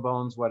 Nyla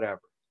bones,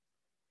 whatever.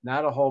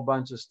 Not a whole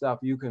bunch of stuff.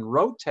 You can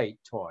rotate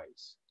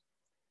toys.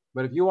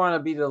 But if you want to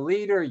be the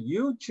leader,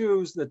 you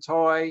choose the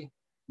toy,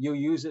 you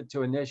use it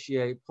to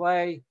initiate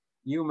play,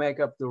 you make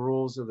up the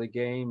rules of the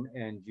game,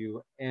 and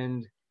you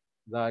end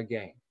the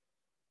game.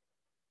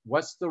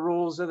 What's the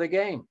rules of the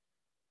game?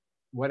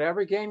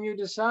 Whatever game you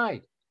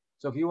decide.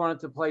 So if you want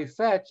it to play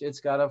fetch, it's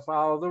got to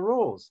follow the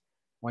rules.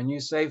 When you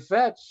say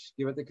fetch,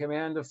 give it the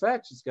command to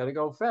fetch, it's got to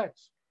go fetch.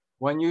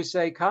 When you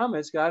say come,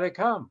 it's got to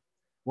come.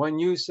 When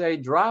you say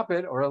drop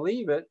it or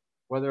leave it,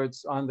 whether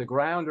it's on the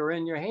ground or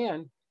in your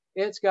hand,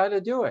 it's got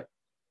to do it.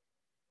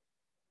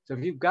 So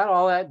if you've got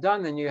all that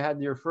done, then you had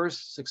your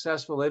first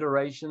successful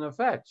iteration of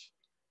fetch.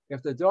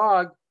 If the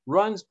dog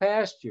runs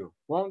past you,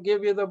 won't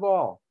give you the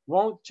ball,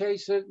 won't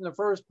chase it in the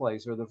first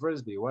place or the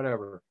frisbee,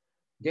 whatever,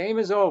 game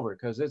is over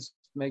because it's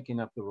making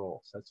up the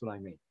rules. That's what I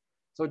mean.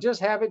 So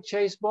just have it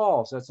chase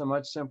balls. That's a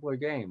much simpler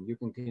game. You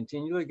can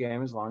continue the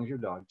game as long as your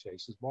dog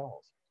chases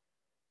balls.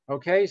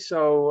 Okay,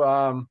 so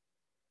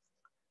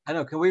I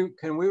don't know,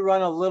 can we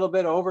run a little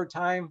bit over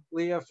time,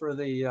 Leah, for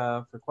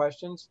the for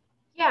questions?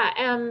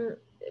 Yeah,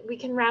 we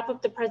can wrap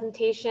up the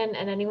presentation,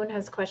 and anyone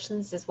has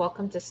questions is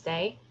welcome to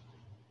stay.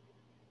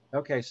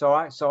 Okay, so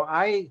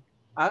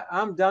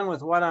I'm done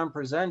with what I'm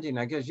presenting.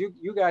 I guess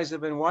you guys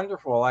have been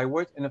wonderful.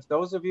 And if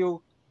those of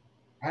you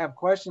have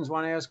questions,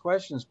 want to ask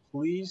questions,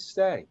 please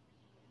stay.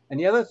 And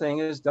the other thing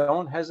is,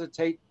 don't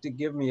hesitate to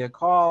give me a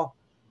call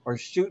or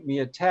shoot me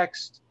a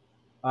text.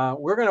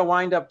 We're going to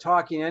wind up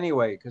talking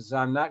anyway, because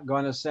I'm not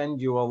going to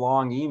send you a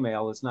long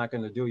email. It's not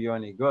going to do you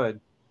any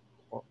good,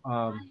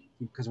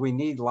 because we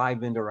need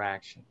live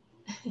interaction.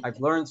 I've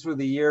learned through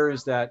the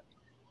years that,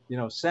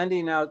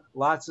 sending out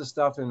lots of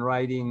stuff in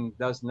writing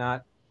does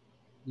not,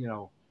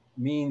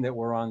 mean that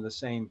we're on the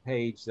same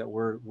page, that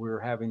we're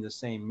having the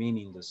same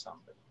meaning to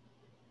somebody.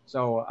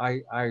 So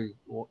I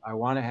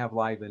want to have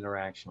live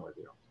interaction with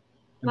you.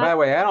 And by the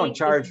way, I don't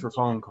charge for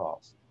phone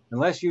calls.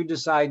 Unless you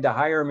decide to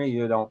hire me,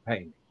 you don't pay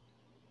me.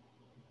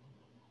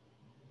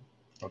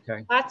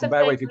 Okay. Lots of by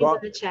the way, thank yous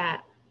in the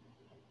chat.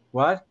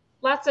 What?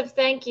 Lots of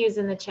thank yous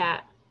in the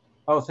chat.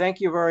 Oh, thank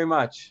you very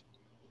much.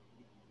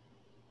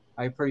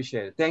 I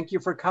appreciate it. Thank you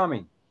for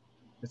coming.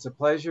 It's a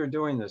pleasure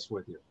doing this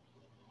with you.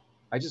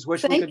 I just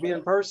wish we could be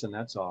in person,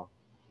 that's all.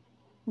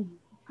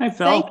 Hi,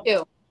 Phil. Thank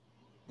you.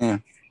 Yeah.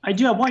 I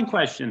do have one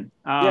question.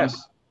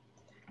 Yes.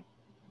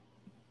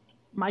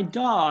 My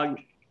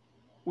dog,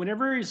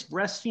 whenever he's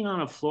resting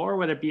on a floor,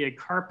 whether it be a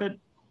carpet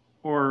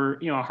or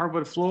a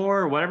hardwood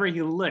floor or whatever,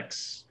 he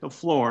licks the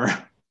floor.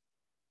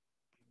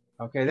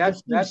 Okay,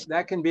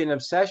 that can be an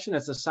obsession.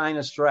 It's a sign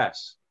of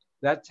stress.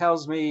 That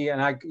tells me, and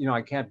I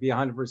can't be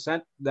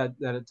 100% that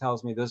it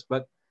tells me this,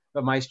 but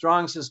my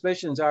strong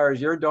suspicions are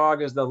is your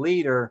dog is the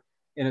leader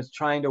and it's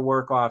trying to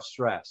work off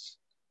stress.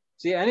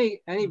 See, any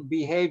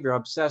behavior,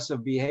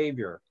 obsessive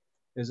behavior,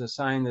 is a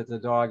sign that the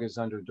dog is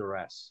under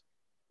duress.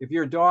 If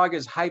your dog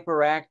is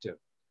hyperactive,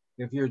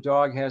 if your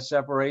dog has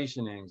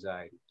separation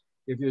anxiety,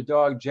 if your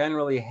dog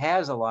generally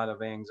has a lot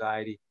of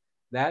anxiety,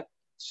 that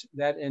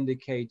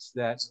indicates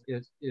that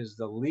it is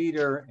the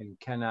leader and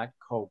cannot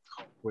cope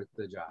with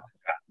the job.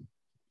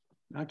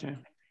 Okay.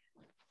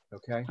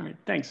 Okay. All right.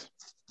 Thanks.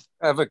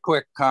 I have a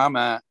quick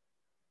comment.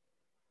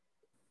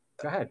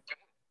 Go ahead.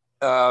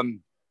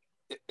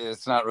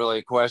 It's not really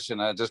a question.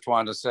 I just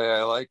wanted to say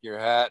I like your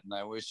hat, and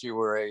I wish you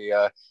were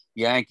a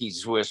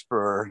Yankees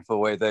whisperer the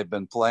way they've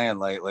been playing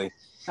lately.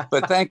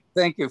 But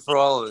thank you for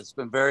all of it. It's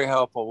been very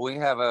helpful. We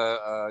have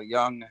a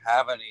young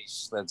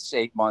Havanese that's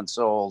 8 months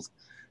old,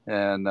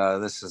 and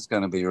this is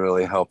going to be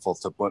really helpful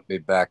to put me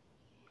back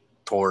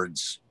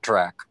towards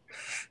track.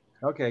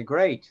 Okay,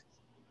 great.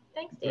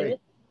 Thanks, David. Great.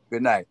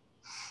 Good night.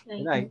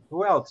 Good night.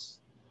 Who else?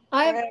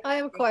 I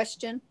have a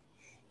question.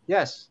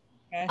 Yes.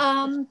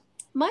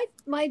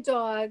 My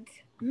dog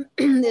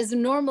is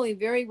normally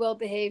very well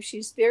behaved.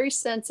 She's very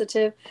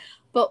sensitive,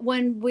 but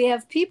when we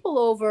have people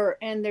over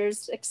and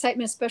there's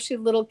excitement, especially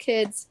little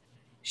kids,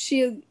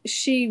 she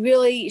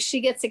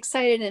gets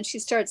excited and she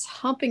starts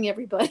humping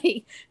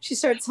everybody. She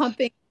starts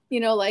humping,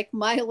 like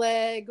my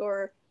leg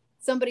or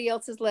somebody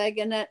else's leg,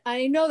 and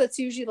I know that's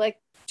usually like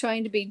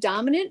trying to be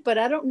dominant, but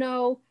I don't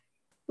know,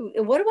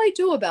 what do I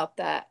do about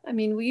that? I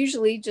mean, we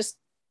usually just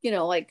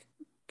like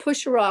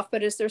push her off,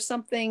 but is there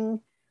something?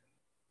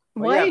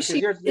 Well, is she?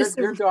 Your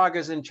dog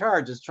is in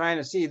charge. It's trying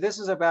to see. This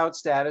is about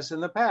status in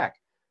the pack.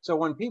 So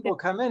when people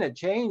come in, it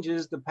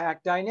changes the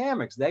pack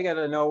dynamics. They got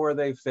to know where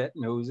they fit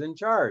and who's in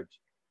charge.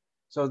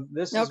 So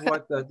this is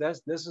what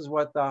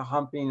the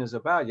humping is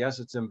about. Yes,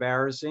 it's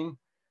embarrassing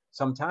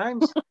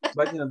sometimes,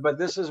 but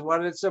this is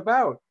what it's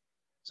about.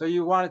 So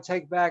you want to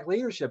take back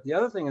leadership. The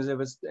other thing is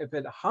if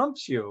it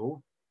humps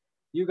you,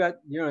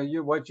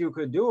 what you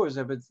could do is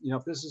if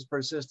this is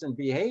persistent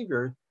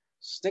behavior,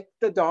 stick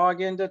the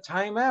dog into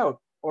timeout.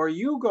 Or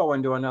you go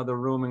into another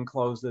room and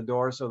close the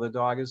door so the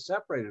dog is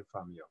separated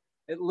from you.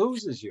 It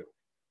loses you.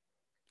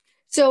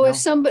 So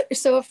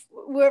if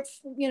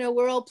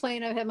we're all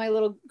playing, I have my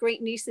little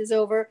great nieces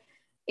over,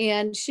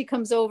 and she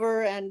comes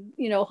over and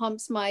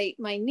humps my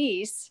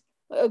niece,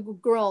 a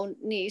grown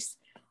niece,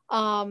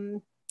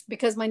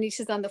 because my niece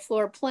is on the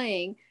floor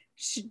playing.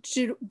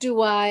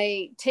 Do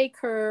I take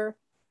her?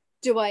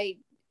 You're going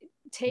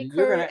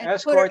to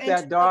escort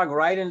that dog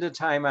right into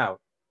timeout.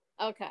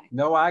 Okay.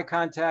 No eye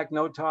contact,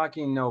 no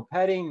talking, no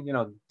petting.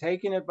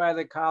 Taking it by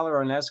the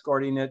collar and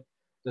escorting it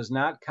does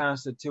not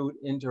constitute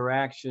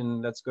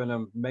interaction that's going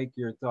to make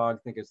your dog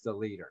think it's the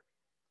leader.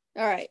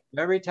 All right.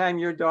 Every time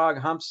your dog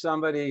humps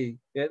somebody,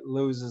 it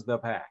loses the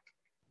pack.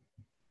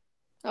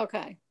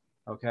 Okay.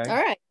 Okay. All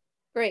right.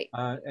 Great.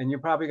 And you're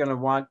probably going to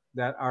want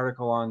that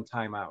article on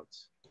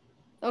timeouts.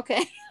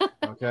 Okay.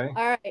 Okay.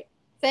 All right.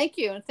 Thank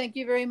you. And thank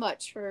you very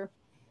much for.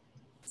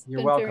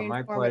 You're welcome.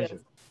 My pleasure.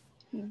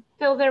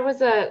 Phil, there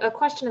was a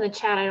question in the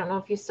chat. I don't know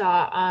if you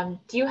saw.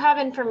 Do you have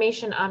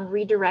information on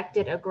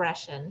redirected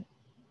aggression?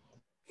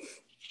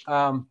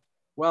 Well,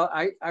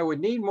 I would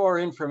need more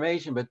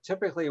information, but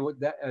typically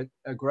that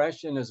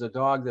aggression is a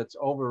dog that's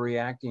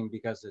overreacting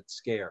because it's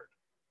scared.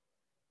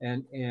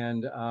 And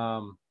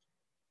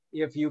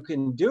if you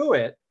can do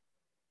it,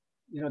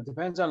 it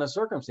depends on the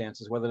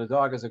circumstances, whether the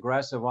dog is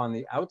aggressive on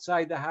the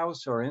outside the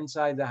house or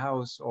inside the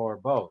house or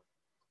both.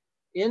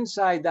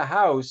 Inside the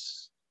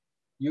house,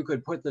 you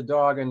could put the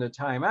dog into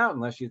timeout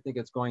unless you think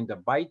it's going to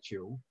bite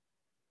you,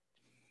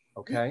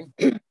 okay?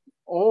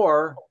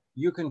 Or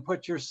you can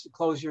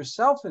close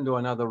yourself into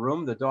another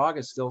room. The dog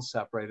is still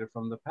separated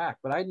from the pack,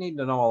 but I need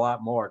to know a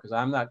lot more because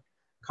I'm not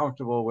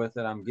comfortable with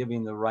it. I'm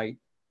giving the right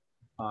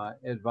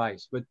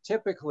advice. But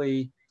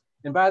typically,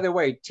 and by the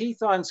way,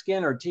 teeth on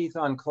skin or teeth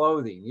on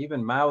clothing,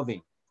 even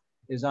mouthing,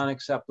 is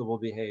unacceptable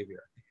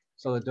behavior.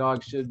 So the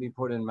dog should be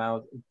put in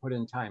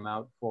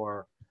timeout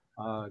for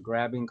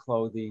grabbing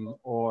clothing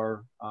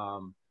or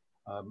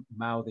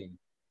mouthing,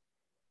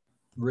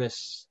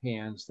 wrists,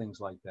 hands, things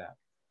like that.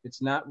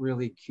 It's not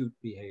really cute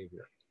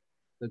behavior.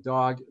 The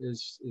dog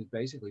is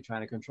basically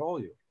trying to control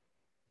you.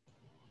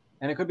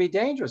 And it could be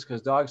dangerous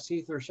because dogs'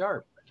 teeth are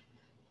sharp.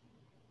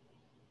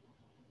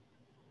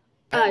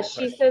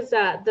 She says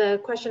the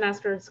question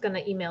asker is going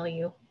to email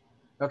you.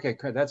 Okay,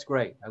 good. That's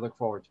great. I look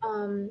forward to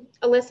it.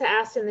 Alyssa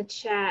asked in the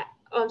chat.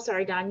 Oh, I'm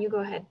sorry, Don. You go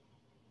ahead.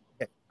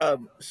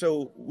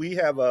 So we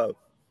have a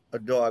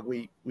dog.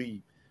 We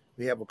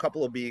have a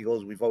couple of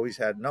beagles. We've always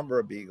had a number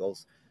of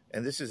beagles,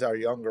 and this is our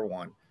younger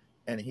one.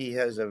 And he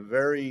has a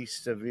very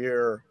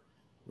severe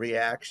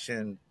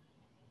reaction.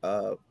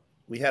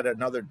 We had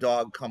another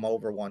dog come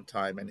over one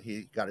time, and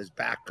he got his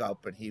back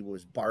up, and he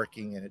was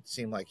barking, and it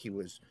seemed like he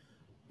was,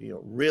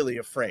 really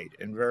afraid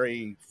and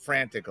very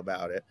frantic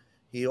about it.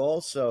 He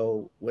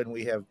also, when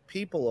we have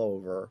people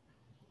over,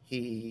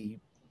 he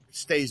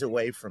stays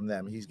away from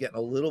them. He's getting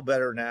a little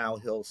better now.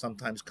 He'll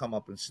sometimes come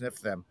up and sniff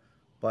them,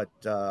 but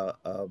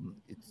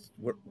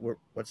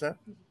what's that?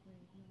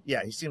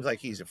 Yeah, he seems like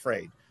he's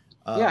afraid.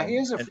 Yeah, he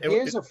is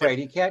afraid.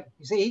 He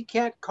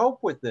can't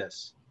cope with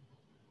this.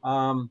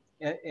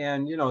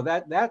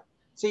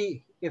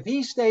 See, if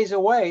he stays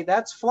away,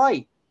 that's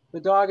flight. The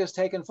dog is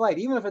taking flight,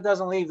 even if it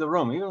doesn't leave the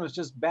room, even if it's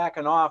just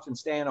backing off and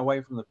staying away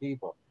from the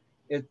people.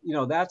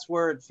 That's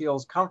where it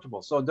feels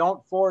comfortable. So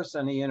don't force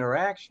any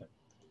interaction.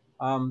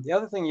 The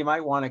other thing you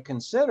might want to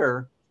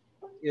consider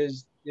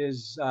is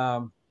if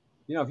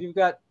you've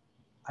got,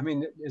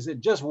 is it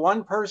just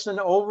one person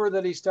over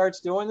that he starts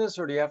doing this,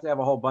 or do you have to have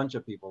a whole bunch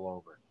of people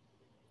over?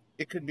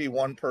 It could be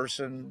one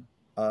person.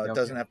 It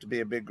doesn't have to be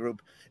a big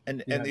group.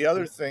 And Yeah. and the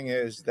other thing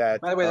is that,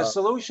 by the way, the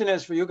solution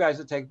is for you guys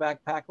to take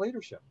back pack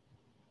leadership.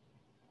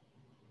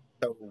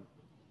 So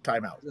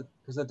time out.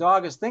 Because the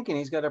dog is thinking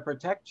he's got to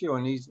protect you,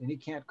 and he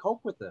can't cope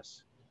with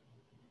this.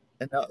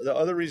 And the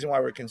other reason why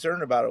we're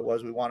concerned about it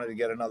was we wanted to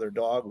get another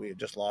dog. We had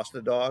just lost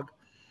a dog,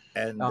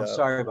 and I'm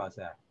sorry about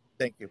that.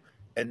 Thank you.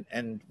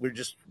 And we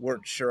just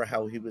weren't sure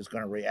how he was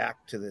going to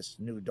react to this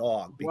new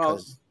dog,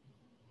 because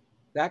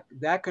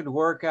that could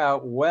work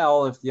out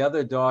well if the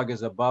other dog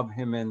is above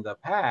him in the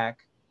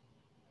pack.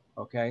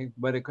 Okay,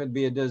 but it could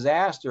be a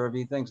disaster if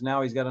he thinks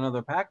now he's got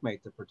another pack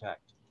mate to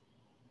protect.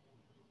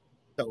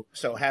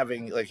 So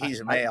having, like, he's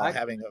a male,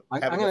 having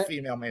a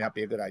female may not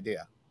be a good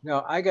idea.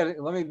 No,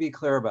 let me be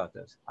clear about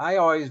this. I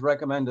always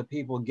recommend to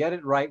people, get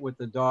it right with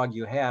the dog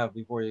you have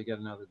before you get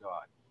another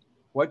dog.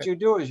 What you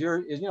do is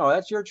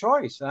that's your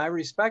choice, and I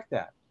respect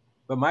that.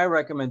 But my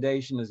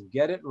recommendation is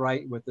get it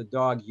right with the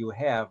dog you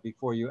have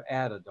before you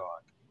add a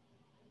dog.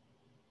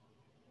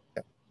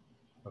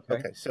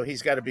 Okay. So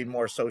he's got to be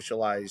more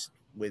socialized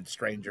with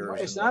strangers.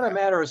 It's not a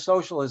matter of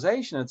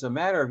socialization. It's a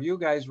matter of you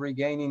guys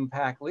regaining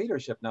pack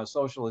leadership. Now,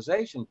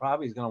 socialization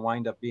probably is going to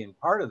wind up being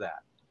part of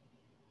that.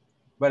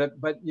 But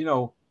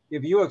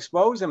if you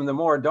expose him to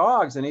more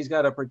dogs and he's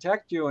got to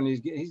protect you, and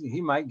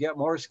he might get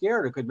more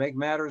scared. It could make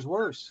matters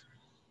worse.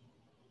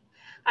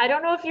 I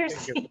don't know if you're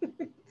seeing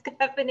what's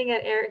happening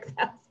at Eric's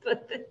house,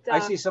 but the dog. I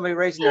see somebody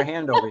raising their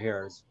hand over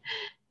here.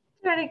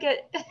 Trying to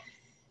get.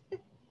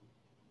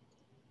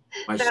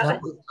 My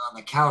stepmother's on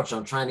the couch.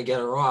 I'm trying to get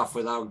her off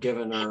without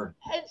giving her.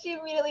 And she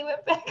immediately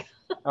went back.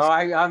 Oh,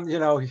 I'm. If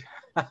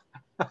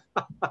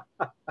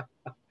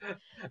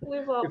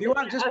you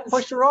want, just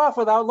push her off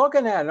without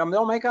looking at them.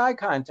 Don't make eye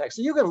contact.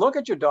 So you can look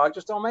at your dog,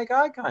 just don't make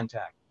eye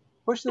contact.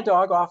 Push the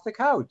dog off the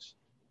couch.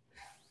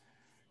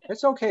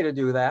 It's okay to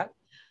do that.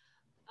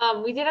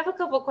 We did have a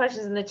couple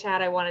questions in the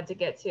chat I wanted to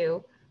get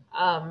to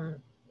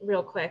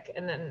real quick,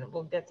 and then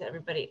we'll get to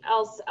everybody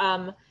else.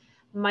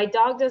 My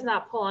dog does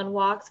not pull on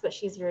walks, but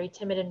she's very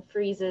timid and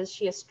freezes.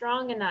 She is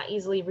strong and not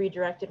easily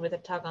redirected with a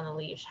tug on the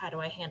leash. How do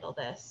I handle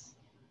this?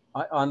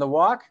 On the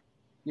walk,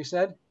 you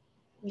said?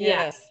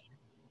 Yes.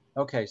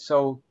 Okay,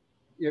 so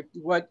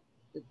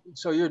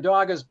your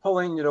dog is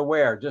pulling you to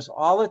where? Just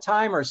all the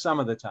time or some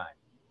of the time?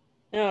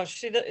 No,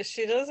 she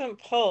doesn't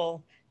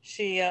pull.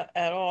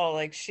 At all.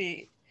 Like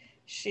she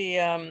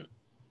here,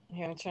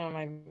 I'm turning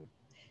my.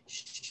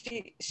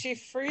 She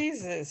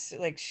freezes.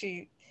 Like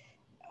she.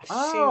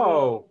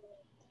 Oh.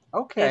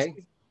 Okay.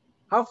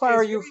 How far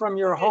are you from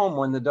your home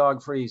when the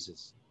dog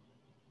freezes?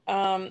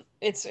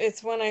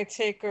 It's when I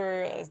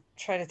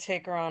try to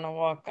take her on a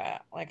walk,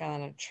 like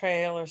on a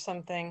trail or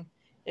something.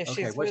 If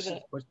she's with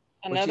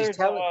another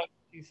dog,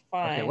 she's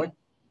fine. Okay,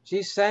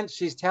 she's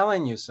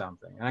telling you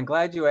something, and I'm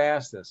glad you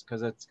asked this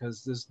because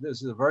this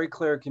is a very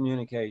clear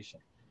communication.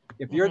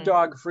 If your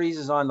dog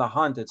freezes on the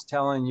hunt, it's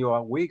telling you,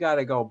 we got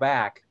to go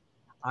back.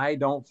 I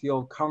don't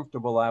feel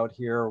comfortable out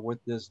here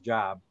with this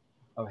job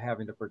of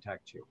having to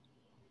protect you.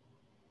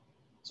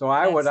 So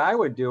what I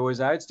would do is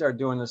I'd start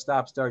doing the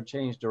stop, start,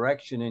 change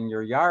direction in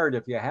your yard.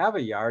 If you have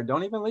a yard,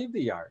 don't even leave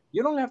the yard.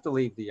 You don't have to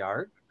leave the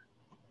yard.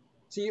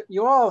 See,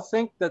 you all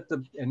think that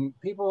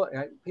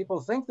people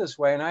think this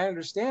way, and I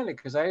understand it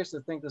because I used to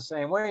think the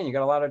same way. And you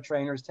got a lot of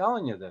trainers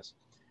telling you this,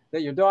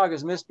 that your dog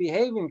is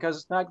misbehaving because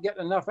it's not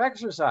getting enough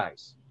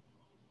exercise.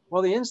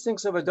 Well, the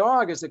instincts of a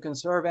dog is to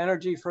conserve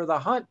energy for the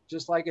hunt,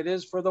 just like it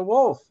is for the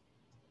wolf.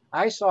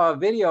 I saw a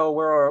video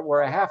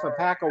where a half a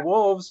pack of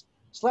wolves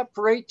slept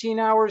for 18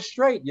 hours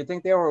straight. You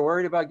think they were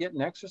worried about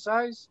getting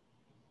exercise?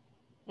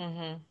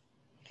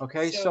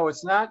 Okay, so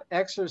it's not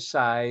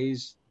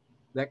exercise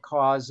that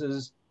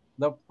causes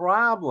the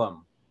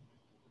problem.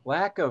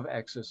 Lack of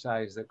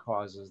exercise that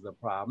causes the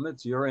problem.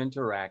 It's your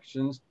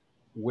interactions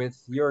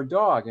with your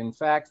dog. In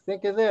fact,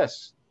 think of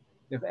this.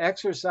 If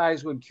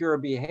exercise would cure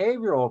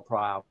behavioral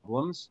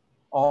problems,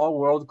 all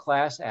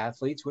world-class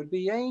athletes would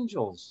be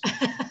angels.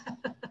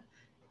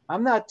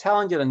 I'm not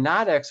telling you to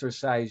not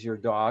exercise your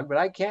dog, but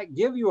I can't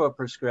give you a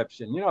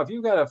prescription. You know, if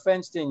you've got a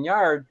fenced-in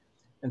yard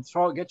and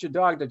get your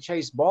dog to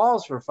chase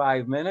balls for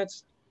 5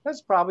 minutes,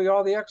 that's probably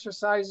all the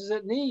exercises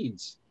it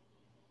needs.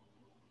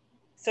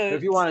 So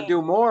if you want to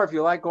do more, if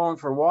you like going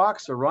for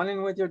walks or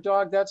running with your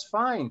dog, that's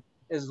fine,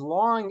 as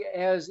long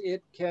as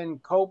it can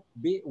cope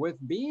with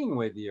being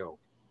with you.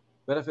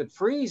 But if it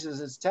freezes,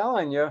 it's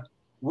telling you,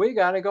 we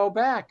got to go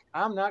back.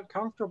 I'm not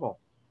comfortable.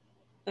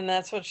 And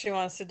that's what she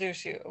wants to do.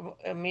 She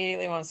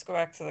immediately wants to go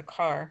back to the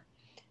car.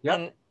 Yep.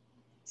 And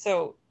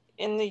so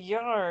in the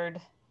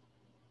yard,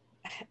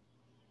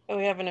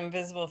 we have an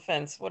invisible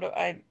fence. But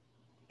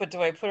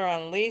do I put her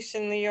on leash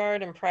in the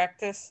yard and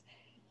practice?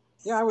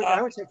 Yeah,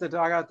 I would take the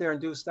dog out there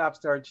and do stop,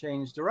 start,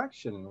 change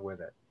direction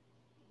with it.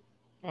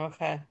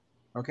 Okay.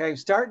 Okay,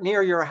 start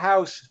near your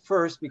house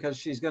first because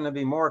she's going to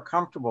be more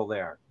comfortable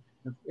there.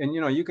 And, you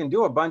know, you can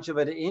do a bunch of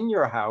it in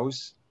your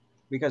house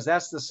because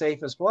that's the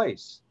safest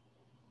place.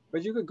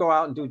 But you could go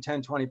out and do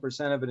 10,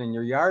 20% of it in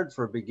your yard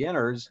for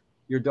beginners.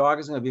 Your dog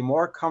is going to be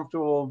more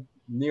comfortable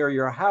near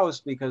your house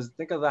because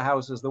think of the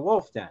house as the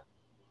wolf den.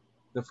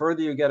 The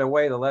further you get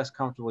away, the less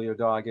comfortable your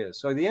dog is.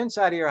 So the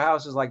inside of your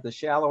house is like the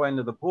shallow end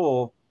of the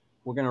pool.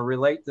 We're going to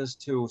relate this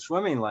to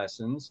swimming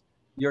lessons.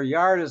 Your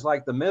yard is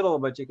like the middle,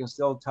 but you can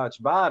still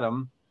touch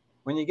bottom.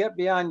 When you get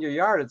beyond your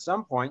yard, at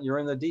some point, you're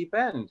in the deep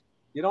end.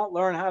 You don't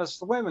learn how to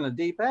swim in the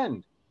deep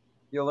end.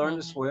 You learn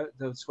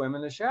to swim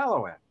in the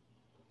shallow end.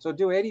 So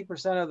do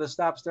 80% of the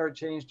stop, start,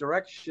 change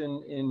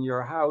direction in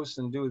your house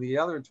and do the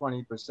other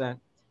 20%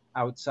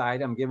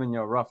 outside. I'm giving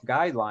you a rough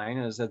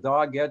guideline. As the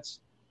dog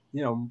gets,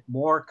 you know,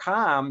 more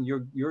calm,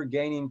 you're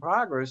gaining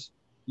progress.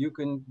 You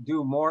can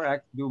do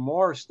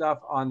more stuff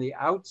on the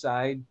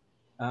outside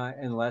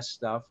and less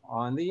stuff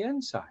on the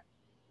inside.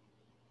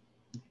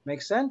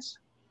 Make sense?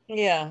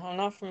 Yeah, I'm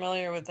not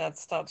familiar with that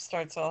stop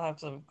start, so I'll have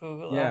to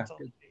Google. Yeah,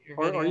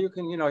 or you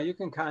can, you know, you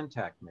can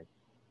contact me.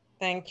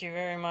 Thank you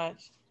very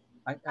much.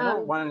 I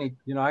don't want any,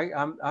 you know,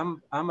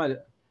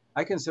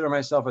 I consider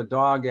myself a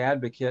dog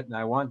advocate, and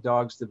I want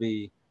dogs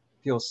to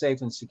feel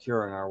safe and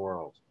secure in our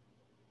world.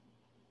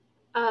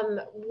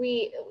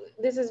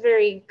 This is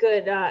very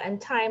good and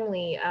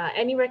timely.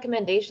 Any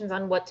recommendations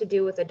on what to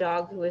do with a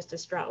dog who is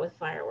distraught with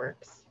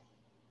fireworks?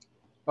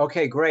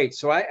 Okay, great.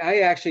 So I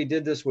actually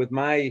did this with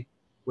my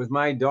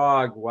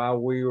dog while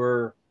we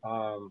were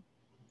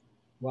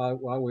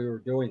while we were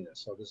doing this.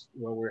 So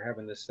while we were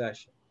having this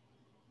session.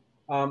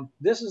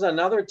 This is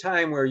another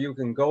time where you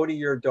can go to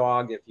your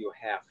dog if you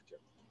have to.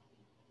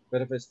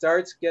 But if it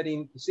starts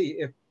getting,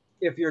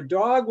 if your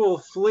dog will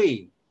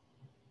flee,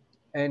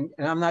 and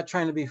I'm not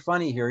trying to be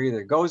funny here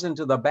either, goes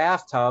into the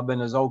bathtub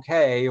and is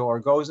okay, or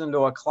goes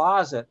into a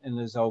closet and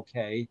is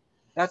okay,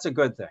 that's a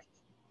good thing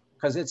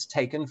because it's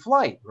taken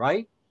flight,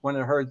 right? When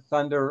it heard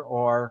thunder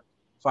or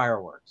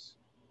fireworks.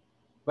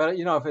 But,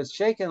 you know, if it's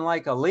shaking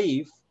like a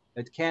leaf,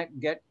 it can't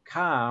get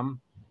calm,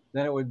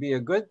 then it would be a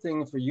good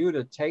thing for you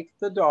to take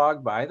the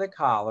dog by the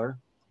collar,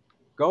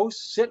 go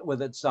sit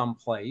with it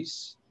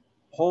someplace,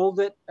 hold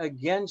it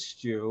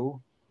against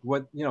you,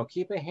 with, you know,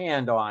 keep a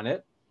hand on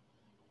it.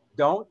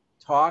 Don't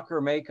talk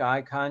or make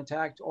eye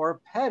contact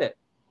or pet it.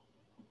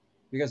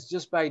 Because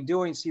just by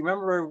doing,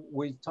 remember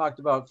we talked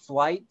about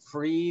flight,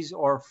 freeze,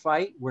 or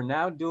fight? We're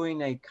now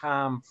doing a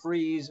calm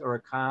freeze or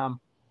a calm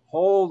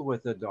hold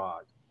with the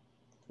dog,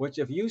 which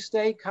if you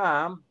stay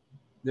calm,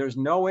 there's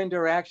no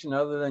interaction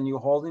other than you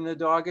holding the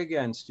dog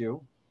against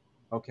you,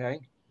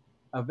 okay?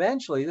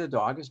 Eventually the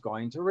dog is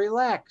going to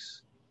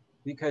relax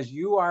because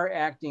you are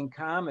acting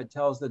calm. It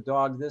tells the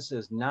dog this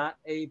is not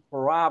a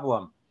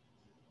problem.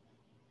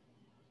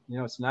 You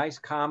know, it's nice,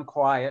 calm,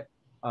 quiet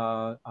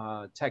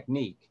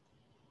technique.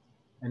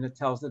 And it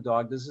tells the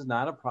dog this is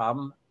not a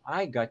problem.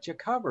 I got you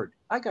covered.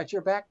 I got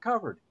your back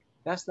covered.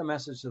 That's the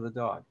message to the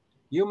dog.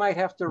 You might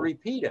have to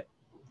repeat it.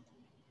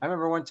 I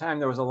remember one time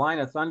there was a line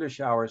of thunder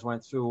showers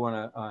went through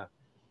when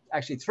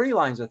actually 3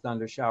 lines of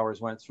thunder showers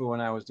went through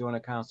when I was doing a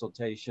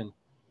consultation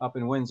up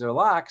in Windsor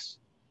Locks.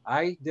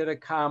 I did a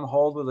calm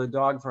hold with a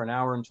dog for 1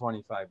 hour and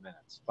 25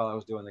 minutes while I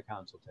was doing the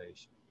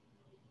consultation.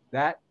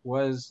 That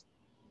was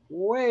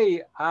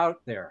way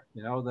out there.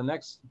 You know, the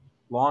next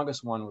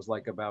longest one was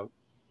like about,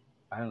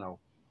 I don't know,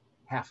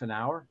 half an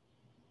hour.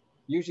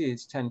 Usually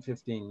it's 10,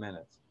 15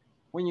 minutes.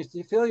 When you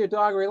feel your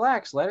dog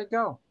relax, let it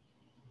go.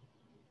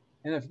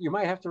 And if you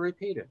might have to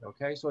repeat it,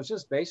 okay? So it's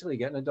just basically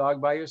getting a dog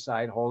by your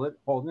side,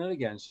 holding it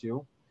against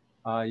you.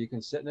 You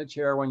can sit in a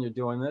chair when you're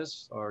doing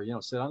this, or, you know,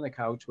 sit on the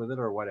couch with it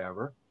or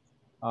whatever.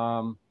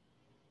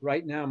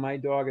 Right now, my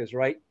dog is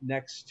right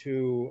next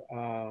to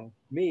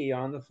me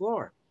on the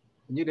floor.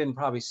 And you didn't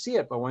probably see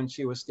it, but when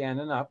she was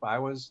standing up, I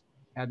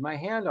had my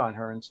hand on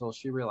her until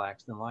she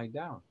relaxed and lied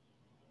down.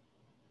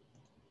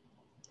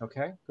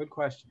 Okay, good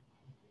question.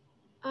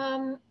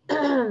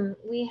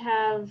 We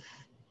have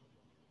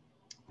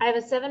I have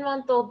a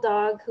 7-month-old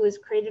dog who is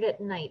crated at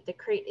night. The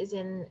crate is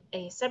in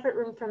a separate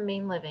room from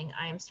main living.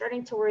 I am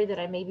starting to worry that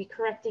I may be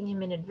correcting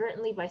him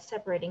inadvertently by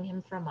separating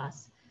him from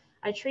us.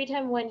 I treat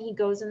him when he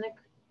goes in the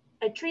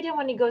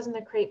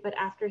crate, but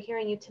after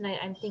hearing you tonight,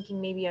 I'm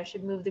thinking maybe I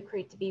should move the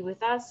crate to be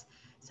with us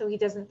so he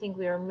doesn't think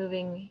we are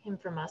moving him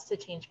from us to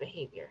change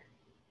behavior.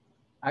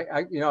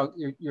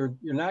 You're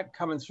not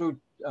coming through.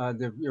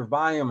 Your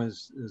volume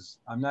is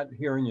I'm not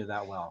hearing you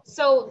that well.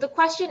 So the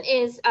question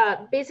is,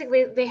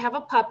 basically they have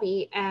a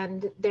puppy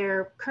and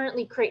they're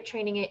currently crate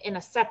training it in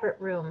a separate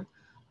room.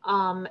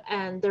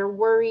 And they're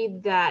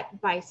worried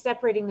that by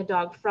separating the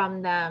dog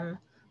from them,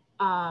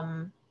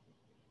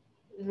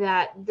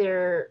 that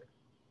they're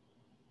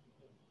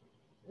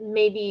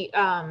maybe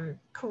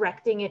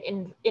correcting it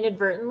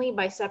inadvertently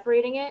by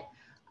separating it.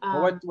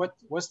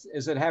 What's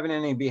is it having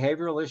any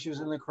behavioral issues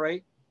in the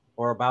crate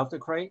or about the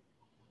crate?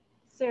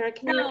 Sarah,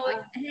 can you?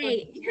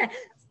 Hey, yeah.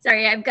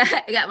 Sorry, I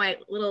got my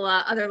little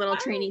other little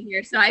training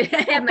here, so I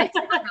have my.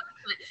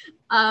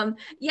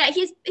 Yeah,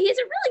 he's a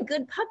really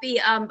good puppy.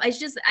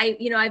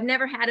 I've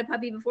never had a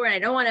puppy before, and I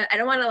don't want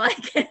to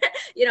like,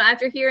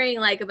 after hearing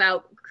like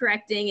about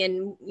correcting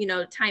and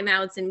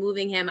timeouts and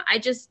moving him, I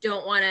just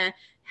don't want to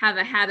have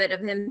a habit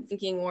of him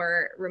thinking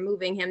we're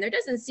removing him. There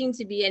doesn't seem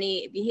to be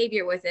any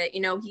behavior with it.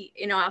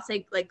 I'll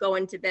say like go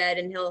into bed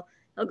and he'll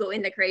go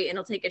in the crate and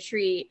he'll take a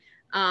treat.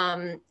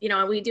 And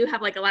we do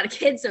have like a lot of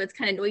kids, so it's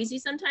kind of noisy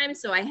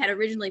sometimes. So I had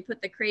originally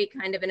put the crate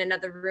kind of in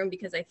another room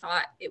because I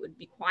thought it would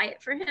be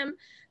quiet for him.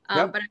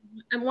 Yep. But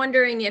I'm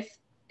wondering if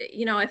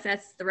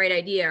that's the right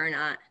idea or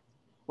not.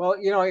 Well,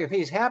 if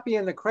he's happy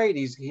in the crate,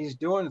 he's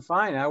doing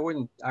fine. I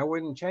wouldn't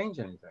change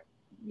anything.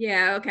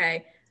 Yeah.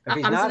 Okay. If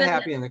he's not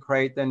happy in the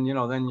crate, then you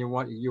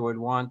would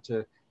want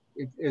to.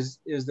 Is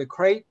the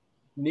crate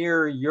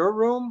near your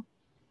room?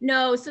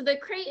 No, so the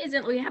crate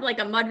isn't. We have like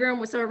a mud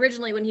room. So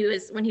originally, when he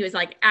was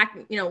like I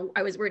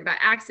was worried about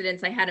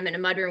accidents. I had him in a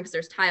mud room because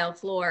there's tile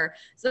floor.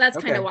 So that's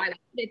kind of why we put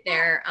it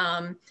there.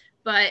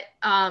 But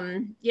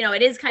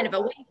it is kind of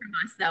away from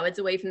us though. It's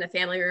away from the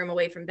family room,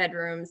 away from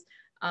bedrooms.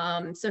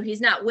 So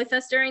he's not with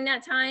us during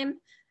that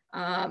time.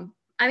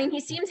 I mean,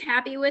 he seems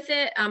happy with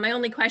it. My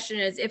only question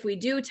is if we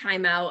do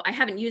timeout, I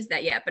haven't used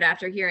that yet, but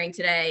after hearing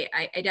today,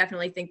 I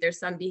definitely think there's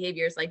some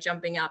behaviors like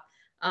jumping up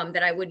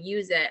that I would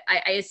use it.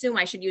 I assume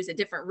I should use a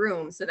different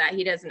room so that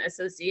he doesn't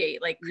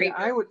associate like crate.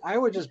 Yeah, I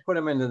would just put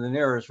him into the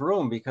nearest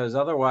room because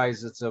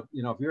otherwise it's if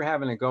you're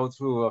having to go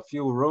through a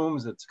few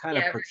rooms, it's kind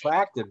of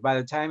protracted. Right. By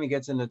the time he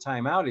gets into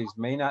timeout, he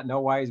may not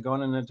know why he's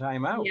going into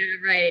timeout. Yeah,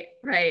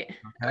 right.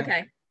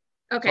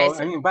 Okay. So,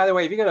 I mean, by the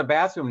way, if you got a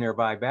bathroom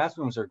nearby,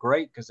 bathrooms are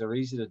great because they're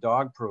easy to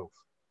dog proof.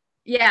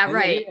 Yeah,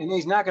 right. And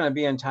he's not going to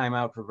be in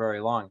timeout for very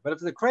long. But if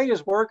the crate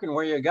is working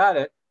where you got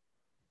it,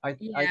 I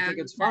think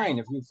it's fine.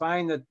 If you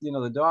find that,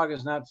 the dog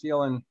is not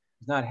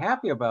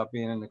happy about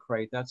being in the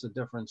crate, that's a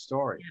different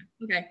story.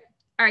 Yeah. Okay.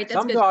 All right. That's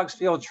Some good. dogs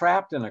feel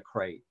trapped in a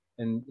crate.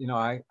 And,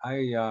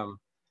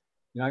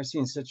 I've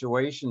seen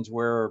situations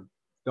where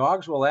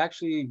dogs will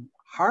actually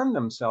harm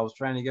themselves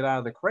trying to get out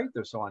of the crate.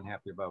 They're so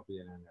unhappy about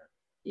being in there.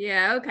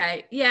 Yeah.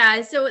 Okay.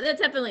 Yeah. So that's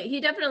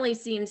he definitely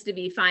seems to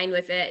be fine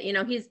with it.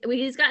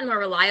 He's gotten more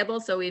reliable.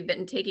 So we've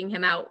been taking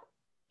him out,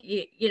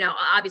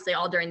 obviously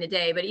all during the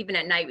day, but even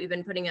at night, we've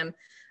been putting him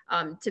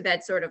to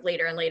bed sort of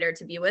later and later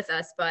to be with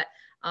us. But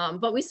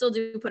we still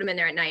do put him in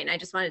there at night. And I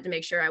just wanted to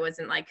make sure I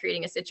wasn't like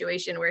creating a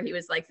situation where he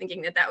was like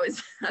thinking that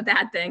was a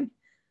bad thing.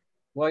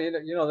 Well,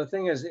 the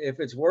thing is,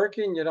 if it's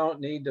working, you don't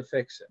need to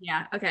fix it.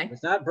 Yeah. Okay. If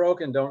it's not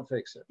broken, don't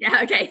fix it.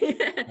 Yeah. Okay.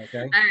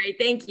 Okay. All right.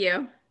 Thank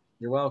you.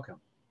 You're welcome.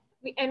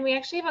 We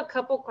actually have a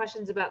couple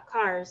questions about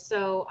cars.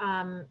 So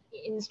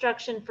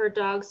instruction for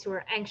dogs who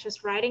are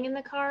anxious riding in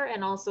the car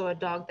and also a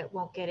dog that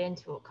won't get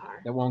into a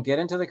car. That won't get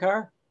into the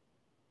car?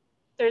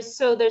 There's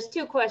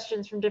two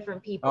questions from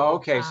different people. Oh,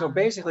 okay. So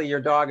basically your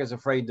dog is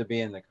afraid to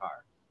be in the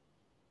car.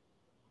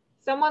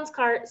 Someone's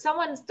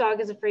dog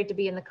is afraid to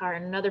be in the car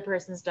and another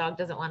person's dog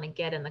doesn't want to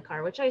get in the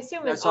car, which I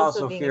assume That's is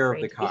also being fear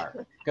of the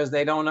car because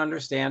they don't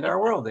understand our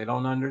world. They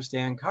don't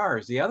understand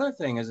cars. The other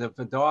thing is if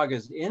a dog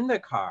is in the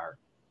car,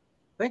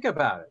 think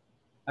about it.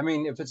 I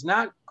mean, if it's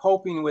not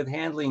coping with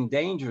handling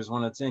dangers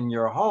when it's in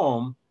your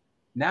home,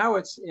 now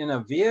it's in a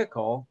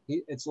vehicle,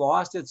 it's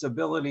lost its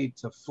ability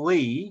to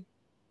flee.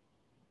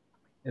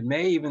 It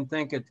may even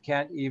think it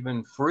can't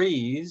even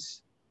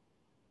freeze,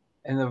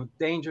 and the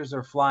dangers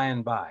are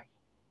flying by.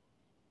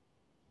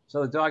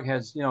 So the dog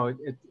has,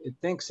 it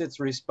thinks it's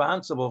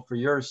responsible for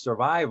your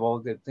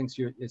survival. It thinks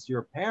it's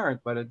your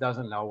parent, but it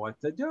doesn't know what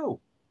to do,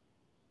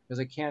 because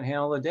it can't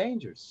handle the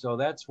dangers. So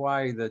that's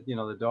why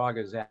the dog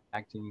is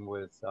acting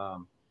with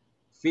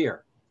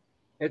fear.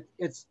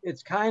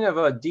 It's kind of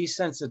a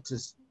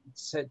desensitize.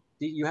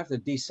 You have to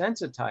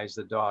desensitize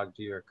the dog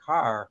to your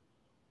car,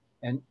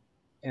 and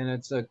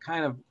it's a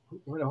kind of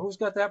who's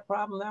got that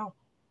problem now?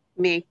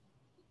 Me.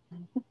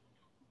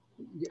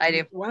 I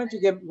do. Why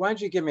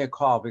don't you give me a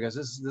call, because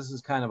this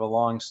is kind of a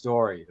long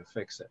story to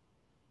fix it.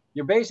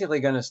 You're basically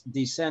going to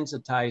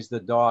desensitize the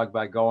dog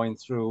by going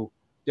through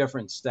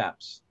different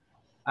steps.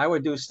 I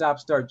would do stop,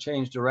 start,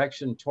 change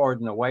direction toward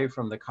and away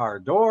from the car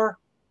door.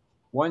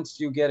 Once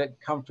you get it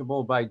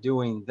comfortable by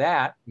doing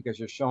that, because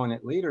you're showing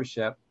it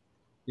leadership,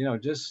 you know,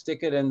 just stick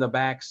it in the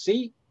back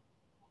seat,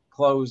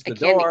 close the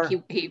door.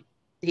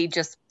 He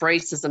just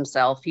braces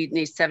himself.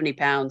 He's 70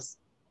 pounds.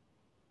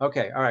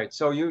 Okay, all right.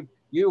 So you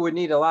would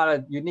need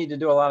you need to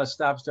do a lot of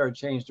stop, start,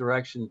 change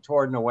direction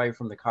toward and away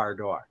from the car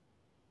door.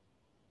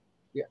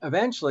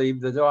 Eventually,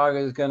 the dog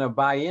is going to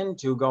buy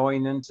into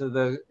going into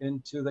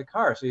the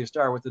car. So you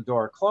start with the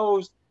door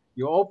closed,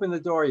 you open the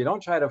door, you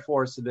don't try to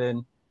force it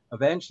in.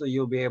 Eventually,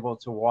 you'll be able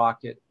to walk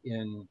it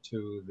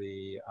into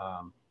the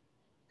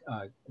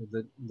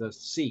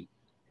seat.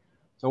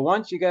 So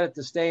once you get it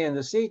to stay in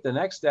the seat, the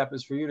next step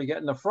is for you to get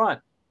in the front.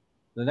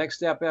 The next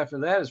step after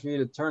that is for you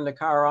to turn the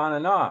car on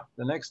and off.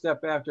 The next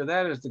step after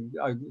that is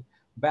to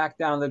back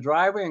down the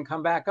driveway and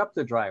come back up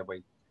the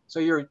driveway. So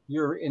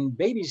you're in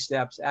baby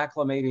steps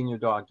acclimating your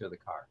dog to the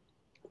car.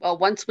 Well,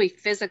 once we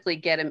physically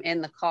get him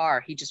in the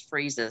car, he just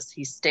freezes.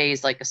 He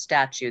stays like a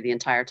statue the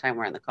entire time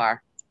we're in the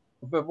car.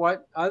 But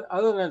what,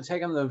 other than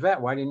taking him to the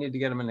vet, why do you need to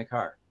get him in the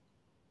car?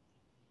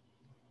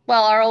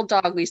 Well, our old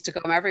dog, we used to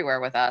go everywhere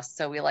with us.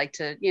 So we like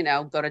to, you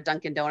know, go to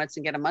Dunkin' Donuts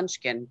and get a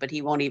munchkin, but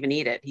he won't even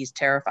eat it. He's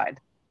terrified.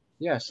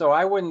 Yeah, so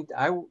I wouldn't,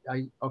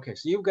 okay,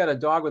 so you've got a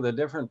dog with a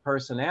different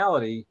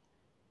personality.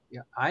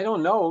 Yeah, I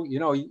don't know, you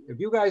know, if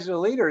you guys are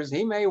leaders,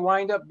 he may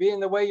wind up being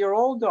the way your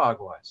old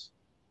dog was,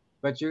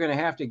 but you're going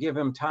to have to give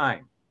him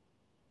time.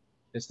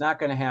 It's not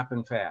going to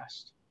happen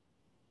fast.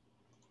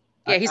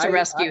 Yeah, he's a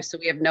rescue, so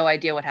we have no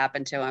idea what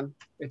happened to him.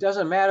 It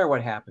doesn't matter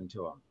what happened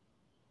to him.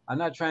 I'm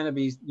not trying to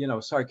be, you know,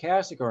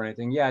 sarcastic or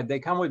anything. Yeah, they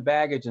come with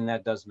baggage and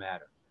that does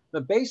matter.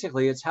 But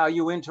basically, it's how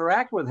you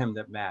interact with him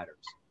that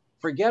matters.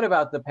 Forget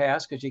about the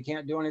past because you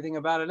can't do anything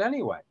about it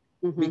anyway.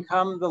 Mm-hmm.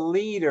 Become the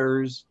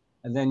leaders,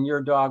 and then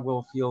your dog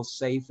will feel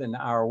safe in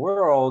our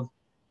world,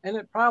 and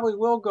it probably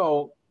will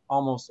go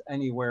almost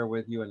anywhere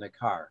with you in the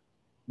car.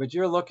 But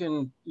you're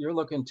looking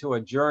to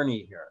a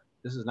journey here.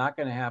 This is not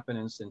going to happen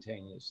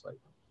instantaneously.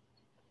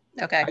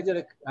 Okay.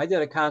 I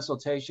did a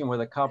consultation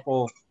with a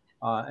couple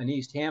in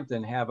East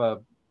Hampton, have a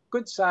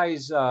good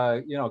size,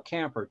 you know,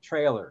 camper,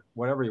 trailer,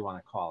 whatever you want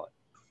to call it,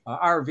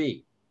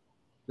 RV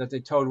that they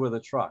towed with a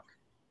truck.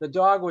 The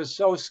dog was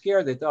so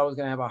scared they thought it was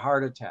going to have a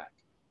heart attack.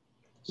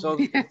 So,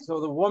 so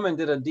the woman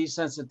did a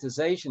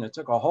desensitization. It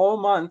took a whole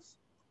month,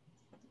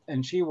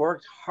 and she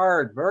worked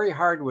hard, very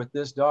hard with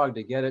this dog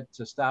to get it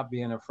to stop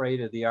being afraid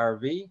of the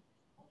RV.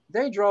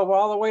 They drove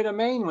all the way to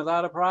Maine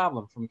without a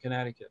problem from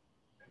Connecticut.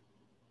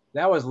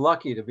 That was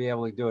lucky to be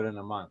able to do it in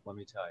a month, let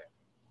me tell you.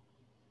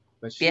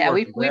 But she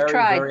worked we've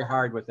tried very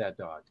hard with that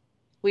dog.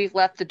 We've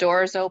left the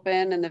doors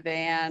open in the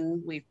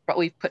van. We've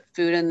put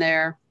food in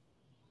there.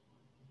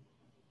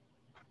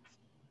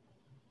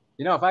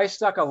 You know, if I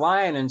stuck a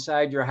lion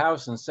inside your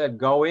house and said,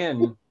 go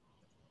in,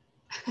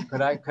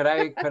 could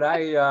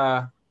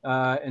I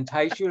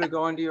entice you to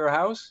go into your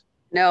house?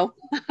 No.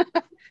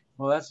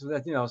 Well, that's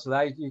you know, so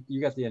that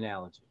you get the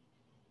analogy.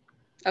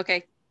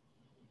 Okay.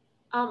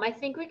 I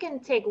think we can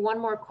take one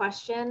more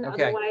question.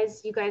 Okay.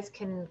 Otherwise, you guys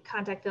can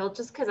contact Phil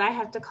just because I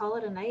have to call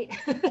it a night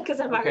because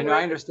I'm not. Okay, no,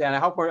 I understand. I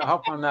hope we're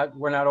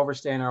not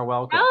overstaying our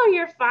welcome. Oh,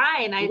 you're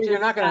fine. You're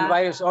not going to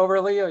invite us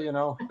over, Leah, you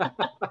know.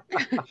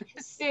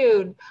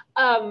 Soon.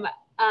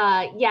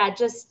 Yeah,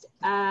 just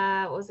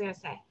what was I going to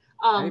say?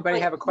 Anybody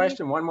have a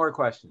question? One more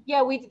question.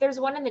 Yeah, there's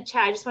one in the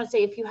chat. I just want to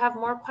say, if you have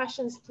more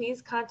questions, please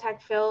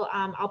contact Phil.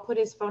 I'll put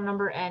his phone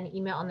number and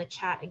email in the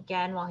chat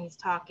again while he's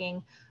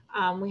talking.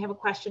 We have a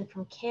question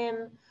from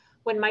Kim.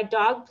 When my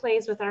dog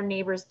plays with our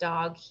neighbor's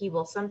dog, he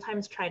will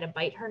sometimes try to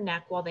bite her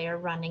neck while they are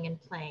running and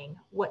playing.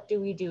 What do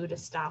we do to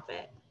stop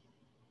it?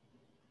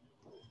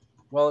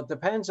 Well, it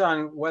depends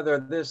on whether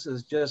this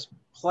is just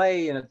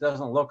play and it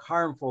doesn't look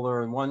harmful,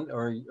 or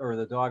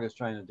the dog is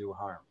trying to do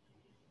harm.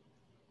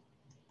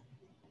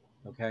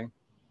 Okay,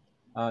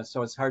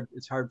 so it's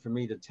hard for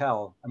me to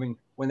tell. I mean,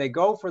 when they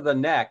go for the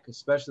neck,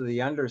 especially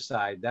the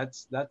underside,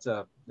 that's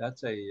a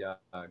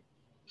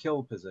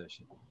kill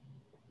position.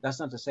 That's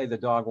not to say the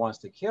dog wants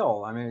to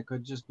kill. I mean, it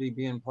could just be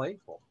being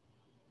playful.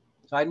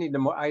 So can you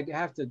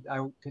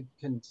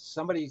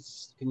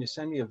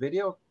send me a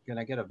video? Can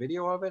I get a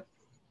video of it?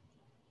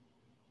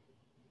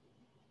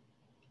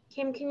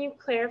 Kim, can you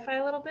clarify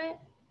a little bit?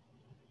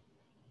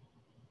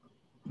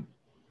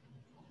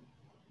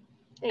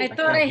 I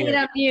thought I hit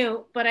on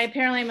mute, but I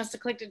apparently must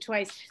have clicked it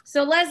twice.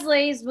 So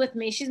Leslie's with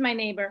me. She's my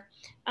neighbor.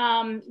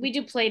 We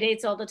do play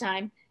dates all the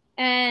time.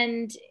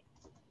 And,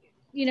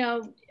 you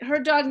know, her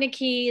dog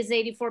Nikki is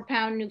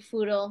 84-pound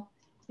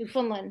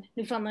Newfoundland.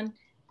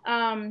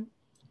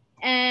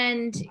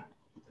 And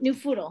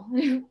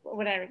Newfoodle,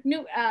 whatever.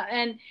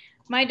 And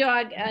my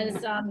dog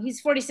is, he's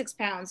 46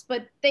 pounds,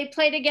 but they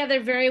play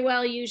together very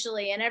well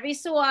usually. And every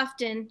so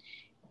often,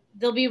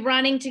 they'll be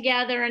running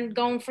together and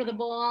going for the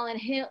ball, and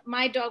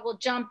my dog will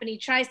jump and he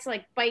tries to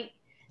like bite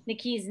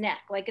Nikki's neck.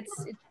 Like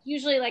it's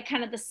usually like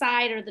kind of the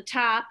side or the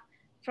top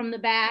from the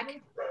back.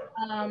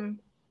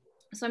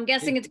 So I'm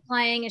guessing it's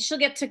playing, and she'll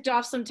get ticked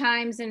off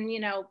sometimes and, you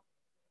know,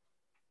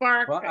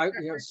 bark. Well,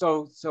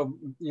 so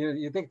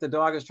you think the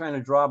dog is trying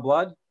to draw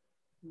blood?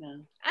 No,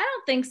 I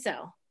don't think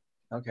so.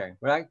 Okay,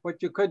 but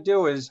what you could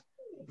do is,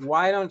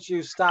 why don't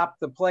you stop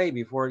the play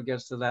before it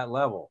gets to that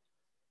level?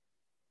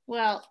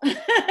 Well,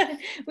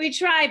 we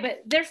try,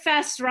 but they're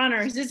fast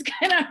runners. It's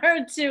kind of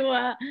hard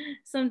to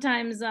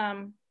sometimes.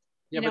 Yeah,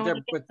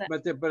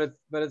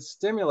 but it's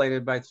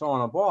stimulated by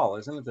throwing a ball,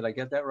 isn't it? Did I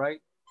get that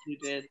right? You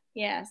did.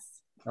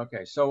 Yes.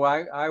 Okay, so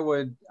I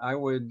would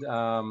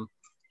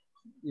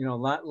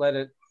not let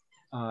it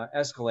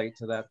escalate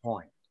to that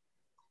point.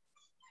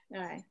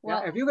 All right.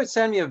 Well, yeah, if you could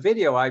send me a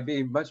video, I'd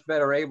be much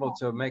better able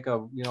to make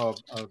a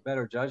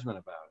better judgment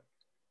about it.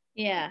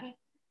 Yeah.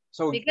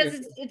 So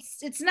because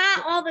it's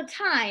not all the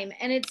time,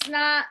 and it's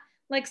not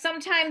like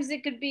sometimes they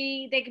could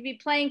be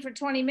playing for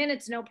 20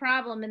 minutes, no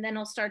problem, and then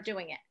he'll start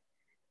doing it.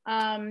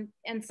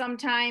 And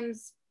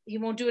sometimes he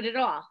won't do it at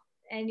all.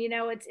 And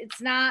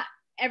it's not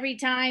every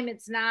time.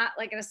 It's not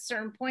like at a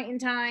certain point in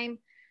time.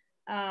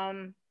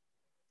 Yeah.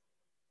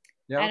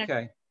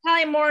 Okay.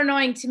 Probably more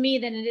annoying to me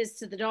than it is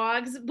to the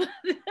dogs.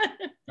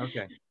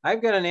 Okay.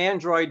 I've got an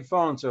Android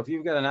phone, so if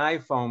you've got an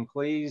iPhone,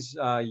 please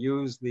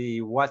use the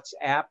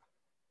WhatsApp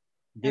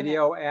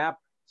video app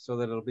so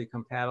that it'll be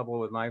compatible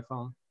with my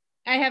phone.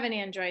 I have an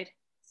Android.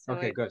 So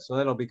okay, good. So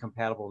it'll be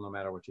compatible no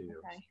matter what you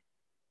use.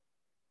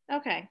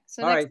 Okay.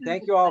 So all right.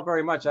 Thank you all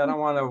very much. I don't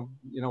want to,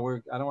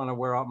 I don't want to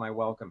wear out my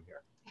welcome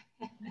here.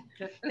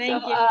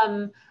 Thank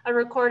you. A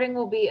recording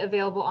will be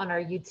available on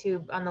our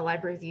YouTube, on the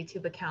library's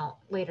YouTube account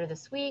later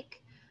this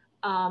week.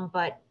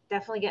 But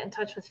definitely get in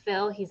touch with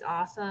Phil. He's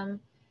awesome.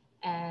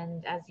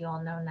 And as you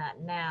all know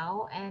that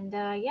now. And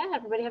yeah,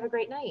 everybody have a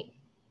great night.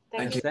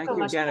 Thank you so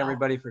much, again, Phil.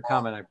 Everybody, for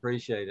coming. I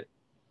appreciate it.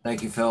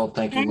 Thank you, Phil.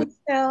 Thank you. Thanks,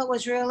 Phil. It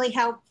was really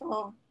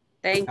helpful.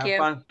 Thank you.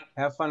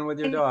 Have fun with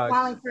your Thanks, dogs.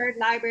 Wallingford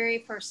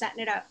Library, for setting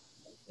it up.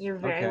 You're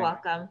very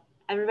welcome.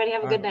 Everybody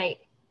have a good night.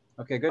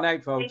 Okay, good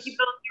night, folks. Thank you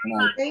both very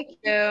much. Thank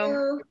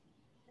you.